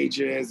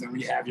stages and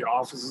we have your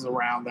offices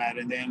around that.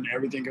 And then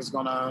everything is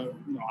going to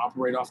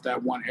operate off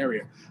that one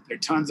area. There are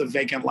tons of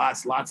vacant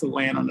lots of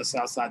land on the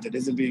south side that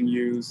isn't being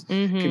used,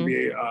 can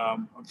be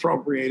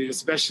appropriated,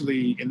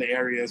 especially in the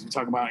areas we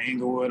talk about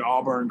Inglewood,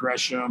 Auburn,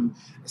 Gresham,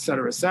 et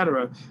cetera, et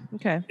cetera.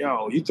 Okay.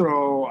 You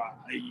throw...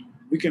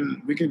 We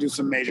can do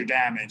some major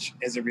damage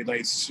as it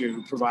relates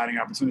to providing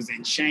opportunities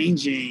and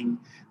changing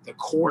the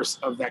course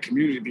of that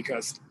community,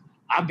 because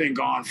I've been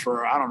gone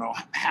for I don't know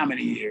how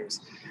many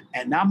years,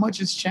 and not much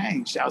has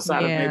changed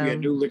outside of maybe a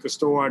new liquor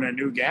store and a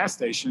new gas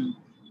station.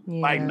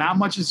 Like not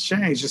much has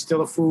changed. It's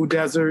still a food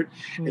desert.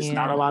 It's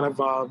not a lot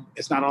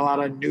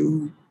of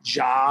new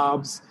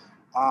jobs,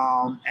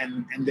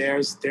 and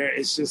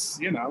it's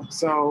just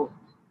So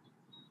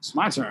it's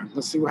my turn.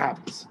 Let's see what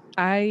happens.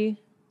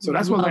 So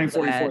that's what Lane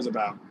 44 is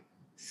about.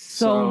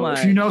 So much.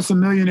 If you know some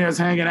millionaires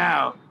hanging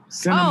out,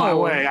 send them my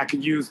way. I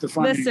could use the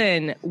funding.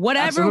 Listen,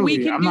 whatever we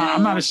can do.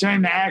 I'm not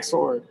ashamed to ask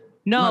for it.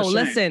 No,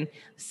 listen,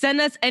 send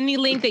us any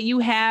link that you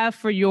have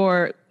for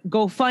your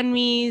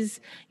GoFundMes,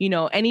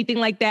 anything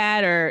like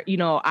that. Or,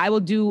 I will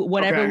do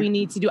whatever we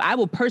need to do. I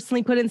will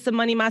personally put in some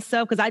money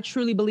myself because I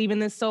truly believe in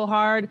this so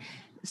hard.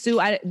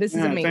 Sue, this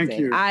is amazing. Thank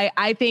you.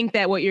 I think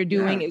that what you're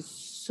doing is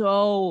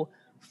so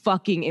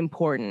fucking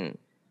important.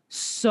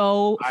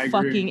 So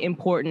fucking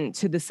important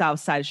to the South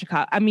Side of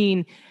Chicago. I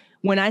mean,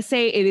 when I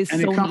say it is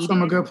and so it comes needed,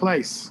 from a good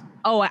place.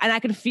 Oh, and I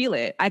can feel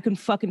it. I can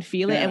fucking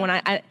feel it. And when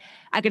I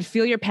can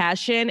feel your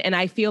passion, and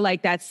I feel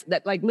like that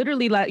like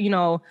literally, like,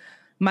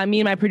 me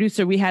and my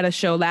producer, we had a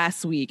show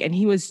last week, and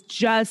he was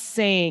just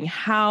saying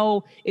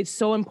how it's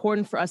so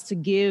important for us to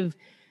give,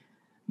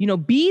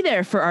 be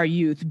there for our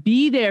youth,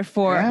 be there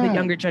for the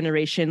younger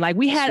generation. Like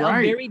we had a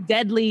very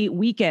deadly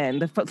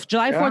weekend. The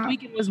July 4th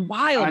weekend was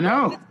wild. I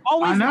know. It's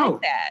always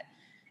like that.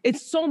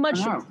 It's so much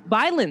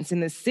violence in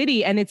this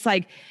city. And it's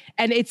like,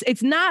 and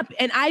it's not,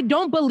 and I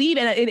don't believe,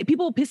 and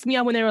people piss me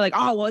off when they were like,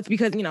 oh, well, it's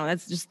because,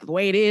 that's just the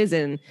way it is.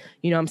 And,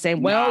 I'm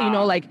saying,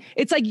 well, like,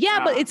 it's like,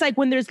 but it's like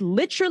when there's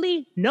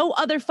literally no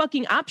other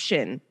fucking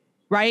option,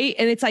 right?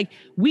 And it's like,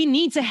 we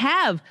need to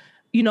have,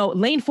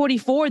 Lane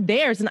 44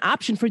 there is an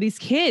option for these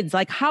kids.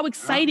 Like, how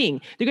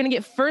exciting. They're going to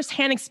get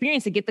firsthand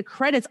experience to get the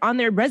credits on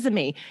their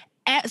resume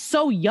at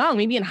so young,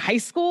 maybe in high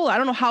school. I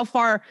don't know how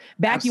far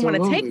back you want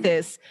to take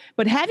this,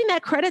 but having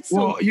that credit.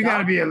 You got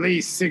to be at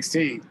least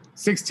 16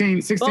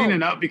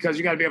 and up, because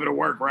you got to be able to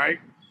work, right?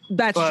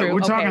 That's true. We're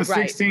talking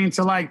 16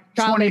 to like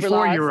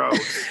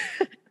 24-year-olds.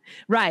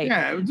 Right.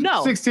 Yeah.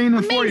 No. 16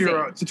 and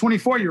 4-year-olds to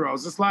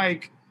 24-year-olds. It's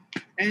like,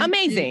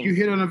 amazing. You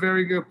hit on a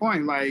very good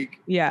point. Like,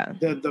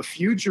 the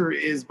future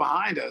is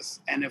behind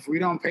us, and if we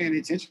don't pay any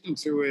attention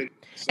to it,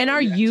 and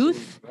our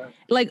youth,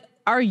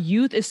 our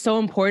youth is so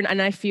important.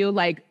 And I feel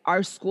like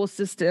our school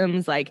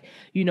systems,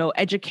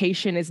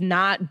 education is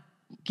not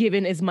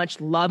given as much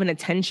love and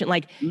attention.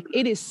 Like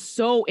it is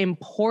so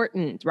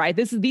important, right?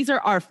 This is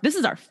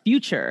our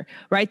future,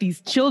 right?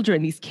 These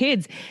children, these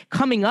kids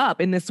coming up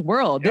in this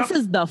world. This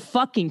is the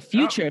fucking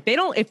future. If they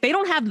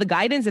don't have the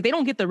guidance, if they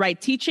don't get the right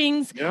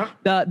teachings,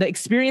 the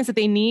experience that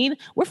they need,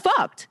 we're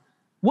fucked.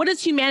 What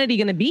is humanity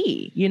going to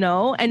be,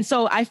 And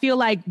so I feel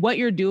like what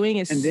you're doing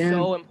is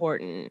so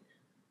important.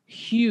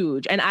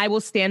 Huge. And I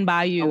will stand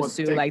by you,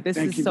 Sue. This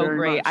is so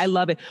great. Much. I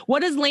love it. What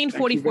does Lane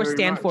 44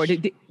 stand for?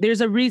 There's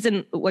a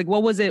reason,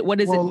 what was it?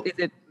 What is it? Is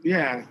it?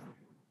 Yeah.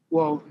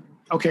 Well,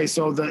 okay.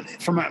 So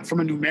from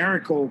a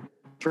numerical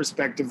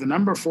perspective, the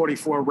number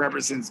 44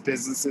 represents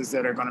businesses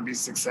that are going to be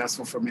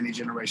successful for many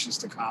generations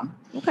to come.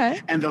 Okay.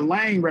 And the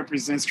lane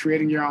represents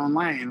creating your own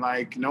lane.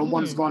 Like no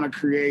one's going to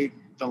create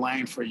the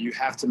lane for you. You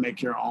have to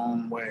make your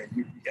own way.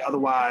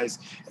 Otherwise,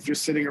 if you're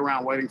sitting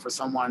around waiting for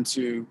someone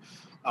to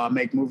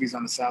make movies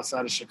on the South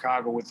Side of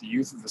Chicago with the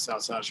youth of the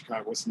South Side of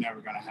Chicago, it's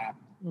never going to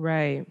happen.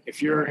 Right.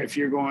 If you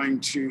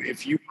want to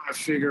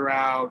figure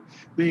out,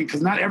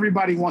 because not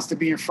everybody wants to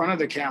be in front of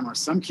the camera.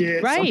 Some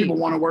people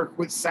want to work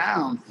with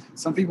sound.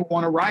 Some people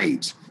want to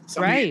write.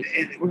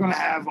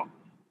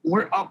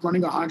 We're up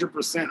running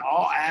 100%.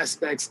 All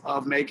aspects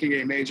of making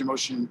a major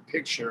motion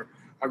picture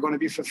are going to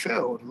be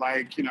fulfilled.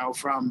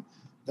 From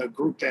the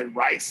group that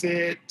writes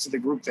it, to the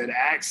group that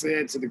acts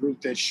it, to the group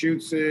that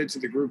shoots it, to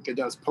the group that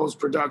does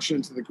post-production,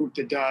 to the group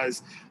that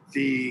does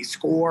the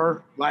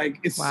score.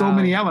 It's so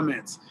many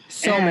elements.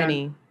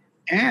 Many.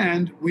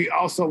 And we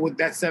also, with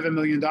that $7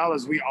 million,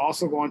 we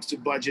also going to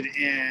budget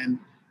in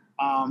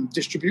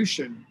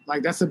distribution.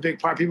 That's a big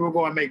part. People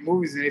go and make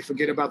movies and they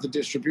forget about the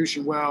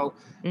distribution. Well,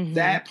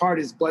 that part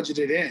is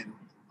budgeted in.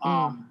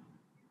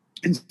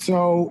 And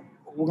so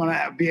we're going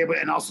to be able,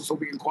 and also so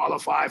we can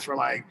qualify for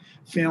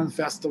film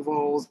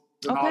festivals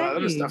and all that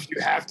other stuff. You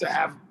have to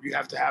have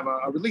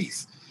a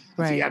release,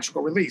 a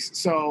theatrical release.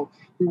 So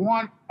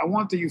I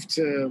want the youth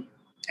to,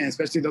 and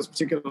especially those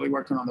particularly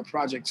working on the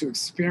project, to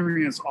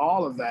experience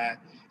all of that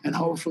and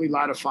hopefully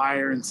light a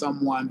fire in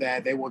someone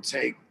that they will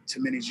take to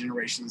many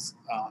generations,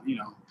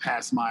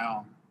 past my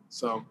own.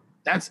 So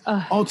that's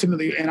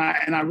ultimately, and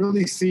I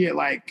really see it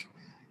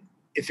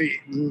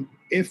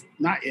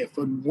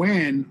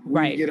when we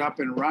Right. get up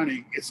and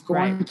running, it's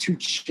going to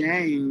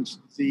change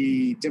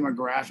the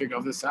demographic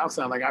of the South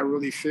Side. Like, I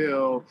really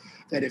feel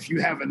that if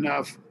you have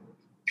enough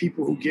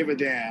people who give a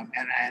damn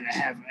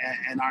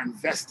and are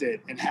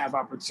invested and have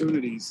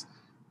opportunities,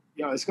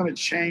 it's going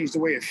to change the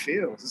way it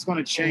feels. It's going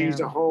to change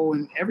the whole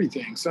and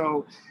everything.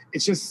 So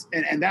it's just,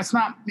 and that's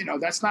not,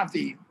 that's not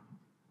the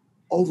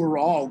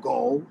overall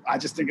goal. I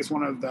just think it's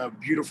one of the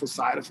beautiful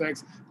side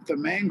effects. The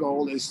main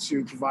goal is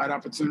to provide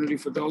opportunity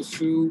for those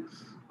who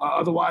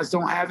otherwise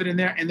don't have it in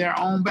their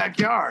own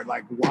backyard.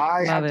 Like,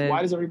 why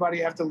does everybody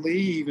have to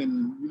leave?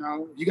 And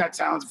you got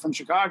talent from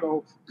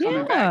Chicago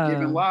coming back,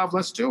 giving love.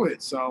 Let's do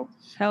it. So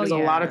there's a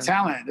lot of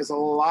talent. There's a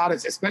lot of,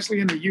 especially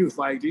in the youth.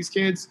 Like, these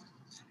kids,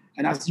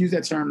 and I use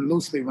that term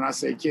loosely when I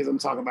say kids. I'm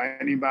talking about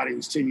anybody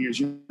who's 10 years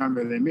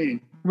younger than me.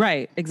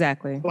 Right.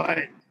 Exactly. But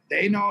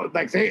they know,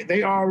 like,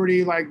 they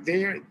already, like,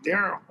 they're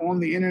on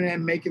the internet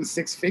making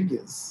six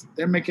figures.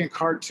 They're making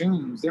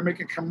cartoons. They're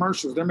making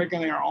commercials. They're making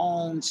their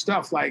own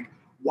stuff. Like,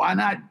 why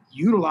not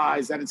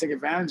utilize that and take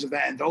advantage of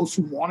that? And those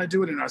who want to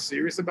do it and are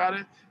serious about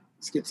it,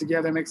 let's get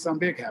together and make something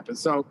big happen.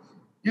 So,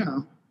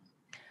 that's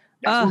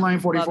what Lane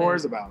 44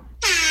 is about.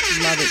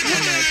 Love it so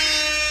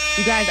much.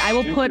 You guys, I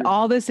will put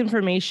all this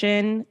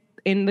information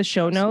in the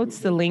show notes,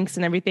 the links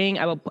and everything.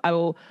 I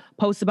will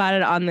post about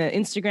it on the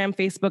Instagram,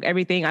 Facebook,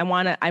 everything. I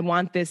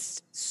want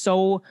this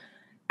to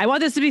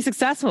be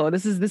successful.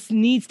 This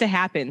needs to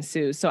happen,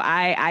 Sue. So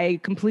I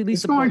completely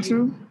support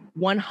you.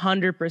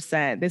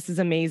 100%. This is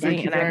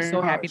amazing, and I'm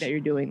so happy that you're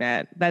doing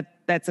that.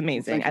 That's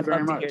amazing. I'd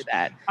love to hear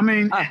that. I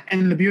mean,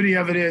 and the beauty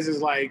of it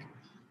is like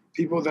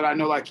people that I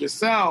know, like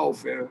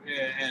yourself and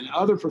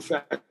other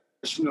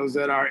professionals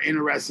that are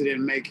interested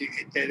in making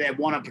that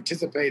want to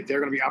participate. There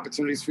are going to be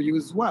opportunities for you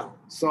as well.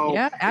 So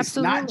it's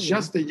not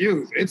just the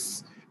youth.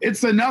 It's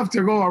enough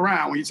to go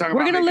around when you talk about.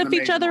 We're going to lift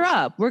each other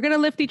up. We're going to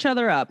lift each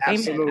other up.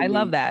 Absolutely. Amen. I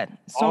love that.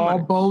 All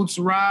boats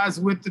rise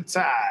with the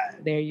tide.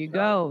 There you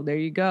go. There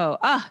you go.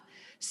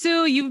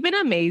 Sue, you've been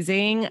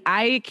amazing.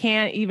 I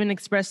can't even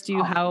express to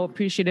you how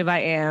appreciative I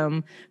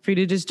am for you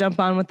to just jump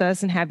on with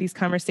us and have these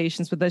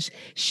conversations with us,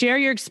 share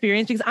your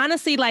experience. Because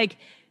honestly, like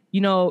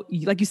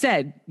you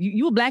said,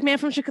 you a Black man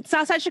from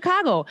Southside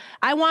Chicago.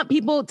 I want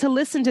people to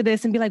listen to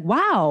this and be like,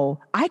 wow,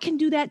 I can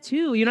do that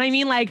too. You know what I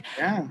mean? Like,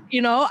 I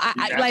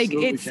like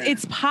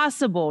it's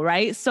possible,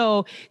 right?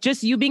 So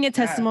just you being a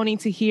testimony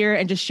to hear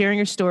and just sharing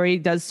your story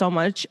does so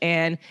much.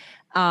 And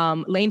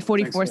Lane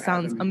 44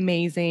 sounds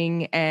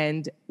amazing,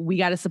 and we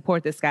got to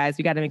support this, guys.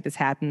 We got to make this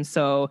happen.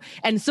 So,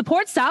 and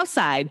support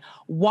Southside.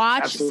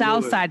 Watch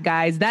Southside,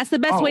 guys. That's the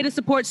best way to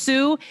support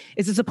Sue,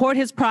 is to support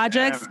his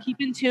projects.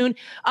 Keep in tune.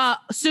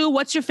 Sue,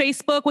 what's your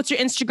Facebook? What's your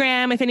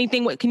Instagram? If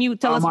anything, what can you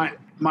tell us?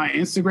 My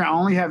Instagram, I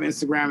only have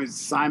Instagram. It's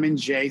Simon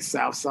J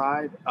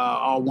Southside,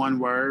 all one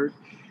word.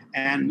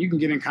 And you can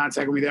get in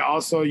contact with me there.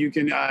 Also, you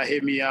can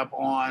hit me up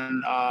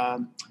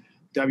on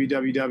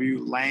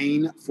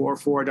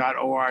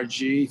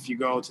www.lane44.org. If you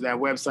go to that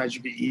website,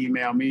 you can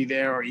email me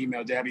there or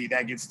email Debbie.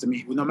 That gets to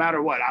me. No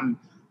matter what, I'm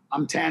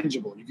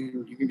tangible.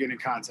 You can get in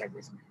contact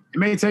with me. It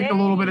may take a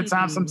little bit of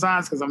time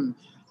sometimes because I'm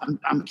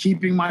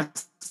keeping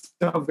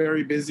myself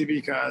very busy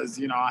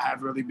because I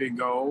have really big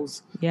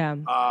goals. Yeah.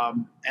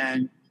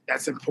 And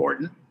that's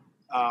important.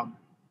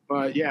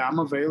 But yeah, I'm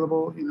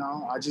available.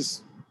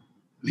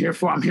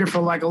 I'm here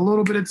for like a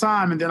little bit of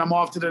time, and then I'm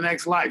off to the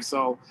next life.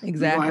 So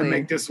exactly, I'm going to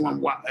make this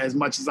one as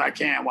much as I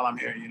can while I'm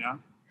here.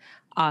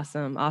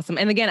 Awesome.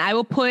 And again, I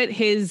will put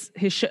his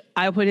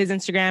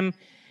Instagram,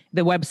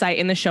 the website,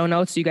 in the show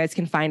notes so you guys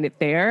can find it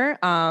there.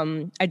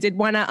 I did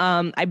want to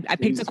I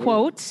picked a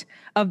quote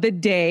of the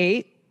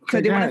day. So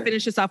I did want to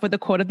finish this off with the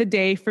quote of the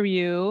day for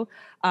you,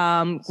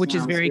 which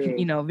is very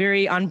good.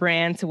 Very on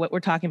brand to what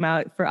we're talking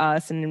about for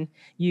us and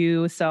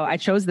you. So I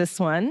chose this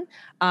one.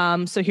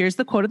 So here's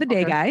the quote of the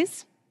day,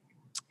 guys.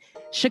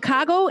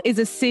 Chicago is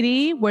a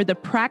city where the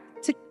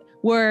practical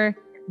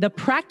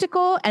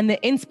and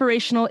the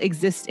inspirational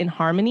exist in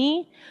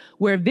harmony,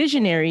 where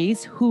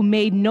visionaries who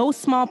made no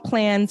small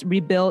plans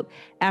rebuilt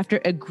after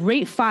a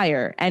great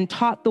fire and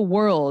taught the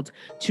world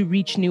to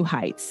reach new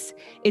heights.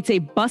 It's a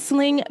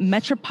bustling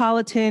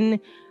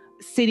metropolitan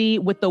city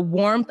with the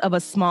warmth of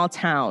a small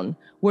town,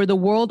 where the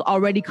world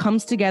already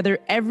comes together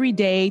every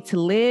day to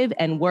live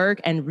and work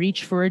and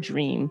reach for a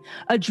dream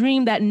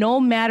that no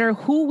matter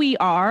who we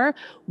are,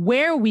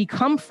 where we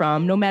come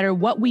from, no matter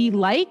what we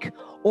like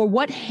or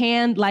what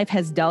hand life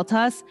has dealt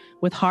us,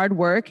 with hard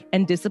work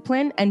and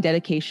discipline and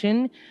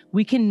dedication,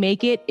 we can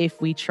make it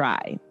if we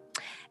try.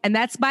 And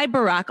that's by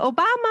Barack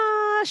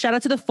Obama. Shout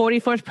out to the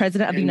 44th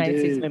president of the United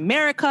States of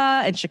America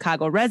and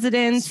Chicago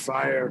residents.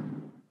 Fire.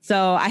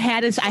 So I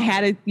had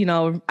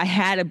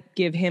to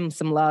give him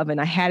some love, and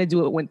I had to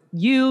do it with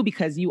you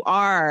because you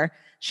are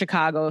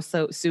Chicago.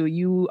 So Sue,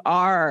 you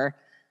are,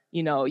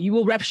 you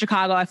will rep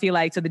Chicago, I feel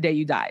like, to the day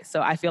you die.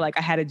 So I feel like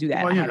I had to do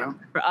that. Well,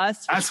 for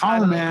us. That's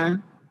Chicago. Home,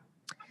 man.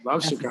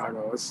 Love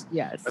Chicago.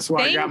 Yes. That's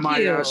why I got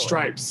my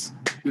stripes.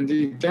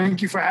 Indeed.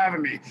 Thank you for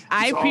having me.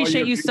 I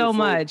appreciate you so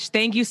much.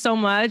 Thank you so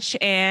much.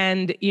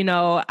 And, you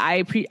know,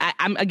 I'm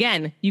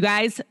again, you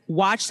guys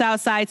watch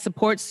Southside,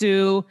 support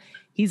Sue.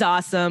 He's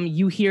awesome.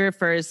 You hear it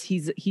first.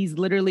 He's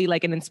literally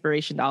like an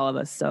inspiration to all of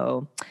us.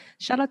 So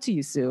shout out to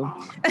you, Sue.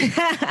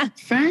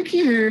 Thank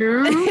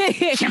you.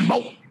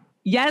 Kimbo.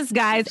 Yes,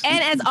 guys.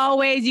 And as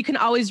always, you can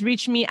always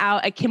reach me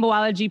out at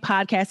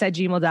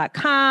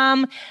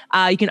kimboologypodcast@gmail.com.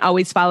 You can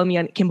always follow me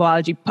on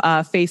Kimboology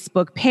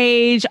Facebook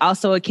page,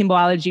 also a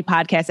Kimboology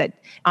Podcast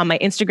on my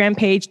Instagram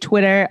page,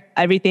 Twitter,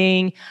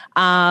 everything.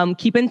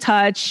 Keep in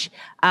touch.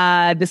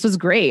 This was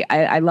great.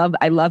 I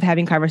love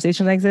having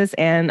conversations like this,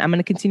 and I'm going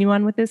to continue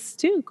on with this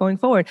too going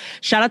forward.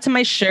 Shout out to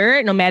my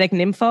shirt, Nomadic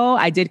Nympho.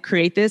 I did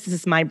create this. This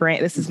is my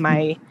brand. This is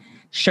my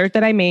shirt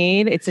that I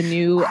made. It's a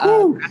new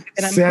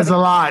says a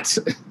lot,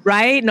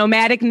 right?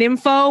 Nomadic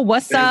Nympho.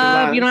 What's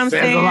up? You know what I'm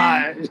saying?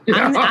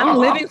 I'm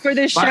living for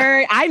this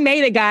shirt. I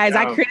made it, guys.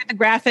 I created the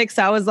graphics,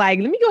 so I was like,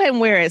 let me go ahead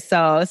and wear it.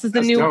 So this is the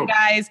new one,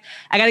 guys.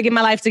 I got to get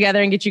my life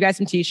together and get you guys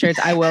some t-shirts.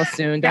 I will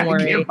soon. Don't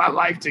worry. Get my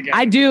life together.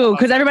 I do,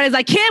 because everybody's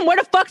like, Kim, where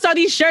the fuck's all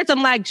these shirts?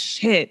 I'm like,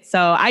 shit.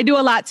 So I do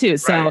a lot too.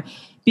 So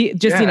give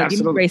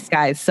me grace,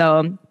 guys.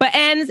 So, but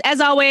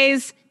as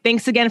always,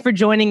 thanks again for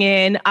joining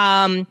in.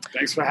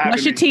 Thanks for having me.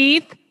 Wash your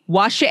teeth,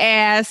 wash your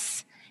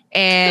ass,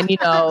 and, you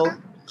know,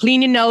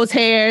 clean your nose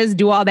hairs,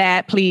 do all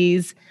that,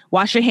 please.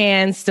 Wash your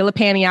hands. Still a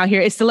panty out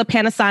here. It's still a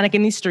Panasonic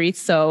in these streets,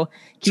 so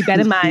keep that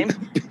in mind.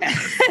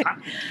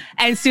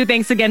 And Sue,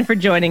 thanks again for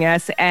joining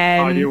us.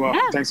 And you're welcome.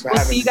 Thanks for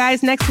having me. We'll see you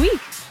guys next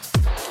week.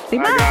 Say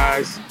bye,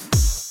 guys.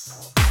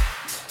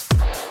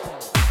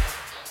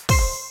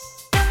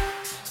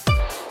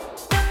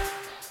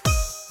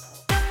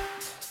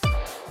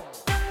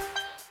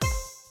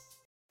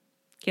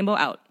 Kimbo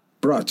out.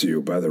 Brought to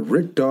you by the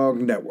Rick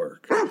Dog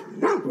Network.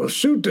 Well,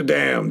 shoot the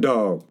damn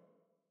dog.